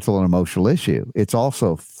a mental and emotional issue. It's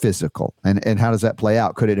also physical. And how does that play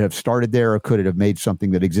out? Could it have started there, or could it have made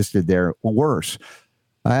something that existed there worse?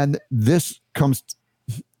 And this comes,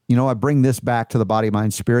 I bring this back to the body,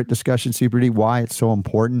 mind, spirit discussion, CBD, why it's so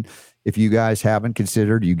important. If you guys haven't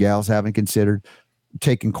considered, you gals haven't considered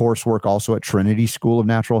taking coursework also at Trinity School of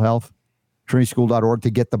Natural Health, trinityschool.org,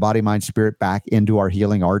 to get the body, mind, spirit back into our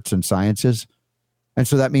healing arts and sciences. And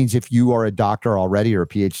so that means if you are a doctor already, or a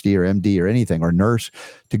PhD or MD or anything, or nurse,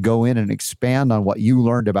 to go in and expand on what you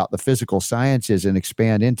learned about the physical sciences and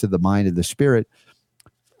expand into the mind and the spirit,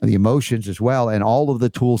 the emotions as well, and all of the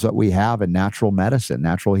tools that we have in natural medicine,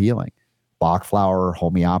 natural healing, Bach flower,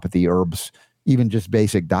 homeopathy, herbs, even just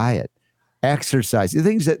basic diet, exercise, the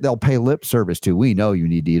things that they'll pay lip service to. We know you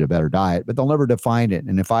need to eat a better diet, but they'll never define it.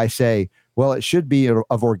 And if I say, well, it should be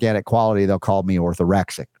of organic quality, they'll call me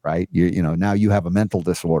orthorexic, right? Now you have a mental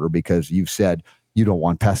disorder because you've said you don't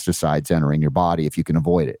want pesticides entering your body if you can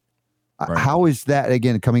avoid it. Right. How is that,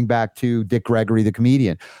 again, coming back to Dick Gregory, the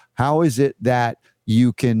comedian, how is it that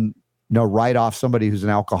you can write off somebody who's an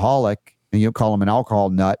alcoholic and you call him an alcohol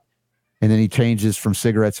nut, and then he changes from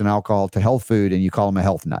cigarettes and alcohol to health food and you call him a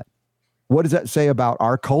health nut? What does that say about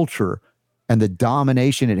our culture and the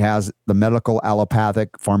domination it has, the medical,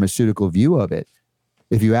 allopathic, pharmaceutical view of it?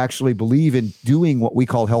 If you actually believe in doing what we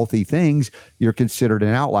call healthy things, you're considered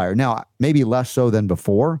an outlier. Now, maybe less so than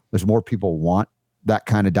before. There's more people want that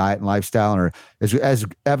kind of diet and lifestyle, or as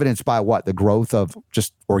evidenced by what? The growth of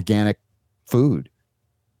just organic food.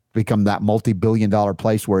 Become that multi-billion-dollar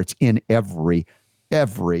place where it's in every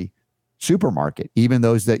supermarket, even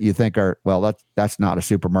those that you think are, well, that's not a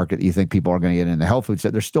supermarket. You think people are going to get in the health food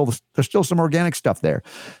set. There's still some organic stuff there.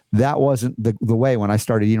 That wasn't the way when I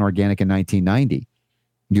started eating organic in 1990.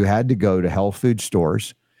 You had to go to health food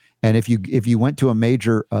stores, and if you went to a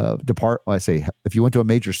major if you went to a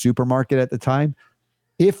major supermarket at the time,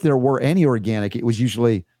 if there were any organic, it was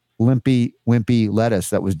usually wimpy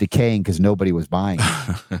lettuce that was decaying because nobody was buying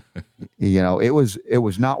it. It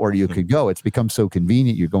was not where you could go. It's become so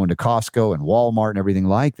convenient. You're going to Costco and Walmart and everything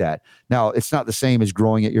like that. Now, it's not the same as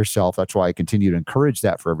growing it yourself. That's why I continue to encourage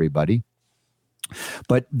that for everybody.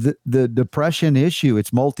 But the depression issue,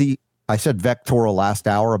 it's I said vectoral last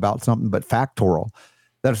hour about something, but factorial.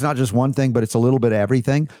 That it's not just one thing, but it's a little bit of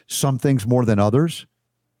everything. Some things more than others.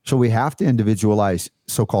 So we have to individualize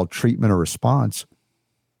so-called treatment or response.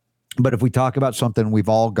 But if we talk about something we've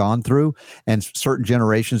all gone through, and certain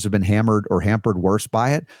generations have been hammered or hampered worse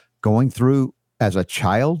by it, going through as a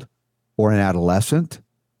child or an adolescent,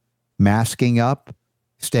 masking up,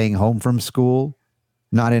 staying home from school,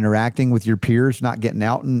 not interacting with your peers, not getting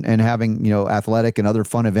out and having, athletic and other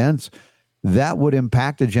fun events, that would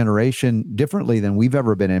impact a generation differently than we've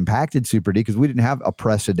ever been impacted, Super D, because we didn't have a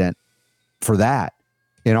precedent for that.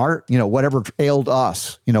 In our, whatever ailed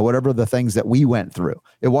us, whatever the things that we went through,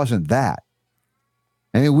 it wasn't that.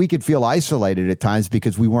 I mean, we could feel isolated at times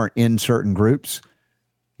because we weren't in certain groups.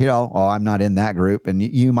 I'm not in that group. And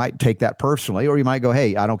you might take that personally, or you might go,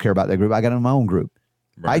 hey, I don't care about that group. I got in my own group.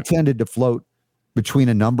 Right. I tended to float between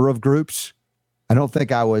a number of groups. I don't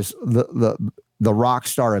think I was the rock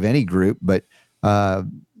star of any group, but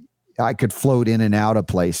I could float in and out of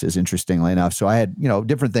places, interestingly enough. So I had,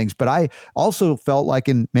 different things, but I also felt like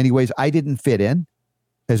in many ways I didn't fit in,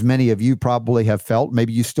 as many of you probably have felt.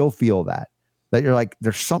 Maybe you still feel that you're like,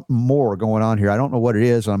 there's something more going on here. I don't know what it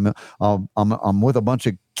is. I'm with a bunch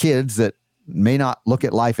of kids that may not look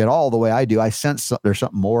at life at all the way I do. I sense there's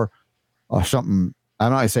something more, something,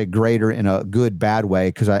 I'm not going to say greater in a good, bad way,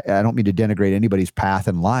 because I don't mean to denigrate anybody's path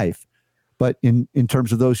in life, but in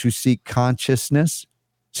terms of those who seek consciousness,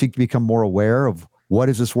 seek to become more aware of what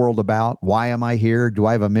is this world about? Why am I here? Do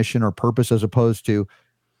I have a mission or purpose, as opposed to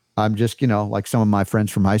I'm just, like some of my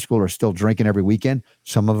friends from high school are still drinking every weekend.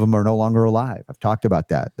 Some of them are no longer alive. I've talked about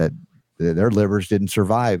that their livers didn't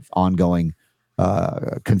survive ongoing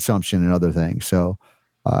consumption and other things. So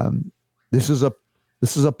this is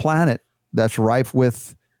a planet that's rife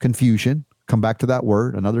with confusion. Come back to that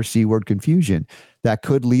word, another C word, confusion, that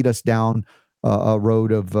could lead us down a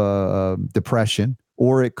road of depression.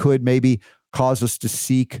 Or it could maybe cause us to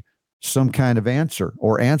seek some kind of answer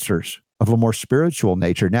or answers of a more spiritual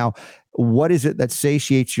nature. Now, what is it that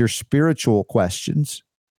satiates your spiritual questions?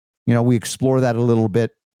 We explore that a little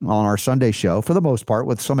bit on our Sunday show for the most part,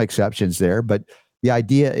 with some exceptions there. But the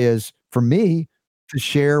idea is for me to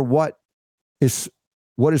share what is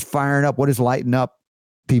firing up, what is lighting up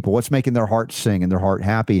people, what's making their heart sing and their heart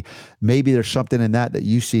happy. Maybe there's something in that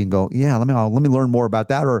you see and go, yeah, let me learn more about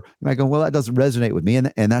that. Or you might go, well, that doesn't resonate with me.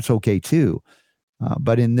 And that's okay too.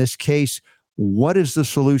 But in this case, what is the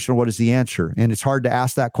solution? What is the answer? And it's hard to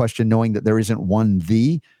ask that question knowing that there isn't one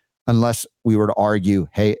unless we were to argue,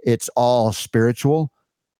 hey, it's all spiritual.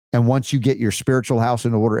 And once you get your spiritual house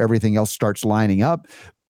in order, everything else starts lining up.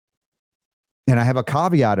 And I have a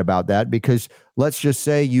caveat about that, because let's just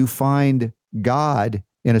say you find God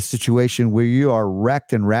in a situation where you are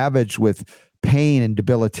wrecked and ravaged with pain and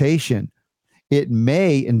debilitation. It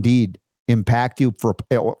may indeed impact you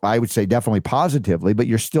I would say definitely positively, but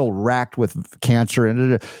you're still racked with cancer.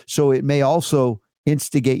 And so it may also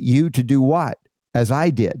instigate you to do what? As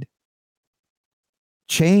I did.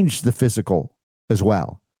 Change the physical as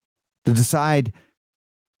well. To decide,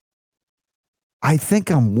 I think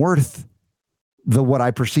I'm worth what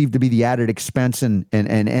I perceive to be the added expense and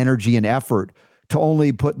energy and effort to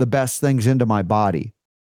only put the best things into my body.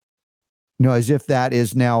 As if that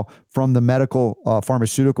is now from the medical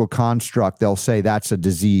pharmaceutical construct, they'll say that's a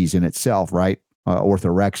disease in itself, right?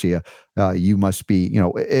 Orthorexia. You must be,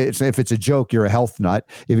 if it's a joke, you're a health nut.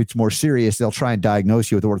 If it's more serious, they'll try and diagnose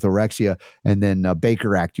you with orthorexia and then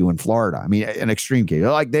Baker Act you in Florida. I mean, an extreme case.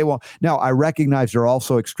 Like they won't. Now, I recognize there are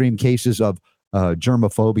also extreme cases of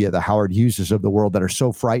germophobia, the Howard Hugheses of the world, that are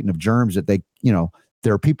so frightened of germs that they,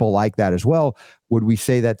 there are people like that as well. Would we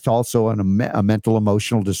say that's also a mental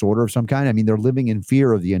emotional disorder of some kind? I mean, they're living in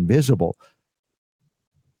fear of the invisible.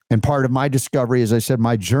 And part of my discovery, as I said,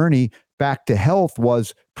 my journey back to health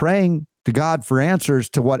was praying to God for answers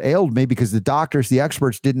to what ailed me, because the doctors, the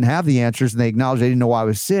experts didn't have the answers, and they acknowledged they didn't know why I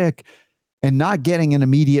was sick, and not getting an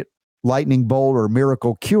immediate lightning bolt or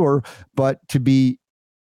miracle cure, but to be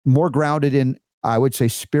more grounded in, I would say,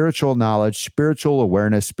 spiritual knowledge, spiritual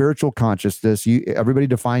awareness, spiritual consciousness. Everybody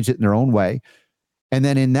defines it in their own way. And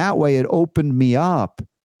then in that way, it opened me up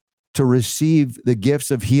to receive the gifts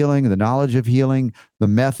of healing, the knowledge of healing, the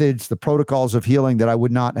methods, the protocols of healing that I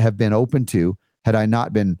would not have been open to had I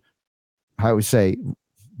not been, I would say,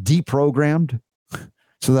 deprogrammed,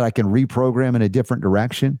 so that I can reprogram in a different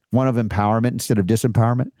direction, one of empowerment instead of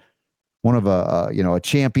disempowerment, one of a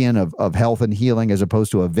champion of health and healing as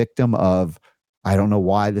opposed to a victim of, I don't know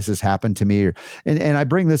why this has happened to me. And I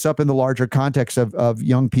bring this up in the larger context of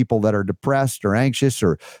young people that are depressed or anxious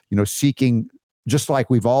or, seeking, just like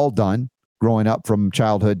we've all done growing up from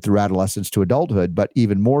childhood through adolescence to adulthood, but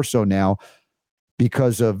even more so now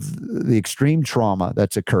because of the extreme trauma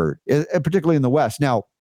that's occurred, particularly in the West. Now,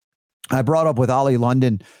 I brought up with Ealy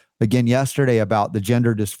London again yesterday about the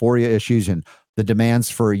gender dysphoria issues and the demands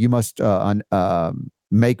for, you must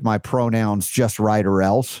make my pronouns just right or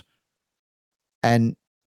else. And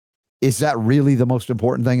is that really the most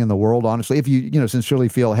important thing in the world? Honestly, if you sincerely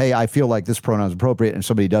feel, hey, I feel like this pronoun is appropriate, and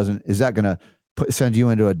somebody doesn't, is that going to send you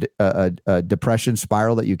into a depression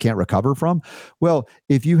spiral that you can't recover from? Well,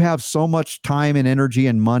 if you have so much time and energy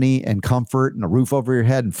and money and comfort and a roof over your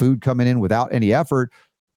head and food coming in without any effort,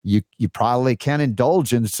 you probably can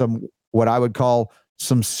indulge in some, what I would call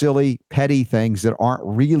some silly, petty things that aren't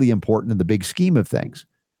really important in the big scheme of things,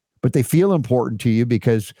 but they feel important to you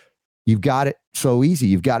because you've got it so easy.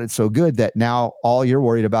 You've got it so good that now all you're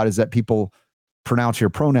worried about is that people pronounce your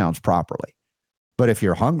pronouns properly. But if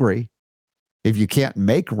you're hungry, if you can't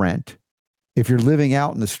make rent, if you're living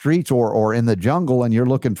out in the streets or in the jungle and you're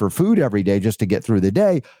looking for food every day just to get through the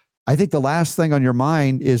day, I think the last thing on your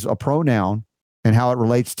mind is a pronoun and how it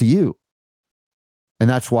relates to you. And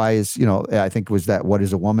that's why I think it was that What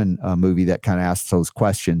is a Woman movie that kind of asked those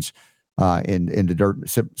questions in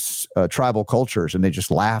the tribal cultures, and they just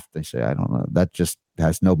laughed. They say, I don't know, that just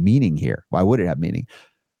has no meaning here. Why would it have meaning?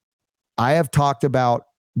 I have talked about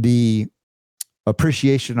the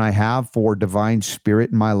appreciation I have for divine spirit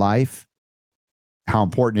in my life, how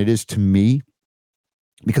important it is to me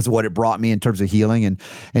because of what it brought me in terms of healing. And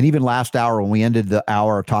even last hour, when we ended the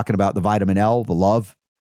hour talking about the vitamin L, the love,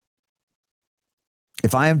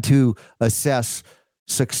 if I am to assess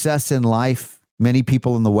success in life, many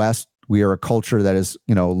people in the West, we are a culture that is,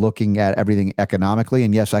 looking at everything economically.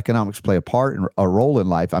 And yes, economics play a role in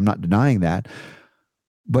life. I'm not denying that.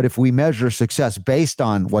 But if we measure success based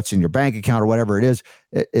on what's in your bank account or whatever it is,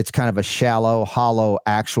 it's kind of a shallow, hollow,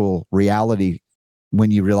 actual reality when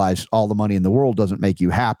you realize all the money in the world doesn't make you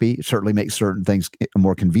happy. It certainly makes certain things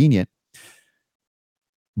more convenient.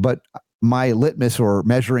 But my litmus or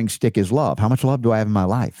measuring stick is love. How much love do I have in my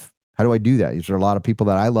life? How do I do that? These are a lot of people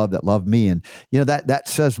that I love that love me. And, that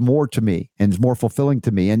says more to me and is more fulfilling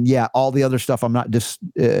to me. And yeah, all the other stuff, I'm not just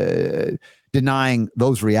denying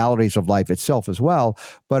those realities of life itself as well.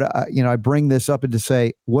 But, I bring this up and to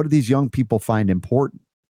say, what do these young people find important?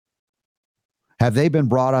 Have they been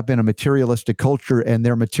brought up in a materialistic culture and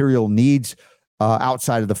their material needs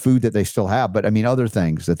outside of the food that they still have, but other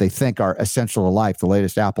things that they think are essential to life, the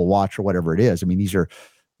latest Apple Watch or whatever it is.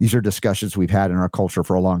 These are discussions we've had in our culture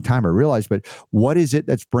for a long time, I realize, but what is it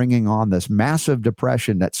that's bringing on this massive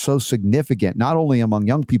depression that's so significant, not only among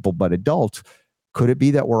young people, but adults? Could it be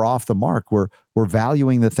that we're off the mark? We're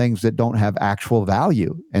valuing the things that don't have actual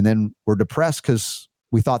value. And then we're depressed because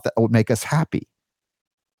we thought that would make us happy.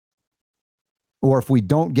 Or if we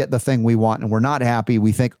don't get the thing we want and we're not happy,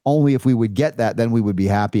 we think only if we would get that, then we would be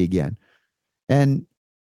happy again. And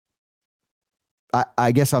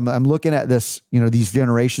I guess I'm looking at this, these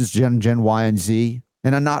generations, Gen Y and Z,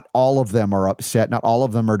 and not all of them are upset. Not all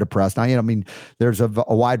of them are depressed. Now, there's a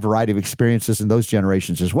wide variety of experiences in those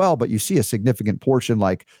generations as well, but you see a significant portion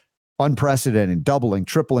like unprecedented, doubling,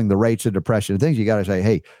 tripling the rates of depression and things. You got to say,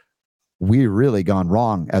 hey, we've really gone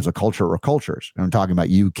wrong as a culture or cultures. And I'm talking about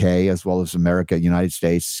UK as well as America, United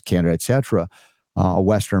States, Canada, etc. A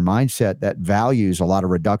Western mindset that values a lot of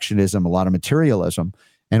reductionism, a lot of materialism,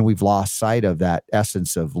 and we've lost sight of that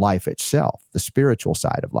essence of life itself, the spiritual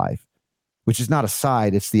side of life, which is not a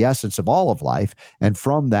side, it's the essence of all of life. And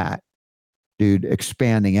from that, dude,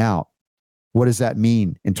 expanding out, what does that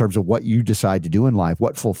mean in terms of what you decide to do in life?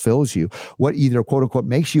 What fulfills you? What either, quote unquote,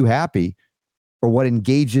 makes you happy, or what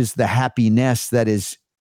engages the happiness that is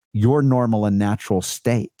your normal and natural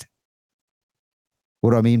state?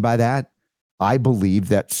 What do I mean by that? I believe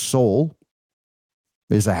that soul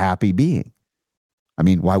is a happy being.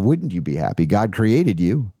 Why wouldn't you be happy? God created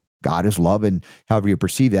you. God is love, and however you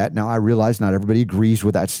perceive that. Now, I realize not everybody agrees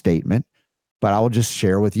with that statement, but I will just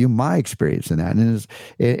share with you my experience in that.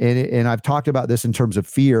 And I've talked about this in terms of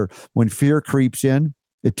fear. When fear creeps in,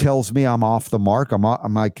 it tells me I'm off the mark. I'm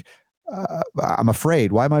like, I'm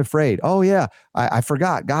afraid. Why am I afraid? Oh yeah, I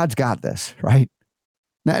forgot. God's got this, right?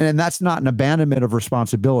 And that's not an abandonment of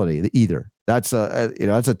responsibility either. That's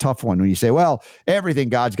that's a tough one when you say, well, everything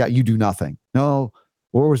God's got, you do nothing. No.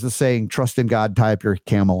 Or was the saying, trust in God, tie up your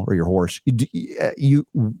camel or your horse. You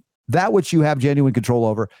that which you have genuine control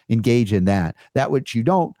over, engage in that. That which you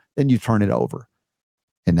don't, then you turn it over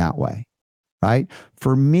in that way, right?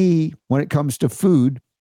 For me, when it comes to food,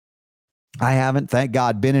 I haven't, thank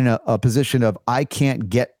God, been in a position of I can't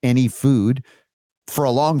get any food for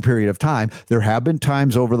a long period of time. There have been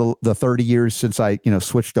times over the 30 years since I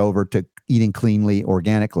switched over to eating cleanly,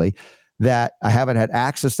 organically, that I haven't had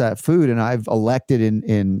access to that food. And I've elected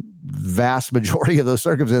in vast majority of those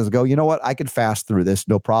circumstances go, you know what, I could fast through this,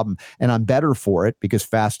 no problem. And I'm better for it because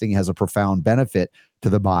fasting has a profound benefit to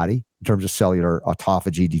the body in terms of cellular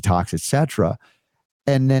autophagy, detox, etc.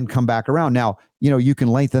 And then come back around. Now, you can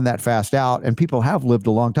lengthen that fast out, and people have lived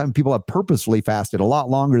a long time. People have purposely fasted a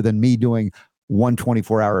lot longer than me doing 1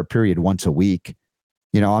 24-hour period once a week.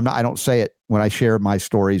 I don't say it when I share my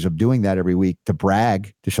stories of doing that every week to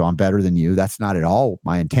brag, to show I'm better than you. That's not at all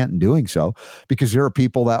my intent in doing so, because there are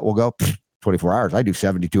people that will go 24 hours. I do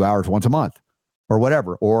 72 hours once a month or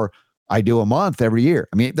whatever, or I do a month every year.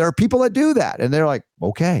 There are people that do that, and they're like,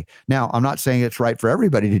 okay. Now, I'm not saying it's right for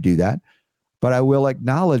everybody to do that, but I will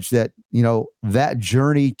acknowledge that, that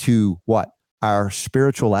journey to our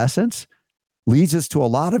spiritual essence leads us to a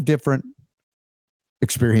lot of different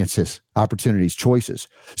experiences, opportunities, choices,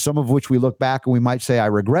 some of which we look back and we might say, I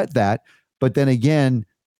regret that. But then again,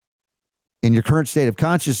 in your current state of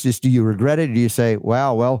consciousness, do you regret it? Or do you say,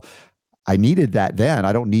 wow, well, I needed that then.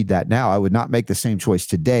 I don't need that now. I would not make the same choice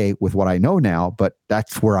today with what I know now, but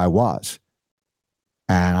that's where I was.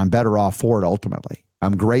 And I'm better off for it ultimately.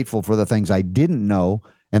 I'm grateful for the things I didn't know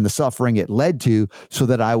and the suffering it led to so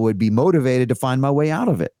that I would be motivated to find my way out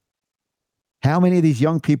of it. How many of these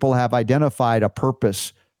young people have identified a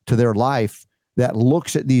purpose to their life that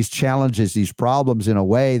looks at these challenges, these problems in a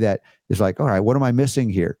way that is like, all right, what am I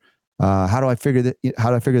missing here? How do I figure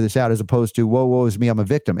this out? As opposed to, woe is me, I'm a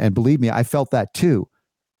victim. And believe me, I felt that too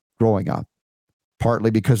growing up,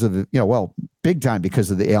 partly because of the, big time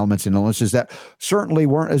because of the ailments and illnesses that certainly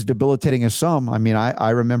weren't as debilitating as some. I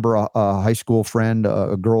remember a high school friend,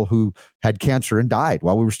 a girl who had cancer and died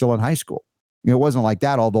while we were still in high school. It wasn't like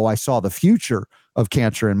that, although I saw the future of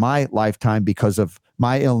cancer in my lifetime because of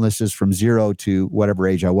my illnesses from 0 to whatever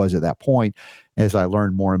age I was at that point, as I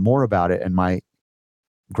learned more and more about it. And my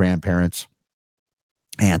grandparents,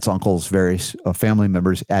 aunts, uncles, various family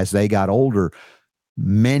members, as they got older,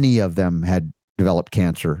 many of them had developed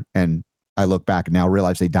cancer. And I look back and now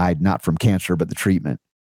realize they died not from cancer, but the treatment.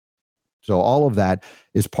 So all of that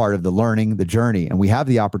is part of the learning, the journey. And we have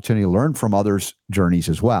the opportunity to learn from others' journeys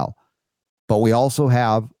as well. But we also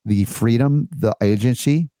have the freedom, the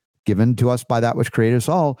agency given to us by that which created us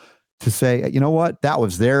all to say, you know what, that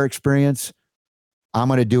was their experience. I'm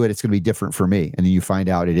going to do it. It's going to be different for me. And then you find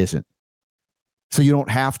out it isn't. So you don't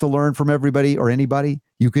have to learn from everybody or anybody.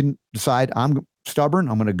 You can decide, I'm stubborn.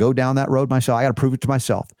 I'm going to go down that road myself. I got to prove it to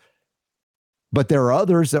myself. But there are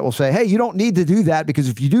others that will say, hey, you don't need to do that because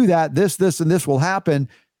if you do that, this, and this will happen.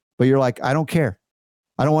 But you're like, I don't care.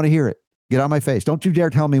 I don't want to hear it. Get out of my face. Don't you dare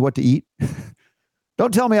tell me what to eat.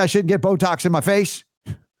 Don't tell me I shouldn't get Botox in my face.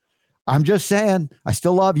 I'm just saying, I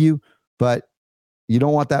still love you, but you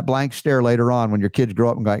don't want that blank stare later on when your kids grow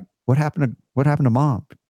up and go, like, what happened to mom?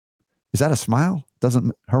 Is that a smile?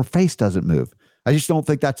 Her face doesn't move. I just don't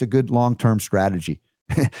think that's a good long-term strategy.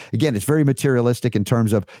 Again, it's very materialistic in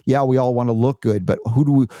terms of, yeah, we all want to look good, but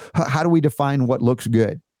how do we define what looks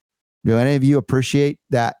good? Do any of you appreciate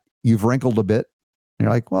that you've wrinkled a bit? And you're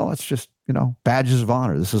like, well, it's just, badges of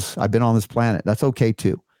honor. I've been on this planet. That's okay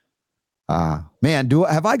too. Man,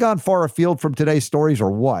 have I gone far afield from today's stories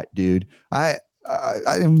or what, dude? I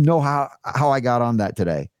don't know how I got on that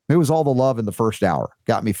today. It was all the love in the first hour.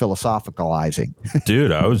 Got me philosophicalizing.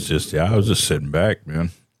 Dude, I was just sitting back,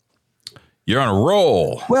 man. You're on a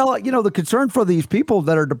roll. Well, the concern for these people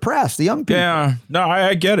that are depressed, the young people. Yeah, no,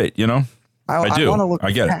 I get it, I do. I want to look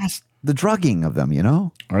past the drugging of them,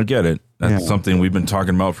 I get it. That's something we've been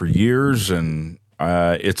talking about for years, and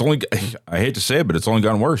it's only, I hate to say it, but it's only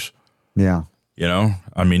gotten worse. Yeah.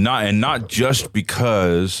 I mean, not just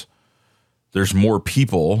because there's more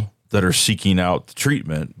people that are seeking out the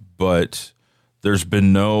treatment, but there's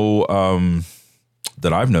been no,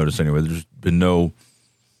 that I've noticed anyway, there's been no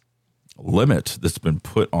limit that's been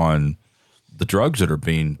put on the drugs that are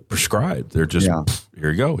being prescribed. They're just,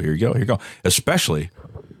 here you go. Especially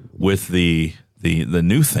with the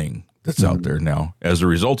new thing that's out there now. As a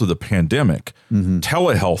result of the pandemic,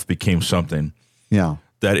 telehealth became something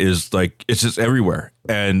that is like, it's just everywhere.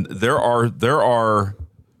 And there are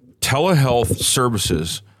telehealth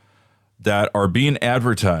services that are being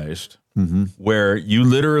advertised where you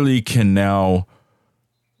literally can now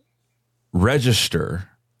register.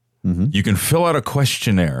 You can fill out a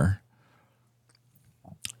questionnaire.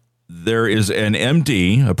 There is an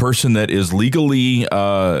MD, a person that is legally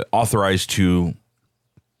authorized to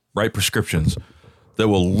write prescriptions, that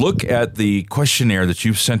will look at the questionnaire that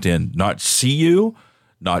you've sent in, not see you,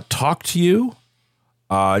 not talk to you,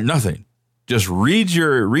 nothing. Just read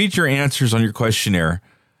your answers on your questionnaire,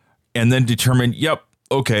 and then determine,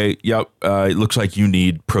 it looks like you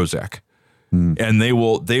need Prozac. And they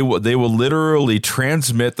will literally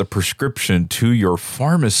transmit the prescription to your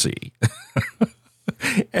pharmacy.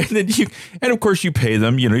 And of course you pay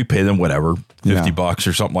them, you pay them whatever, $50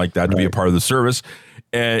 or something like that to be a part of the service.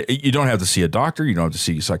 And you don't have to see a doctor. You don't have to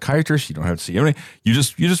see a psychiatrist. You don't have to see anything. You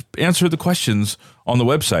just answer the questions on the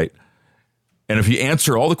website. And if you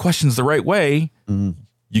answer all the questions the right way,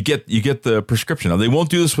 you get the prescription. Now, they won't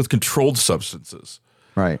do this with controlled substances.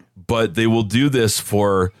 Right. But they will do this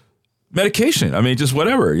for medication. I mean, just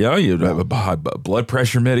whatever, you have a blood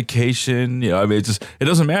pressure medication, it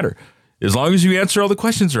doesn't matter. As long as you answer all the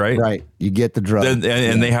questions right, you get the drug. And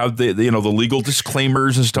they have the legal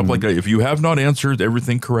disclaimers and stuff like that. If you have not answered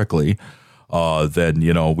everything correctly,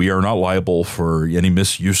 then, we are not liable for any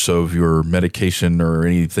misuse of your medication or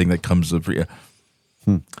anything that comes of you.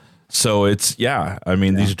 So it's,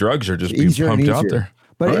 these drugs are just being pumped out there.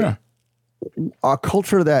 But a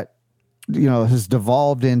culture that, has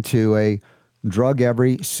devolved into a drug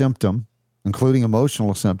every symptom, including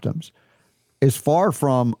emotional symptoms, is far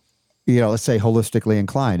from, let's say holistically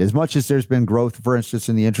inclined. As much as there's been growth, for instance,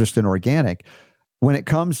 in the interest in organic, when it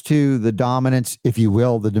comes to the dominance, if you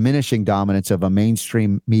will, the diminishing dominance of a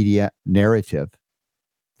mainstream media narrative,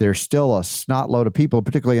 there's still a snot load of people,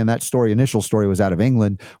 particularly in that initial story was out of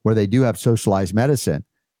England, where they do have socialized medicine.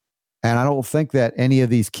 And I don't think that any of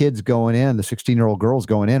these kids going in, the 16-year-old girls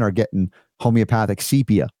going in, are getting homeopathic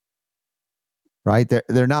sepia, right?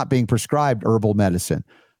 They're not being prescribed herbal medicine.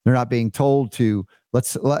 They're not being told to,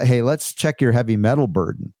 let's check your heavy metal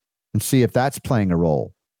burden and see if that's playing a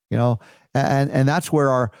role, and that's where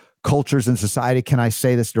our cultures and society, can I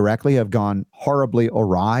say this directly, have gone horribly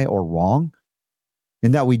awry or wrong,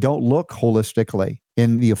 in that we don't look holistically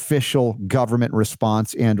in the official government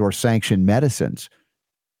response and or sanctioned medicines,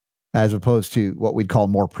 as opposed to what we'd call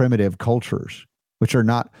more primitive cultures, which are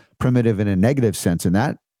not primitive in a negative sense in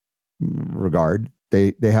that regard.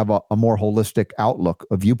 They have a more holistic outlook,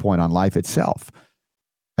 a viewpoint on life itself.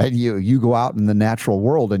 And you go out in the natural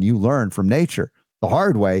world and you learn from nature the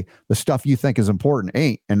hard way. The stuff you think is important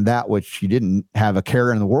ain't, and that which you didn't have a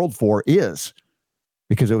care in the world for is,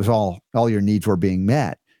 because it was all your needs were being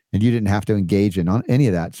met, and you didn't have to engage in any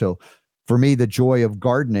of that. So for me, the joy of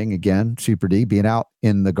gardening, again, Super D, being out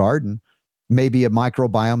in the garden, may be a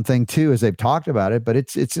microbiome thing too, as they've talked about it, but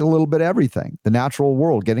it's a little bit of everything. The natural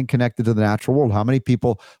world, getting connected to the natural world. How many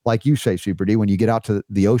people, like you say, Super D, when you get out to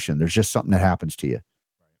the ocean, there's just something that happens to you.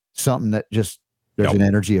 Something that just, there's an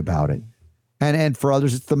energy about it. And for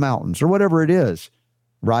others, it's the mountains or whatever it is.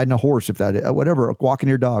 Riding a horse, if that, whatever, walking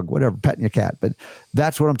your dog, whatever, petting your cat. But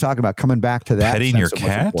that's what I'm talking about. Coming back to that. Petting your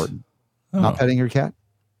cat? Not petting your cat.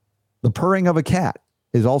 The purring of a cat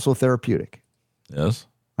is also therapeutic. Yes.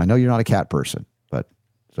 I know you're not a cat person, but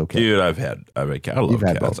it's okay. Dude, I've had cat. I love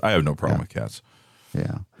cats. Both. I have no problem with cats.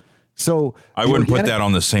 Yeah. So I wouldn't put that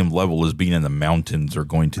on the same level as being in the mountains or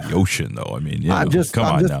going to the ocean, though. I mean, I'm just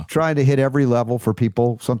trying to hit every level for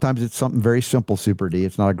people. Sometimes it's something very simple, Super D.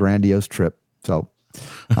 It's not a grandiose trip. So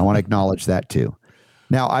I want to acknowledge that too.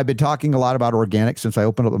 Now, I've been talking a lot about organic since I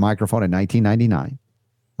opened up the microphone in 1999.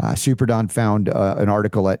 Super Don found an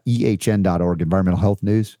article at ehn.org, Environmental Health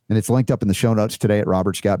News, and it's linked up in the show notes today at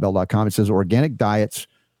robertscottbell.com. It says organic diets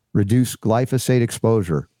reduce glyphosate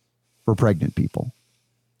exposure for pregnant people.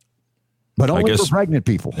 But only for pregnant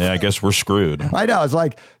people. Yeah, I guess we're screwed. I know. It's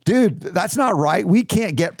like, dude, that's not right. We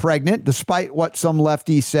can't get pregnant despite what some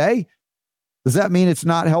lefties say. Does that mean it's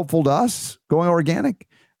not helpful to us going organic?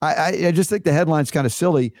 I just think the headline's kind of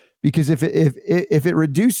silly, because if it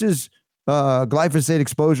reduces glyphosate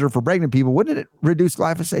exposure for pregnant people, wouldn't it reduce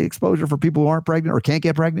glyphosate exposure for people who aren't pregnant or can't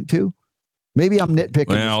get pregnant too? Maybe I'm nitpicking.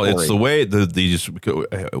 Well, it's the way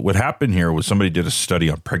what happened here was somebody did a study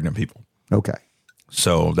on pregnant people. Okay.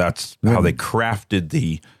 So that's how they crafted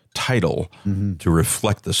the title to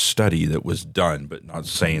reflect the study that was done, but not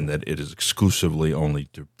saying that it is exclusively only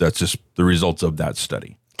that's just the results of that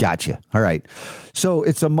study. Gotcha. All right. So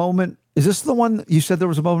it's a moment. Is this the one you said there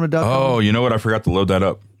was a moment of doubt? Oh, you know what? I forgot to load that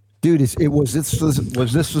up. Dude, was this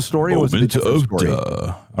the story? Or was it a different story?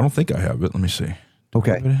 I don't think I have it. Let me see.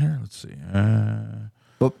 Okay. Here? Let's see.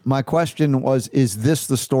 But my question was, is this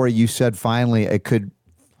the story you said finally it could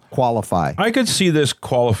qualify? I could see this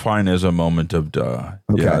qualifying as a moment of duh.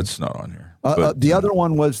 Okay. Yeah, it's not on here. The other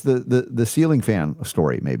one was the ceiling fan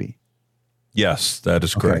story, maybe. Yes, that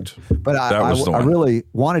is correct. But I really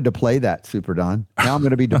wanted to play that, Super Don. Now I'm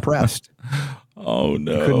going to be depressed. Oh,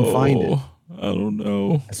 no. Couldn't find it. I don't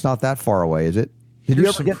know. It's not that far away, is it? Did you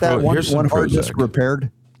ever get that one hard disk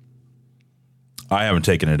repaired? I haven't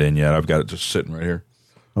taken it in yet. I've got it just sitting right here.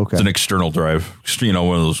 Okay. It's an external drive, one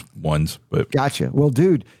of those ones. But gotcha. Well,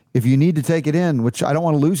 dude, if you need to take it in, which I don't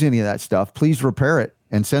want to lose any of that stuff, please repair it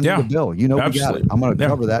and send me the bill. You know, we got it. I'm going to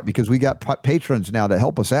cover that because we got patrons now that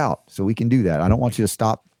help us out, so we can do that. I don't want you to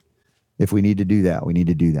stop. If we need to do that, we need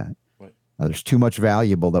to do that. There's too much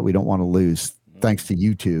valuable that we don't want to lose, thanks to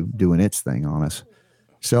YouTube doing its thing on us.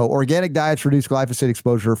 So organic diets reduce glyphosate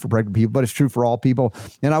exposure for pregnant people, but it's true for all people.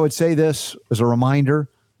 And I would say this as a reminder,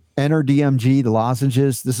 enter DMG, the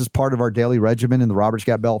lozenges. This is part of our daily regimen in the Robert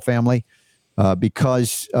Scott Bell family,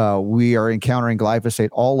 because we are encountering glyphosate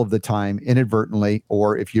all of the time inadvertently,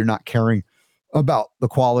 or if you're not caring about the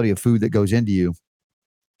quality of food that goes into you,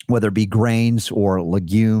 whether it be grains or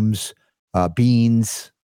legumes,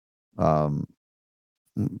 beans,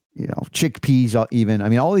 chickpeas, even. I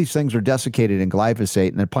mean, all these things are desiccated in glyphosate,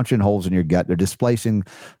 and they're punching holes in your gut. They're displacing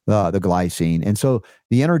the glycine. And so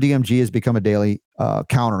the NR-DMG has become a daily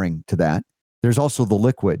countering to that. There's also the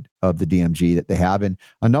liquid of the DMG that they have. And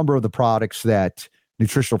a number of the products that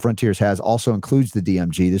Nutritional Frontiers has also includes the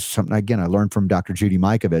DMG. This is something, again, I learned from Dr. Judy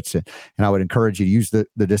Mikovits, and I would encourage you to use the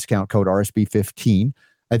discount code RSB15.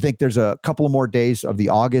 I think there's a couple of more days of the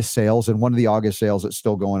August sales, and one of the August sales that's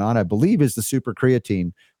still going on, I believe, is the super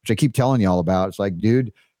creatine, which I keep telling you all about. It's like,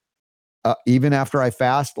 dude, even after I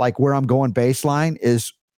fast, like where I'm going baseline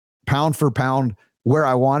is pound for pound where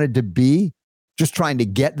I wanted to be, just trying to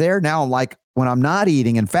get there. Now I'm like, when I'm not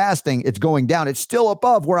eating and fasting, it's going down. It's still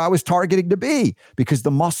above where I was targeting to be because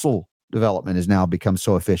the muscle development has now become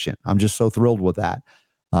so efficient. I'm just so thrilled with that.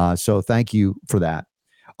 So thank you for that.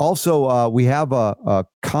 Also, we have a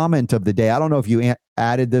comment of the day. I don't know if you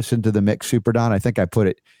added this into the mix, Super Don. I think I put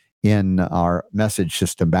it in our message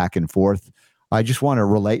system back and forth. I just want to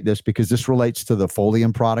relate this because this relates to the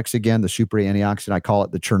Folium products again, the super antioxidant. I call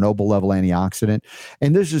it the Chernobyl level antioxidant.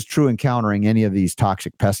 And this is true encountering any of these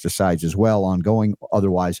toxic pesticides as well, ongoing,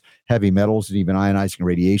 otherwise heavy metals and even ionizing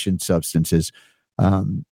radiation substances.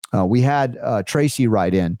 We had Tracy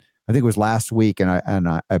write in, I think it was last week, and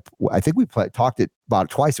I think we talked about it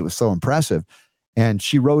twice. It was so impressive. And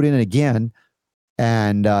she wrote in again.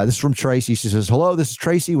 And this is from Tracy. She says, hello, this is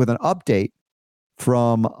Tracy with an update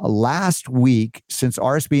from last week, since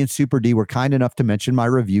RSB and Super D were kind enough to mention my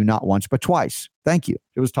review not once but twice. Thank you.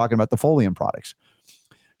 It was talking about the Folium products.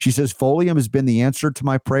 She says, Folium has been the answer to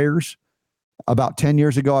my prayers. About 10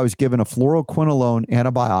 years ago, I was given a fluoroquinolone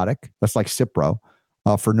antibiotic, that's like Cipro,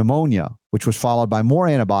 for pneumonia, which was followed by more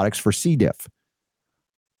antibiotics for C. diff.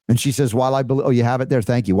 And she says, while I believe, oh, you have it there.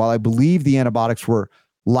 Thank you. While I believe the antibiotics were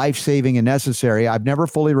life-saving and necessary, I've never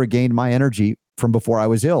fully regained my energy from before I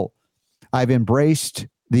was ill. I've embraced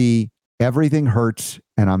the everything hurts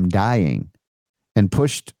and I'm dying and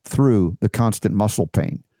pushed through the constant muscle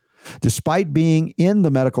pain. Despite being in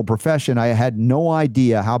the medical profession, I had no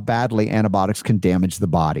idea how badly antibiotics can damage the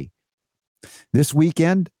body. This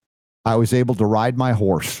weekend, I was able to ride my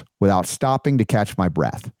horse without stopping to catch my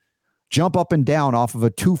breath, jump up and down off of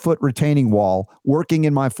a 2-foot retaining wall, working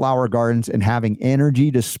in my flower gardens and having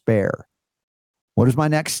energy to spare. What is my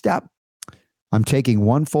next step? I'm taking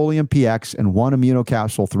 1 Folium PX and 1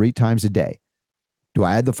 immunocapsule 3 times a day. Do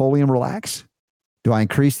I add the Folium Relax? Do I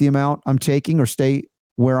increase the amount I'm taking or stay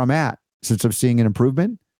where I'm at since I'm seeing an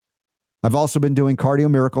improvement? I've also been doing Cardio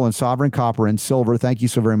Miracle and Sovereign Copper and Silver. Thank you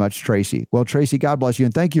so very much, Tracy. Well, Tracy, God bless you.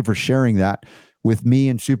 And thank you for sharing that with me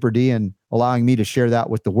and Super D and allowing me to share that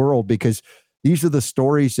with the world, because these are the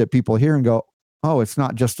stories that people hear and go, oh, it's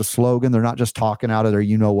not just a slogan. They're not just talking out of their,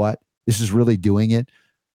 you know what, this is really doing it.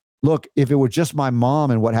 Look, if it was just my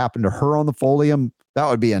mom and what happened to her on the Folium, that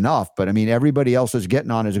would be enough. But I mean, everybody else is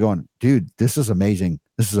getting on is going, dude, this is amazing.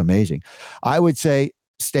 This is amazing. I would say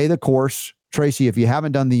stay the course. Tracy, if you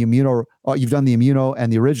haven't done the immuno, you've done the immuno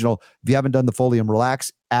and the original. If you haven't done the Folium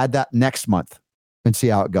Relax, add that next month and see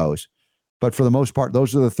how it goes. But for the most part,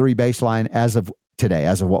 those are the 3 baseline as of today,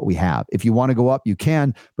 as of what we have. If you want to go up, you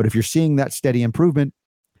can. But if you're seeing that steady improvement,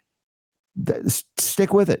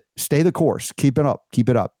 stick with it. Stay the course. Keep it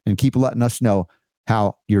up, and keep letting us know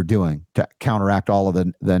how you're doing to counteract all of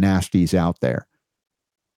the nasties out there.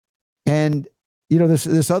 And, you know,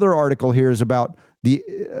 this other article here is about the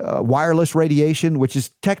wireless radiation, which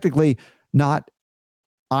is technically not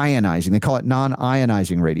ionizing. They call it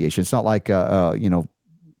non-ionizing radiation. It's not like,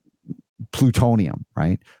 plutonium,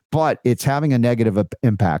 right? But it's having a negative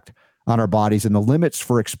impact on our bodies, and the limits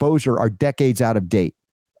for exposure are decades out of date,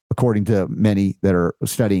 according to many that are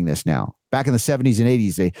studying this now. Back in the 70s and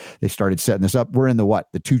 80s, they started setting this up. We're in the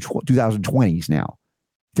 2020s now.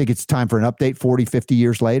 I think it's time for an update 40, 50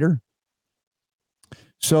 years later.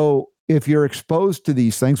 So if you're exposed to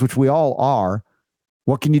these things, which we all are,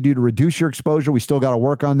 what can you do to reduce your exposure? We still got to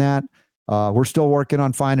work on that. We're still working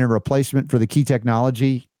on finding a replacement for the key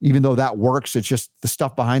technology. Even though that works, it's just the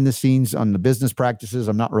stuff behind the scenes on the business practices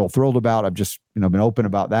I'm not real thrilled about. I've just been open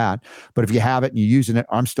about that. But if you have it and you're using it,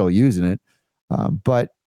 I'm still using it.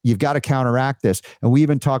 But you've got to counteract this. And we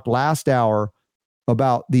even talked last hour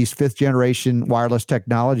about these 5th generation wireless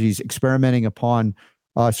technologies experimenting upon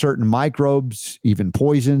certain microbes, even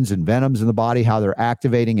poisons and venoms in the body, how they're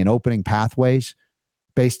activating and opening pathways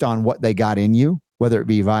based on what they got in you, whether it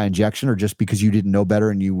be via injection or just because you didn't know better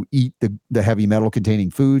and you eat the heavy metal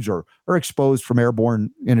containing foods or are exposed from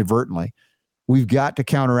airborne inadvertently. We've got to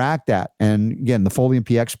counteract that. And again, the Folium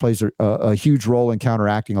PX plays a huge role in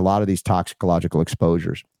counteracting a lot of these toxicological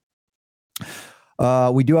exposures.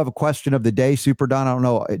 We do have a question of the day, Super Don. I don't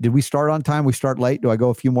know. Did we start on time? We start late? Do I go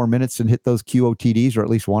a few more minutes and hit those QOTDs, or at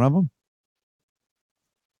least one of them?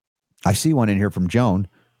 I see one in here from Joan.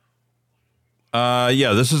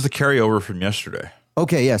 Yeah, this is the carryover from yesterday.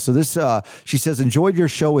 Okay, yeah. So this, she says, enjoyed your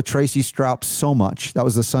show with Tracy Stroup so much. That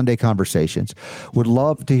was the Sunday Conversations. Would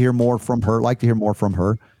love to hear more from her. Like to hear more from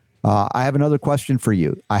her. I have another question for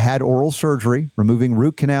you. I had oral surgery, removing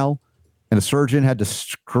root canal, and a surgeon had to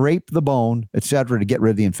scrape the bone, etc., to get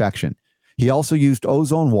rid of the infection. He also used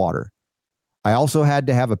ozone water. I also had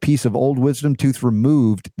to have a piece of old wisdom tooth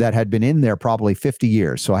removed that had been in there probably 50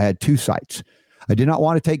 years. So I had 2 sites. I did not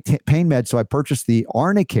want to take pain meds, so I purchased the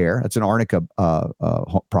Arnicare. That's an Arnica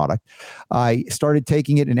product. I started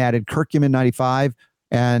taking it and added curcumin 95,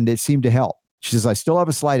 and it seemed to help. She says, I still have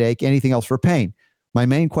a slight ache. Anything else for pain? My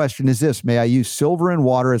main question is this. May I use silver and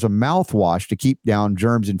water as a mouthwash to keep down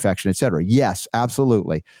germs, infection, etc.? Yes,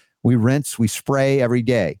 absolutely. We rinse, we spray every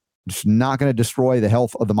day. It's not going to destroy the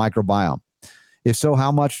health of the microbiome. If so,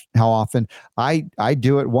 how much, how often? I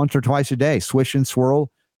do it once or twice a day, swish and swirl.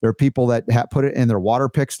 There are people that put it in their water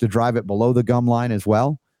picks to drive it below the gum line as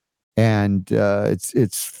well. And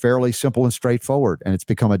it's fairly simple and straightforward. And it's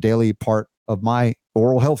become a daily part of my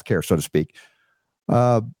oral health care, so to speak.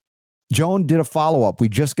 Joan did a follow-up we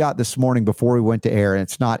just got this morning before we went to air, and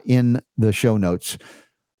it's not in the show notes.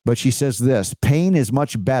 but she says this: pain is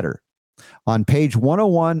much better. On page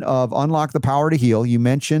 101 of Unlock the Power to Heal, you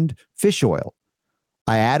mentioned fish oil.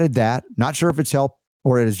 I added that. Not sure if it's helped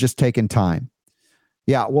or it has just taken time.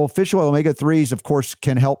 Yeah, well, fish oil omega-3s, of course,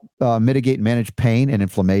 can help mitigate and manage pain and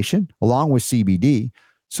inflammation, along with CBD.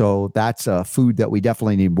 So that's a food that we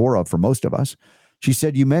definitely need more of for most of us. She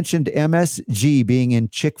said, you mentioned MSG being in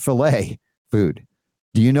Chick-fil-A food.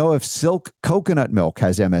 Do you know if Silk coconut milk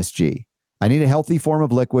has MSG? I need a healthy form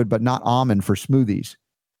of liquid, but not almond for smoothies.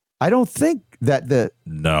 I don't think that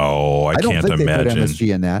No, I don't can't think imagine. they put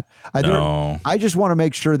MSG in that. I just want to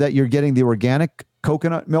make sure that you're getting the organic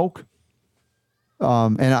coconut milk.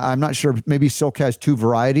 And I'm not sure. Maybe Silk has 2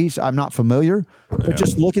 varieties. I'm not familiar, but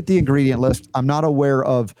just look at the ingredient list. I'm not aware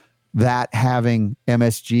of that having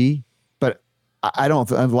MSG, but I don't.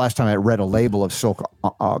 The last time I read a label of Silk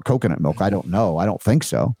coconut milk, I don't know. I don't think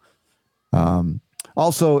so.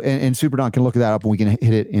 Also, and Super Don can look that up and we can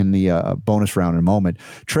hit it in the bonus round in a moment.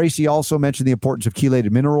 Tracy also mentioned the importance of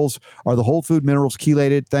chelated minerals. Are the whole food minerals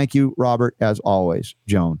chelated? Thank you, Robert, as always.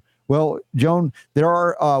 Joan. Well, Joan, there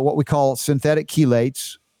are what we call synthetic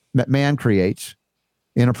chelates that man creates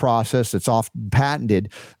in a process that's often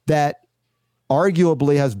patented that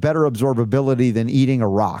arguably has better absorbability than eating a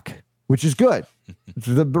rock, which is good. It's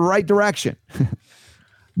the right direction.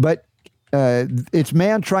 But it's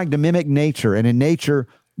man trying to mimic nature. And in nature,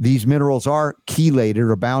 these minerals are chelated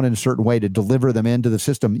or bound in a certain way to deliver them into the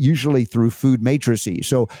system, usually through food matrices.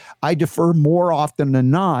 So I defer more often than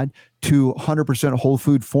not to 100% whole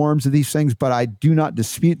food forms of these things, but I do not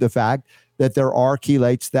dispute the fact that there are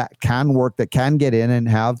chelates that can work, that can get in and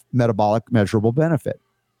have metabolic measurable benefit.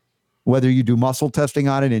 Whether you do muscle testing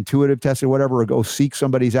on it, intuitive testing, whatever, or go seek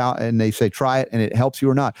somebody's out and they say, try it and it helps you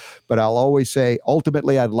or not. But I'll always say,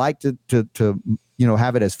 ultimately, I'd like to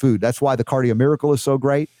have it as food. That's why the Cardio Miracle is so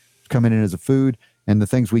great. It's coming in as a food, and the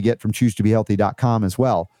things we get from choosetobehealthy.com as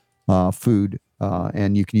well, food.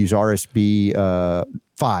 And you can use RSB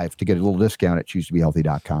 5 to get a little discount at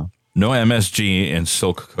choosetobehealthy.com. No MSG in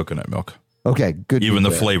Silk coconut milk. Okay, good. Even the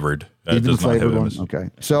flavored. Even the does not have flavored one. MSG. Okay.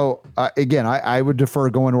 So again, I would defer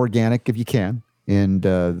going organic if you can, and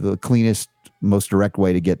the cleanest, most direct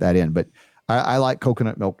way to get that in. But I like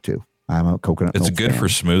coconut milk too. I'm a coconut milk It's good fan. for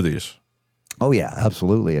smoothies. Oh yeah,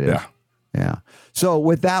 absolutely it is. Yeah. So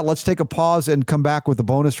with that, let's take a pause and come back with the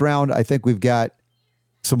bonus round. I think we've got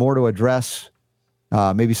some more to address,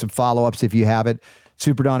 maybe some follow-ups if you have it.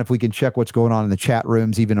 Super Don, if we can check what's going on in the chat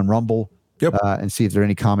rooms, even in Rumble. Yep. And see if there are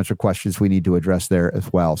any comments or questions we need to address there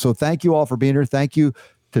as well. So thank you all for being here. Thank you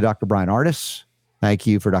to Dr. Bryan Ardis. Thank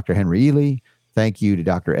you for Dr. Henry Ealy. Thank you to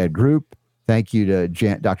Dr. Ed Group. Thank you to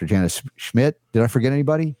Dr. Jana Schmidt. Did I forget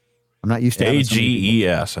anybody? I'm not used to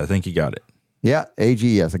AGES. I think you got it. Yeah,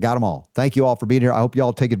 AGES. I got them all. Thank you all for being here. I hope you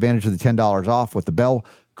all take advantage of the $10 off with the Bell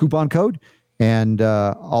coupon code. And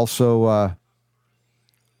also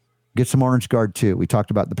get some Orange Guard too. We talked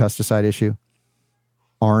about the pesticide issue.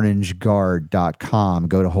 OrangeGuard.com.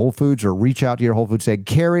 Go to Whole Foods or reach out to your Whole Foods. Say,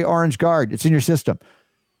 carry Orange Guard. It's in your system.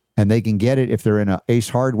 And they can get it if they're in a Ace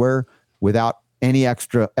Hardware without any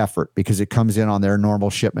extra effort because it comes in on their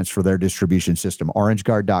normal shipments for their distribution system.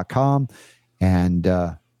 OrangeGuard.com. And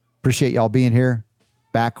appreciate y'all being here.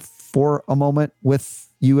 Back for a moment with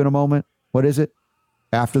you in a moment. What is it?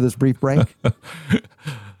 After this brief break?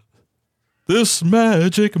 This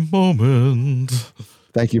magic moment.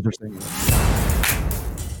 Thank you for saying that.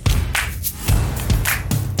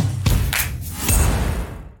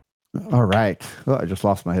 All right. Oh, I just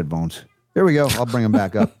lost my headphones. Here we go. I'll bring them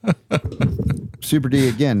back up. Super D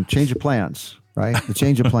again. Change of plans, right? The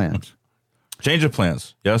change of plans. Change of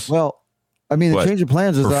plans. Yes. Well, I mean, the change of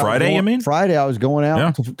plans is for Friday. You mean Friday? I was going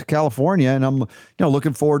out to California, and I'm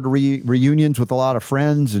looking forward to reunions with a lot of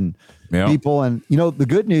friends and people. And the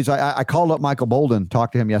good news, I called up Michael Bolden,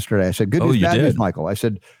 talked to him yesterday. I said, "Good news, bad news, Michael." I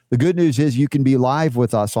said, "The good news is you can be live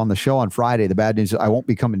with us on the show on Friday. The bad news is I won't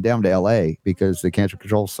be coming down to LA because the Cancer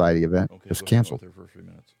Control Society event is canceled." For a few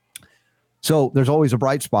minutes. So there's always a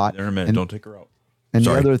bright spot. There a minute. Don't take her out. And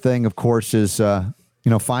the other thing, of course, is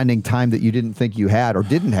finding time that you didn't think you had or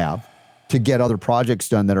didn't have to get other projects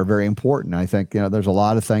done that are very important. I think, there's a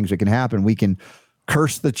lot of things that can happen. We can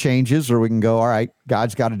curse the changes or we can go, all right,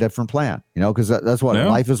 God's got a different plan, because that's what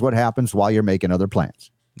life is, what happens while you're making other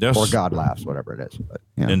plans. Yes. Or God laughs, whatever it is. But,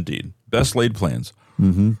 Indeed. Best laid plans.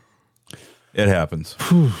 Mm-hmm. It happens.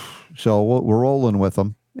 So we're rolling with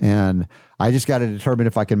them. And I just got to determine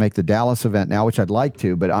if I can make the Dallas event now, which I'd like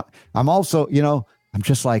to. But I'm also, I'm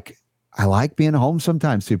just like, I like being home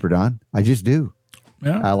sometimes, Super Don. I just do.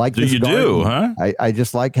 Yeah. I like you garden. Do, huh? I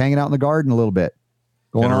just like hanging out in the garden a little bit.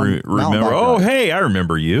 going on. Remember? Oh, hey, I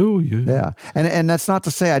remember you. Yeah, and that's not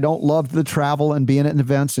to say I don't love the travel and being at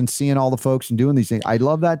events and seeing all the folks and doing these things. I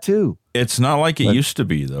love that too. It's not like it used to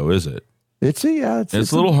be, though, is it? It's a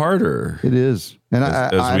little harder. It is, and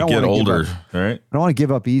as I don't we get older, I right? don't want to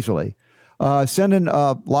give up easily. Sending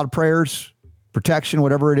a lot of prayers, protection,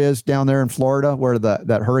 whatever it is down there in Florida where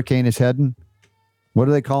that hurricane is heading. What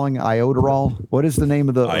are they calling Ioderol? What is the name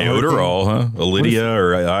of the Ioderol, huh? Lydia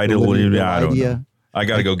or Ida? I don't know. I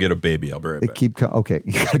got to go get a baby. I'll be right back. Okay,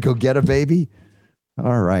 you got to go get a baby.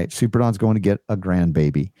 All right, Super Don's going to get a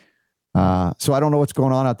grandbaby. So I don't know what's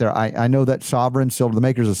going on out there. I know that the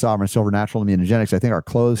makers of Sovereign Silver Natural Immunogenics, I think, are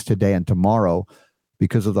closed today and tomorrow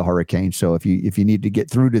because of the hurricane. So if you need to get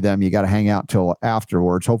through to them, you got to hang out till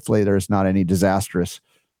afterwards. Hopefully there's not any disastrous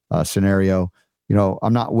scenario.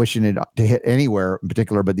 I'm not wishing it to hit anywhere in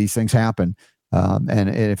particular, but these things happen. And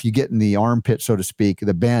if you get in the armpit, so to speak,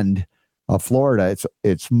 the bend of Florida,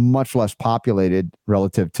 it's much less populated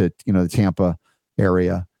relative to, the Tampa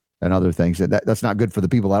area and other things. That's not good for the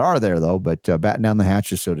people that are there, though, but batten down the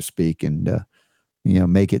hatches, so to speak, and,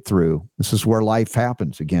 make it through. This is where life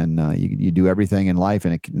happens. Again, you do everything in life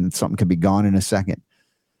and something can be gone in a second.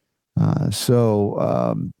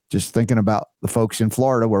 So just thinking about the folks in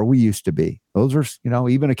Florida where we used to be, those are,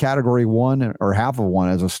 even a category 1 or half of 1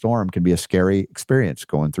 as a storm can be a scary experience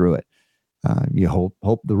going through it. You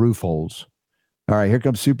hope the roof holds. All right, here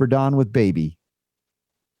comes Super Don with baby.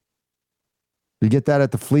 You get that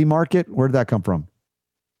at the flea market? Where did that come from?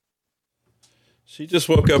 She just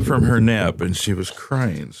woke up from her nap and she was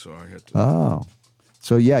crying, so I had to. Oh.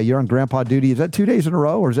 So, yeah, you're on grandpa duty. Is that 2 days in a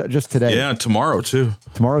row or is that just today? Yeah, tomorrow, too.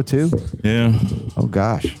 Tomorrow, too? Yeah. Oh,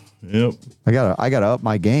 gosh. Yep. I gotta up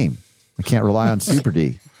my game. I can't rely on Super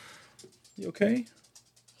D. You okay?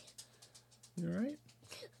 You all right?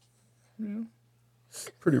 Yeah.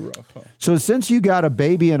 Pretty rough, huh? So since you got a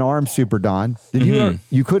baby in arms, Super Don,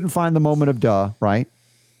 you couldn't find the moment of duh, right?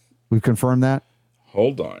 We've confirmed that?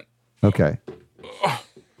 Hold on. Okay.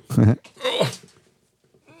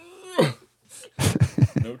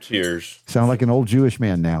 No tears. Sound like an old Jewish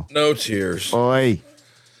man now. No tears. Oi.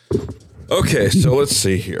 Okay, so let's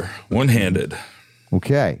see here. One-handed.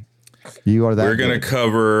 Okay. You are that. We're going to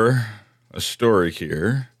cover a story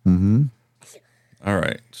here. Mm-hmm. All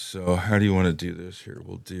right. So how do you want to do this here?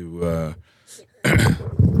 We'll do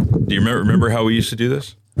do you remember how we used to do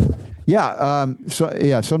this? Yeah.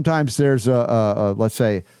 Sometimes there's let's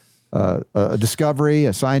say a discovery,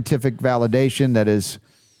 a scientific validation that is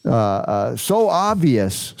so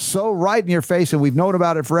obvious, so right in your face, and we've known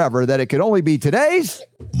about it forever that it could only be today's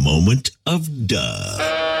moment of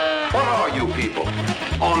duh. What are you people?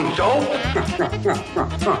 On dope?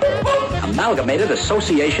 Amalgamated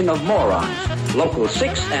Association of Morons. Local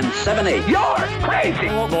 6 and 7-8. You're crazy!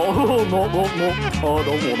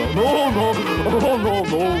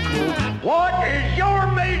 What is your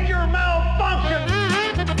major malfunction?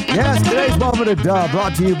 Yes, today's moment of duh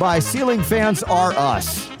brought to you by Ceiling Fans Are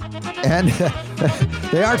Us. And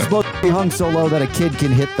they aren't supposed to be hung so low that a kid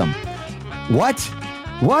can hit them. What?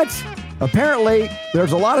 Apparently,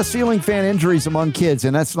 there's a lot of ceiling fan injuries among kids,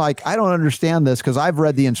 and that's like, I don't understand this because I've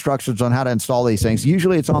read the instructions on how to install these things.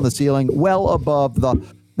 Usually it's on the ceiling well above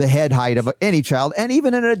the head height of any child and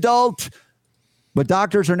even an adult. But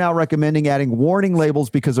doctors are now recommending adding warning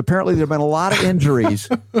labels because apparently there have been a lot of injuries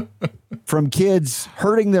from kids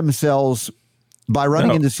hurting themselves by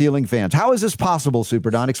running into ceiling fans. How is this possible,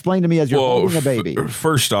 Super Don? Explain to me as you're holding a baby.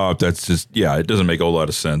 First off, that's just, it doesn't make a whole lot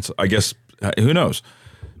of sense. I guess, who knows?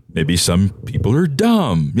 Maybe some people are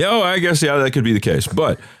dumb. I guess, that could be the case.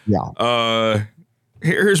 But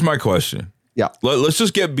here's my question. Yeah. Let's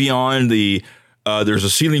just get beyond there's a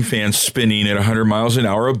ceiling fan spinning at 100 miles an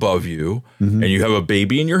hour above you, and you have a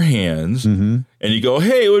baby in your hands, and you go,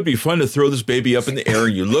 hey, it would be fun to throw this baby up in the air,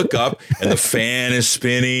 and you look up, and the fan is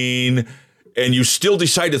spinning, and you still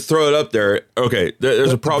decide to throw it up there. Okay,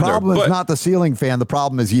 there's a problem there. The problem is not the ceiling fan. The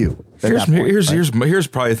problem is you. Here's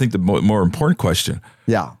probably, I think, the more important question.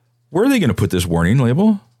 Yeah. Where are they going to put this warning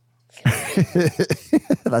label?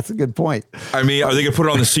 That's a good point. I mean, are they going to put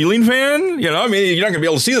it on the ceiling fan? You're not going to be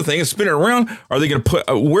able to see the thing. It's spinning around. Are they going to put?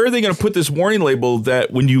 Where are they going to put this warning label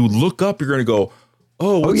that when you look up, you're going to go,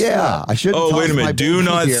 what's that? I should. Oh, wait a minute. Do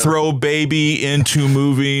not throw baby into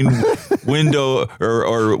moving window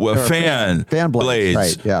or fan blades.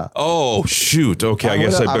 Right, yeah. Oh, shoot. Okay, I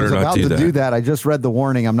guess I better not do that. Do that. I just read the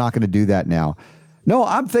warning. I'm not going to do that now. No,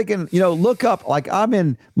 I'm thinking, look up, like I'm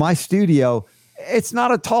in my studio. It's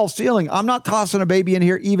not a tall ceiling. I'm not tossing a baby in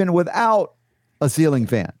here even without a ceiling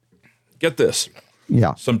fan. Get this.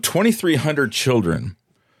 Yeah. Some 2,300 children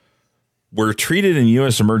were treated in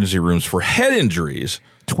U.S. emergency rooms for head injuries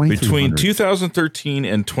between 2013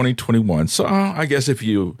 and 2021. So I guess if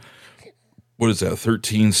you, what is that,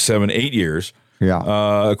 13, 7, 8 years.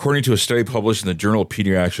 Yeah. According to a study published in the Journal of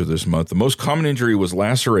Pediatrics this month, the most common injury was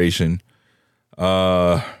laceration.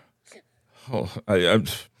 The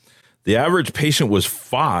average patient was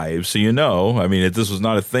 5, so I mean, if this was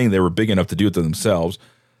not a thing, they were big enough to do it to themselves.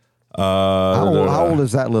 How old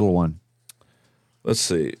is that little one? Let's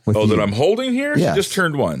see. That I'm holding here? Yes. She just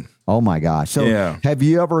turned 1. Oh, my gosh. So have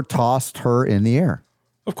you ever tossed her in the air?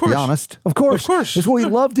 Of course. Be honest. Of course. Of course. It's what we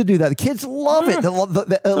love to do that. The kids love it.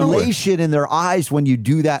 The elation in their eyes when you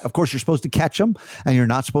do that. Of course, you're supposed to catch them and you're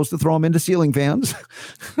not supposed to throw them into ceiling fans.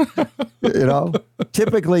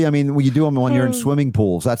 Typically, I mean, when you do them when you're in swimming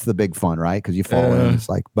pools, that's the big fun, right? Because you fall in. It's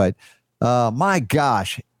like, but my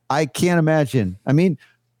gosh, I can't imagine. I mean,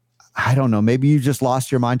 I don't know. Maybe you just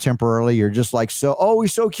lost your mind temporarily. You're just like,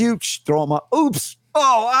 he's so cute. Shh, throw him up. Oops.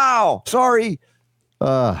 Oh, ow. Sorry.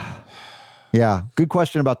 Yeah. Good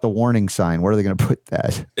question about the warning sign. Where are they going to put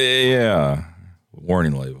that? Yeah.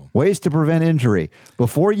 Warning label. Ways to prevent injury.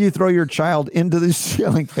 Before you throw your child into the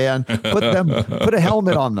ceiling fan, put a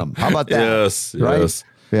helmet on them. How about that? Yes. Right? Yes.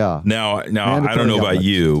 Yeah. Now I don't know about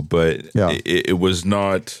you, but it was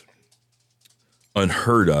not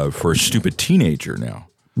unheard of for a stupid teenager now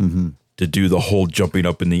to do the whole jumping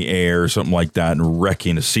up in the air or something like that and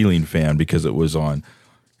wrecking a ceiling fan because it was on.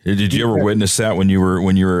 Did you ever witness that when you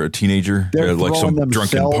were a teenager? Like some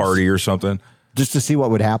drunken party or something? Just to see what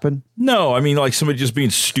would happen? No, I mean like somebody just being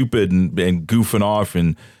stupid and goofing off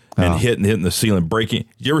and hitting the ceiling, breaking.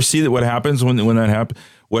 Did you ever see that? What happens when that happens?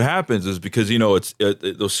 What happens is because it's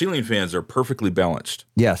those ceiling fans are perfectly balanced.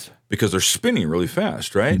 Yes, because they're spinning really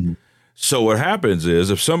fast, right? Mm-hmm. So what happens is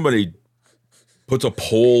if somebody puts a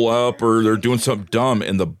pole up or they're doing something dumb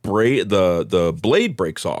and the blade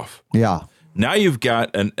breaks off. Yeah. Now you've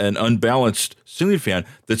got an unbalanced ceiling fan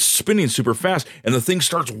that's spinning super fast, and the thing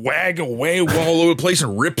starts wagging away all over the place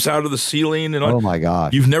and rips out of the ceiling. And oh my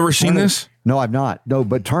God! You've never seen this? No, I've not. No,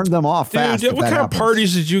 but turn them off fast. What kind of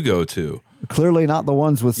parties did you go to? Clearly not the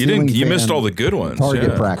ones with ceiling fans. You missed all the good ones.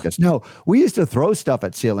 Target practice. No, we used to throw stuff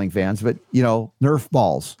at ceiling fans, but Nerf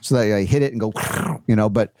balls, so they hit it and go,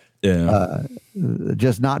 but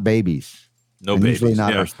just not babies. No babies. Usually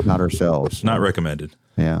not ourselves. Not recommended.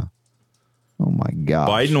 Yeah. Oh my God.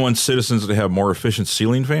 Biden wants citizens to have more efficient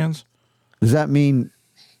ceiling fans. Does that mean?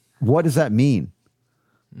 What does that mean?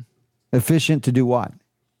 Efficient to do what?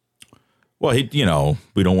 Well,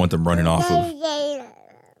 we don't want them running off of.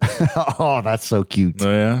 Oh, that's so cute.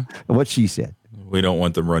 Oh, yeah. What she said. We don't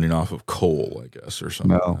want them running off of coal, I guess, or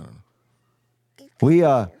something. No.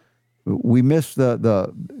 We missed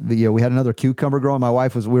the we had another cucumber growing.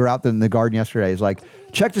 We were out in the garden yesterday. It's like,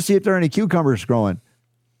 check to see if there are any cucumbers growing.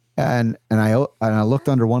 And I looked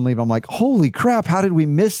under one leaf. I'm like, holy crap! How did we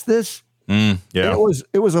miss this? Yeah,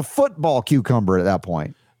 it was a football cucumber at that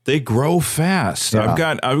point. They grow fast. Yeah.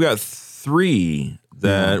 I've got 3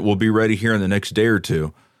 that will be ready here in the next day or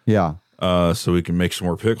 2. Yeah. So we can make some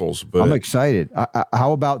more pickles. But I'm excited.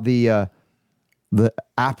 How about the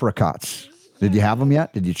apricots? Did you have them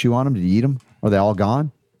yet? Did you chew on them? Did you eat them? Are they all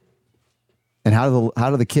gone? And how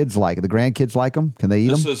do the kids like it? The grandkids like them? Can they eat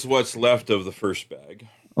them? This is what's left of the first bag.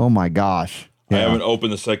 Oh my gosh. Yeah. I haven't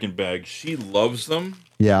opened the second bag. She loves them.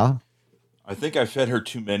 Yeah. I think I fed her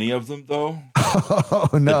too many of them, though. Oh,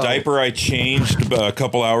 no. The diaper I changed a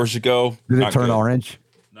couple hours ago. Did it turn orange?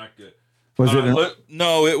 Not good. Was it?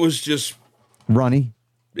 No, it was just runny.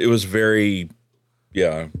 It was very,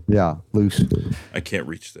 loose. I can't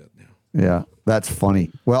reach that now. Yeah, that's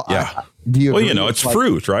funny. Well, yeah. Do you? Well, it's like,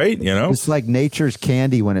 fruit, right? It's like nature's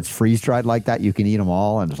candy when it's freeze dried like that. You can eat them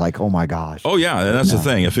all, and it's like, oh my gosh. Oh yeah, and that's the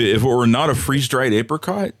thing. If it were not a freeze dried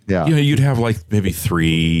apricot, you'd have like maybe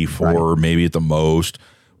 3, 4, maybe at the most.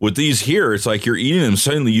 With these here, it's like you're eating them.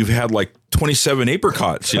 Suddenly, you've had like 27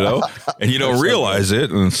 apricots, and you don't realize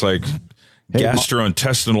it, and it's like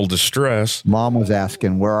gastrointestinal distress. Mom was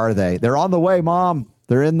asking, "Where are they?" They're on the way, Mom.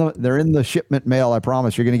 They're in the shipment mail. I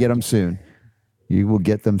promise you're going to get them soon. You will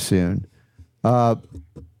get them soon.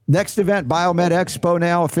 Next event, Biomed Expo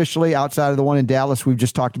now officially outside of the one in Dallas we've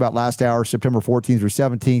just talked about last hour, September 14th through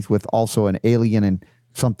 17th, with also an alien and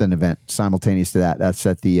something event simultaneous to that. That's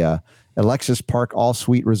at the Alexis Park All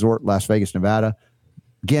Suite Resort, Las Vegas, Nevada.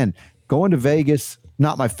 Again, going to Vegas,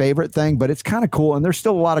 not my favorite thing, but it's kind of cool. And there's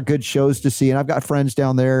still a lot of good shows to see. And I've got friends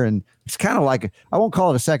down there, and it's kind of like, I won't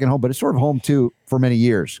call it a second home, but it's sort of home too for many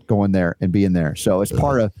years, going there and being there. So it's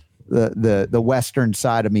part of the Western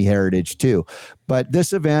side of me heritage too. But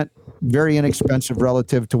this event, very inexpensive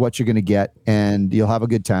relative to what you're going to get, and you'll have a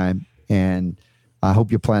good time. And I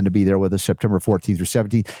hope you plan to be there with us September 14th through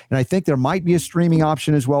 17th. And I think there might be a streaming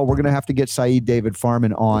option as well. We're going to have to get Saeed David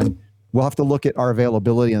Farman on. We'll have to look at our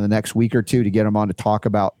availability in the next week or two to get him on to talk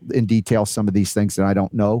about in detail some of these things that I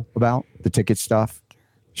don't know about, the ticket stuff.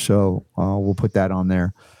 So we'll put that on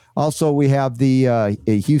there. Also, we have the a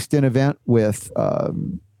Houston event with,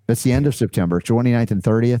 that's the end of September, 29th and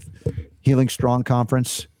 30th, Healing Strong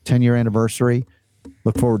Conference, 10-year anniversary.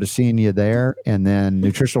 Look forward to seeing you there. And then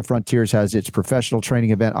Nutritional Frontiers has its professional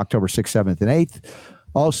training event October 6th, 7th, and 8th.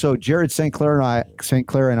 Also, Jared St. Clair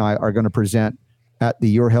and I are going to present at the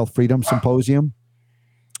Your Health Freedom Symposium.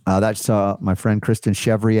 That's my friend Kristen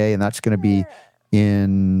Chevrier, and that's going to be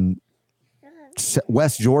in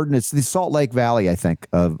West Jordan. It's the Salt Lake Valley, I think,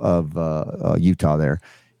 of Utah there.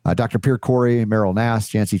 Dr. Pierre Corey, Merrill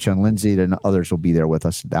Nass, Jancy Chun Lindsay, and others will be there with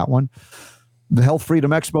us at that one. The Health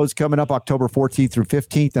Freedom Expo is coming up October 14th through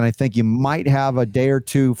 15th, and I think you might have a day or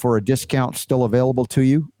two for a discount still available to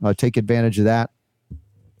you. Take advantage of that.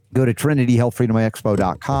 Go to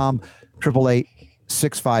TrinityHealthFreedomExpo.com,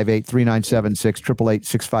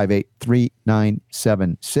 888-658-3976,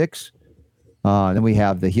 888-658-3976. Then we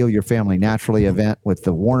have the Heal Your Family Naturally event with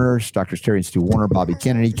the Warners, Drs. Terry and Stu Warner, Bobby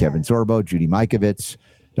Kennedy, Kevin Zorbo, Judy Mikovits,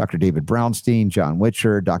 Dr. David Brownstein, John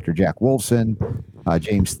Witcher, Dr. Jack Wolfson,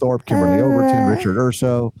 James Thorpe, Kimberly Overton, Richard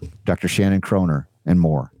Urso, Dr. Shannon Kroner, and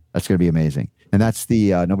more. That's going to be amazing. And that's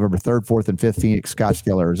the November 3rd, 4th, and 5th, Phoenix,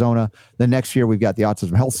 Scottsdale, Arizona. Then next year, we've got the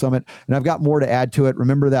Autism Health Summit. And I've got more to add to it.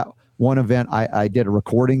 Remember that one event I did a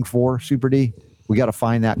recording for, Super D? We got to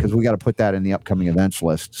find that because we got to put that in the upcoming events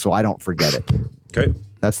list so I don't forget it. Okay.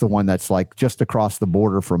 That's the one that's like just across the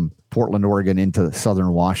border from Portland, Oregon into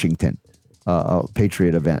southern Washington, a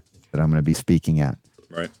Patriot event that I'm going to be speaking at.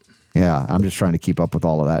 Right. Yeah, I'm just trying to keep up with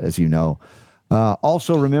all of that, as you know.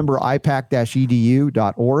 Also, remember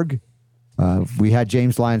ipac-edu.org. We had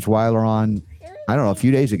James Lyons-Weiler on, I don't know, a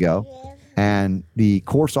few days ago, and the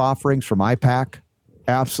course offerings from IPAC,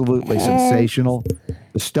 absolutely sensational.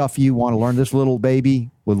 The stuff you want to learn, this little baby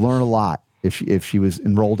would learn a lot if she was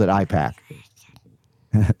enrolled at IPAC.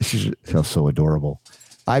 She's so adorable.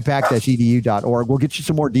 ipac-edu.org. We'll get you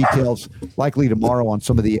some more details likely tomorrow on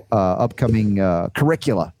some of the upcoming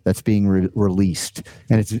curricula that's being released.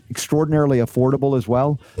 And it's extraordinarily affordable as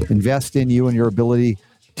well. Invest in you and your ability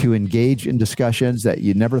to engage in discussions that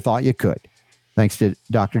you never thought you could. Thanks to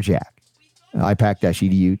Dr. Jack.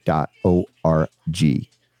 ipac-edu.org.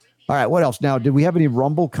 All right, what else? Now, did we have any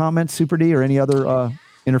Rumble comments, Super D, or any other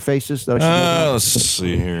interfaces that I should know? Let's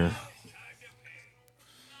see here.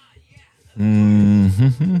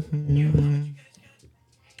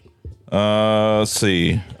 Let's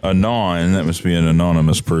see. Anon, that must be an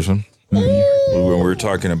anonymous person. We were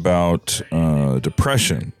talking about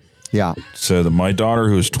depression. Yeah. So my daughter,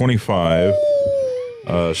 who's 25,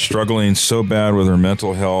 struggling so bad with her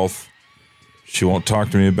mental health, she won't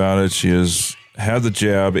talk to me about it. She has had the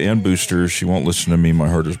jab and boosters. She won't listen to me. My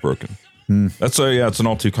heart is broken. That's it's an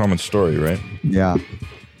all too common story, right? Yeah.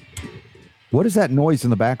 What is that noise in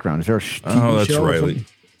the background? Is there a TV Oh, that's show or Riley.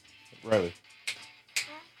 something? Riley.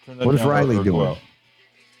 What is Riley doing? Well.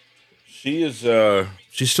 She is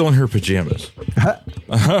she's still in her pajamas.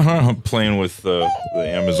 Playing with the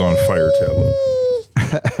Amazon Fire tablet.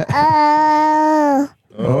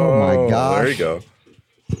 Oh my gosh. There you go.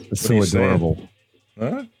 That's so adorable.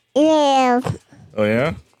 Huh? Yeah. Oh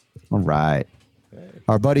yeah? All right.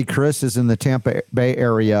 Our buddy Chris is in the Tampa Bay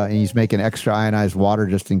area, and he's making extra ionized water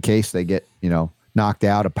just in case they get, knocked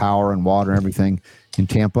out of power and water and everything in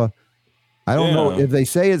Tampa. I don't know if they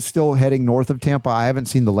say it's still heading north of Tampa. I haven't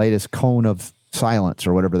seen the latest cone of silence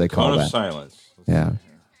or whatever they call that. Cone of silence. Yeah.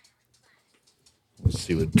 Let's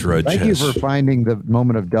see what Drudge Thank has. you for finding the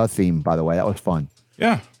Moment of Duh theme, by the way. That was fun.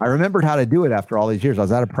 Yeah. I remembered how to do it after all these years. I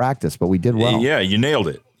was out of practice, but we did well. Yeah, you nailed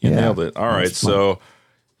it. You nailed it. All right, so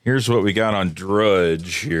here's what we got on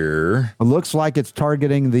Drudge here. It looks like it's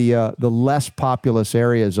targeting the less populous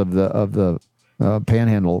areas of the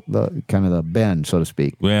panhandle, the kind of the bend, so to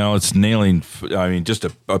speak. Well, it's nailing, just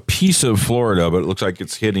a piece of Florida, but it looks like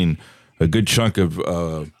it's hitting a good chunk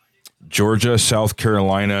of Georgia, South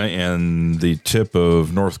Carolina, and the tip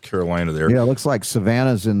of North Carolina there. Yeah, it looks like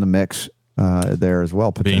Savannah's in the mix there as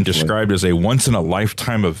well, potentially. Being described as a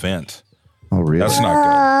once-in-a-lifetime event. Oh, really? That's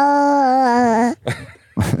not good.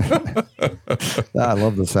 I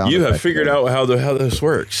love the sound. You have figured out how this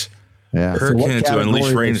works. Yeah. Hurricane to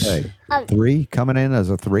unleash rains. 3 coming in as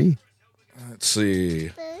a 3. Let's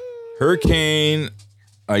see. Hurricane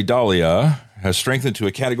Idalia has strengthened to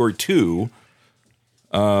a Category 2,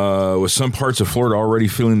 with some parts of Florida already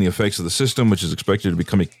feeling the effects of the system, which is expected to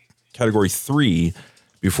become a Category 3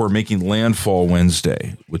 before making landfall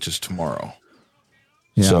Wednesday, which is tomorrow.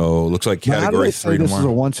 Yeah. So looks like Now, how do category they say 3 this is a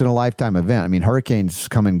tomorrow. once in a lifetime event? I mean, hurricanes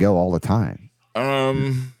come and go all the time.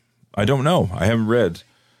 I don't know. I haven't read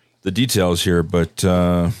the details here, but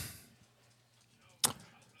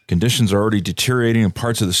conditions are already deteriorating in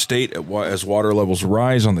parts of the state as water levels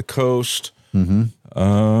rise on the coast. Mm-hmm.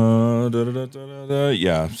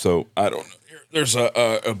 Yeah, so I don't know. There's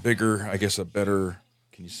a bigger, I guess, a better.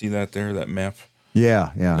 Can you see that there? That map?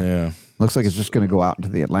 Yeah. Looks like it's just going to go out into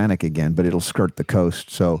the Atlantic again, but it'll skirt the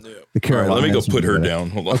coast. So the Carolinas. All right, let me go put her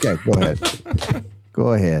down. Hold on. Okay, go ahead.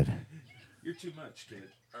 Go ahead. You're too much, kid.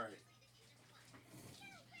 All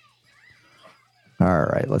right. All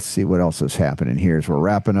right, let's see what else is happening here as we're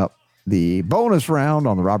wrapping up the bonus round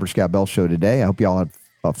on the Robert Scott Bell Show today. I hope you all have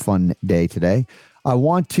a fun day today. I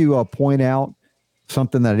want to point out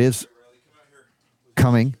something that is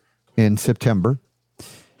coming in September.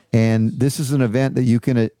 And this is an event that you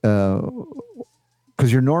can,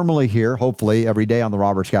 because you're normally here, hopefully, every day on the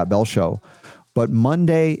Robert Scott Bell Show. But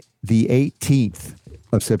Monday, the 18th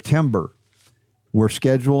of September, we're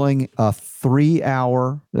scheduling a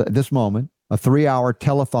 3-hour, at this moment, a 3-hour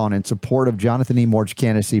telethon in support of Jonathan E. Moore's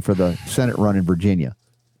candidacy for the Senate run in Virginia.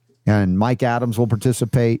 And Mike Adams will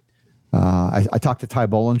participate. I talked to Ty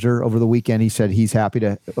Bollinger over the weekend. He said he's happy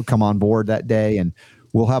to come on board that day. And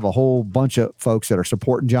we'll have a whole bunch of folks that are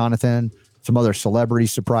supporting Jonathan, some other celebrity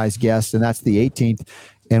surprise guests, and that's the 18th.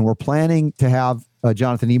 And we're planning to have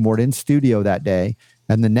Jonathan E. Moore in studio that day.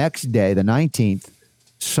 And the next day, the 19th,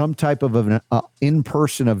 some type of an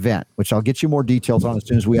in-person event, which I'll get you more details on as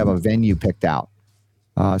soon as we have a venue picked out.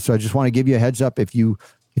 So I just want to give you a heads up. If you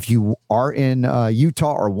are in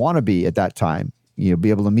Utah or want to be at that time, you'll be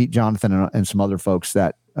able to meet Jonathan and some other folks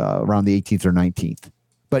that around the 18th or 19th.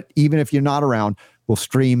 But even if you're not around, we'll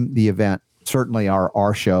stream the event. Certainly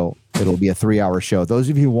our show, it'll be a 3-hour show. Those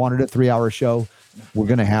of you who wanted a 3-hour show, we're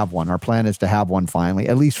going to have one. Our plan is to have one finally,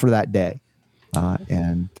 at least for that day.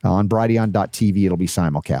 And on Bryan.tv, it'll be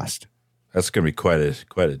simulcast. That's going to be quite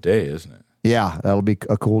a day, isn't it? Yeah, that'll be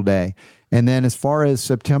a cool day. And then as far as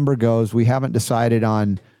September goes, we haven't decided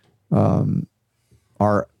on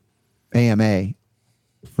our AMA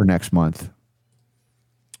for next month.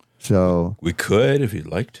 So we could, if you'd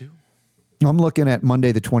like to. I'm looking at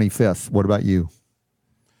Monday the 25th. What about you?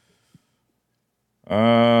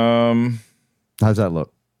 How's that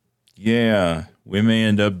look? Yeah, we may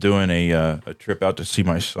end up doing a trip out to see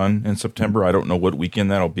my son in September. I don't know what weekend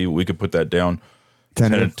that'll be. We could put that down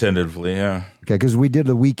tentatively. Yeah. Okay, because we did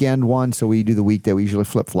the weekend one, so we do the weekday. We usually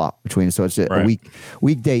flip flop between. So it's a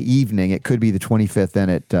weekday evening. It could be the 25th. Then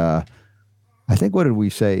at I think, what did we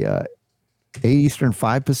say? 8 Eastern,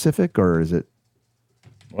 5 Pacific, or is it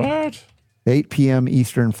what? 8 p.m.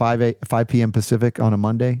 Eastern, 5 p.m. Pacific on a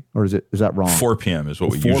Monday, or is that wrong? 4 p.m. is what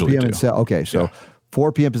we usually do. Okay, so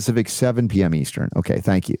 4 p.m. Pacific, 7 p.m. Eastern. Okay,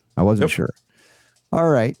 thank you. I wasn't sure. All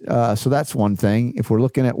right, so that's one thing. If we're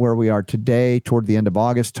looking at where we are today, toward the end of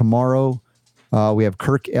August, tomorrow we have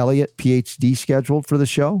Kirk Elliott, PhD, scheduled for the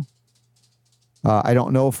show. I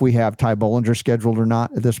don't know if we have Ty Bollinger scheduled or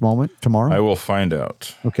not at this moment tomorrow. I will find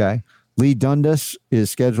out. Okay. Lee Dundas is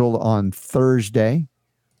scheduled on Thursday.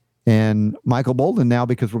 And Michael Bolden now,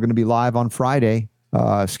 because we're going to be live on Friday,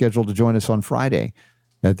 scheduled to join us on Friday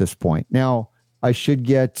at this point. Now, I should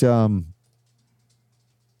get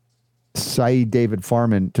Saeed David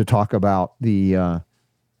Farman to talk about the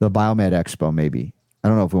Biomed Expo, maybe. I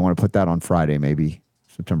don't know if we want to put that on Friday, maybe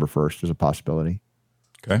September 1st is a possibility.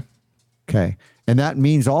 Okay. And that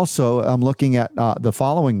means also I'm looking at the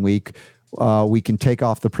following week. We can take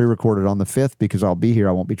off the pre-recorded on the 5th because I'll be here.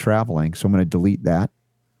 I won't be traveling. So I'm going to delete that.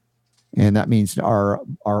 And that means our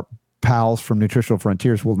pals from Nutritional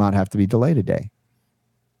Frontiers will not have to be delayed a day.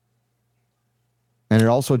 And it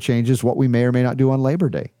also changes what we may or may not do on Labor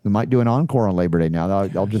Day. We might do an encore on Labor Day now.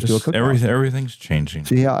 I'll just do a cook. Everything's changing.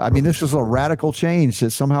 So yeah, I mean, this is a radical change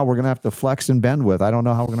that somehow we're going to have to flex and bend with. I don't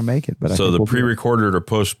know how we're going to make it. But so the pre-recorded or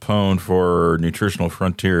postponed for Nutritional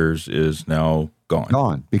Frontiers is now gone.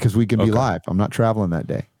 Gone because we can be live. I'm not traveling that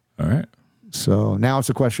day. All right. So now it's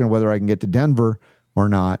a question of whether I can get to Denver or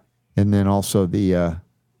not. And then also then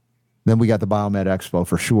we got the Biomed Expo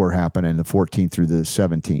for sure happening the 14th through the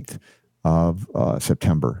 17th of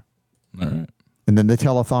September. All right. And then the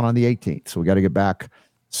telethon on the 18th. So we got to get back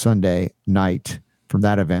Sunday night from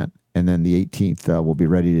that event. And then the 18th, we'll be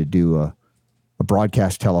ready to do a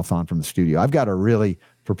broadcast telethon from the studio. I've got to really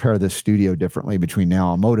prepare this studio differently between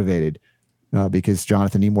now. I'm motivated because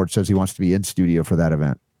Jonathan E. Moore says he wants to be in studio for that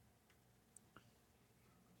event.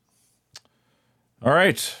 All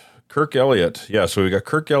right. Kirk Elliott. Yeah, so we got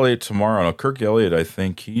Kirk Elliott tomorrow. Now, Kirk Elliott, I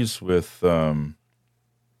think he's with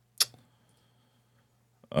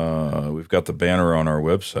We've got the banner on our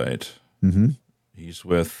website. Mm-hmm. He's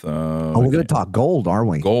with. We're going to talk gold, aren't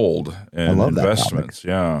we? Gold and investments.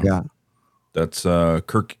 Yeah. Yeah. That's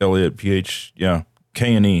Kirk Elliott, PH. Yeah.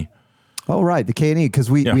 K&E. Oh, right. The K&E, because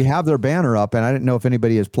we have their banner up, and I didn't know if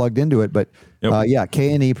anybody has plugged into it, but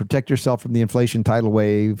K&E, protect yourself from the inflation tidal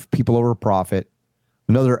wave, people over profit.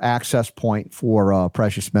 Another access point for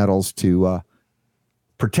precious metals to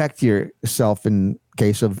protect yourself in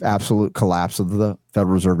case of absolute collapse of the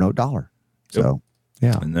Federal Reserve note dollar. So,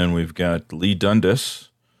 yeah. And then we've got Lee Dundas.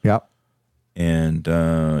 Yep. And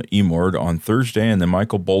Emord on Thursday, and then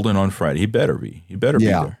Michael Bolden on Friday. He better be. He better be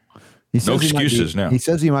there. No excuses now. He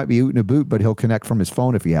says he might be ooting a boot, but he'll connect from his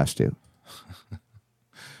phone if he has to.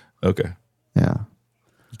 Okay. Yeah.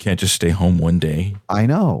 You can't just stay home one day. I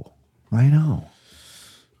know.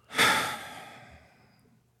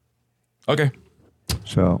 Okay.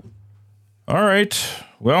 So. All right.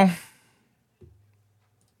 Well,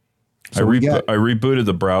 So I rebooted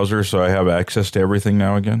the browser, so I have access to everything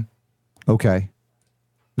now again. Okay.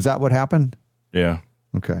 Is that what happened? Yeah.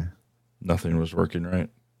 Okay. Nothing was working right.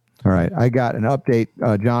 All right. I got an update.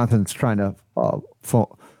 Jonathan's trying to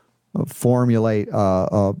formulate,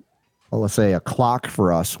 let's say, a clock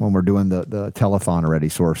for us when we're doing the telethon already.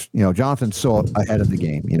 Source. Jonathan's so ahead of the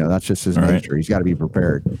game. That's just his nature. He's got to be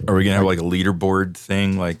prepared. Are we going to have like a leaderboard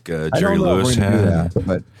thing like Jerry Lewis had?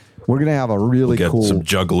 But we're going to have a really cool some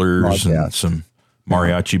jugglers broadcast. And some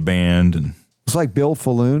mariachi band. And it's like Bill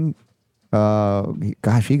Falloon.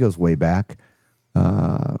 Gosh, he goes way back.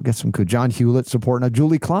 Get some good John Hewlett supporting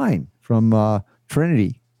Julie Klein from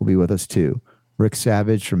Trinity will be with us too. Rick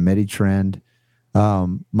Savage from MediTrend.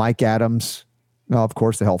 Mike Adams, of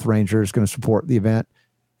course, the Health Ranger is going to support the event.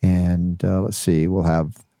 And let's see, we'll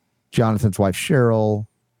have Jonathan's wife Cheryl.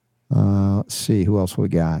 Let's see, who else we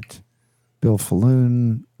got? Bill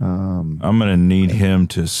Falloon. I'm going to need him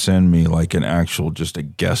to send me like an actual, just a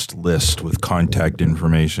guest list with contact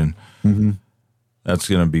information. Mm-hmm. That's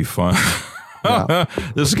going to be fun. Yeah.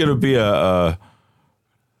 This is going to be a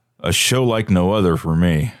show like no other for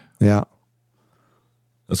me. Yeah.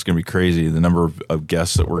 That's going to be crazy. The number of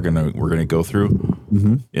guests that we're going to go through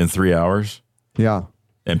in 3 hours. Yeah.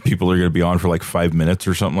 And people are going to be on for like 5 minutes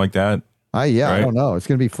or something like that. Right? I don't know. It's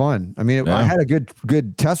going to be fun. I mean, I had a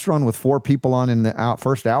good test run with 4 people on in the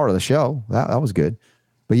first hour of the show. That was good.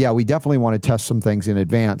 But yeah, we definitely want to test some things in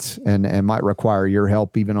advance and might require your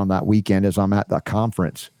help even on that weekend as I'm at the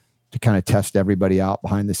conference to kind of test everybody out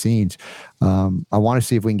behind the scenes. I want to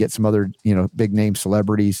see if we can get some other, big name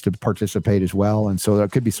celebrities to participate as well. And so there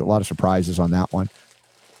could be a lot of surprises on that one.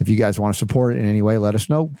 If you guys want to support it in any way, let us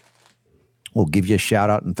know. We'll give you a shout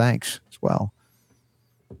out and thanks as well.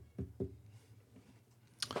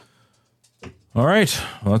 All right.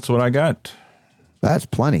 Well, that's what I got. That's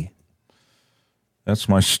plenty. That's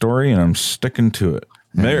my story, and I'm sticking to it.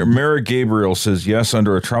 Mara Gabriel says, yes,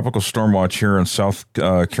 under a tropical storm watch here in South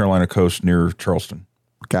Carolina coast near Charleston.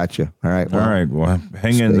 Gotcha. All right. Well,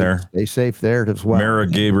 hang in there. Stay safe there as well. Mara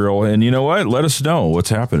Gabriel. And you know what? Let us know what's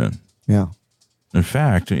happening. Yeah. In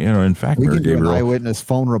fact, we Mara can do Gabriel. an eyewitness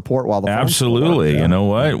phone report while the phone's absolutely. Yeah. You know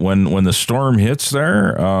what? When the storm hits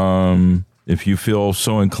there, if you feel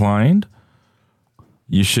so inclined,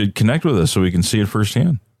 you should connect with us so we can see it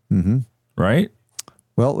firsthand. Mm-hmm. Right?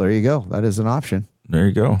 Well, there you go. That is an option. There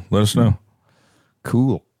you go. Let us know.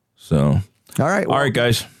 Cool. So, all right,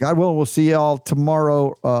 guys. God willing, we'll see y'all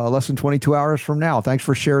tomorrow, less than 22 hours from now. Thanks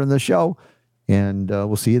for sharing the show, and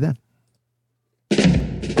we'll see you then.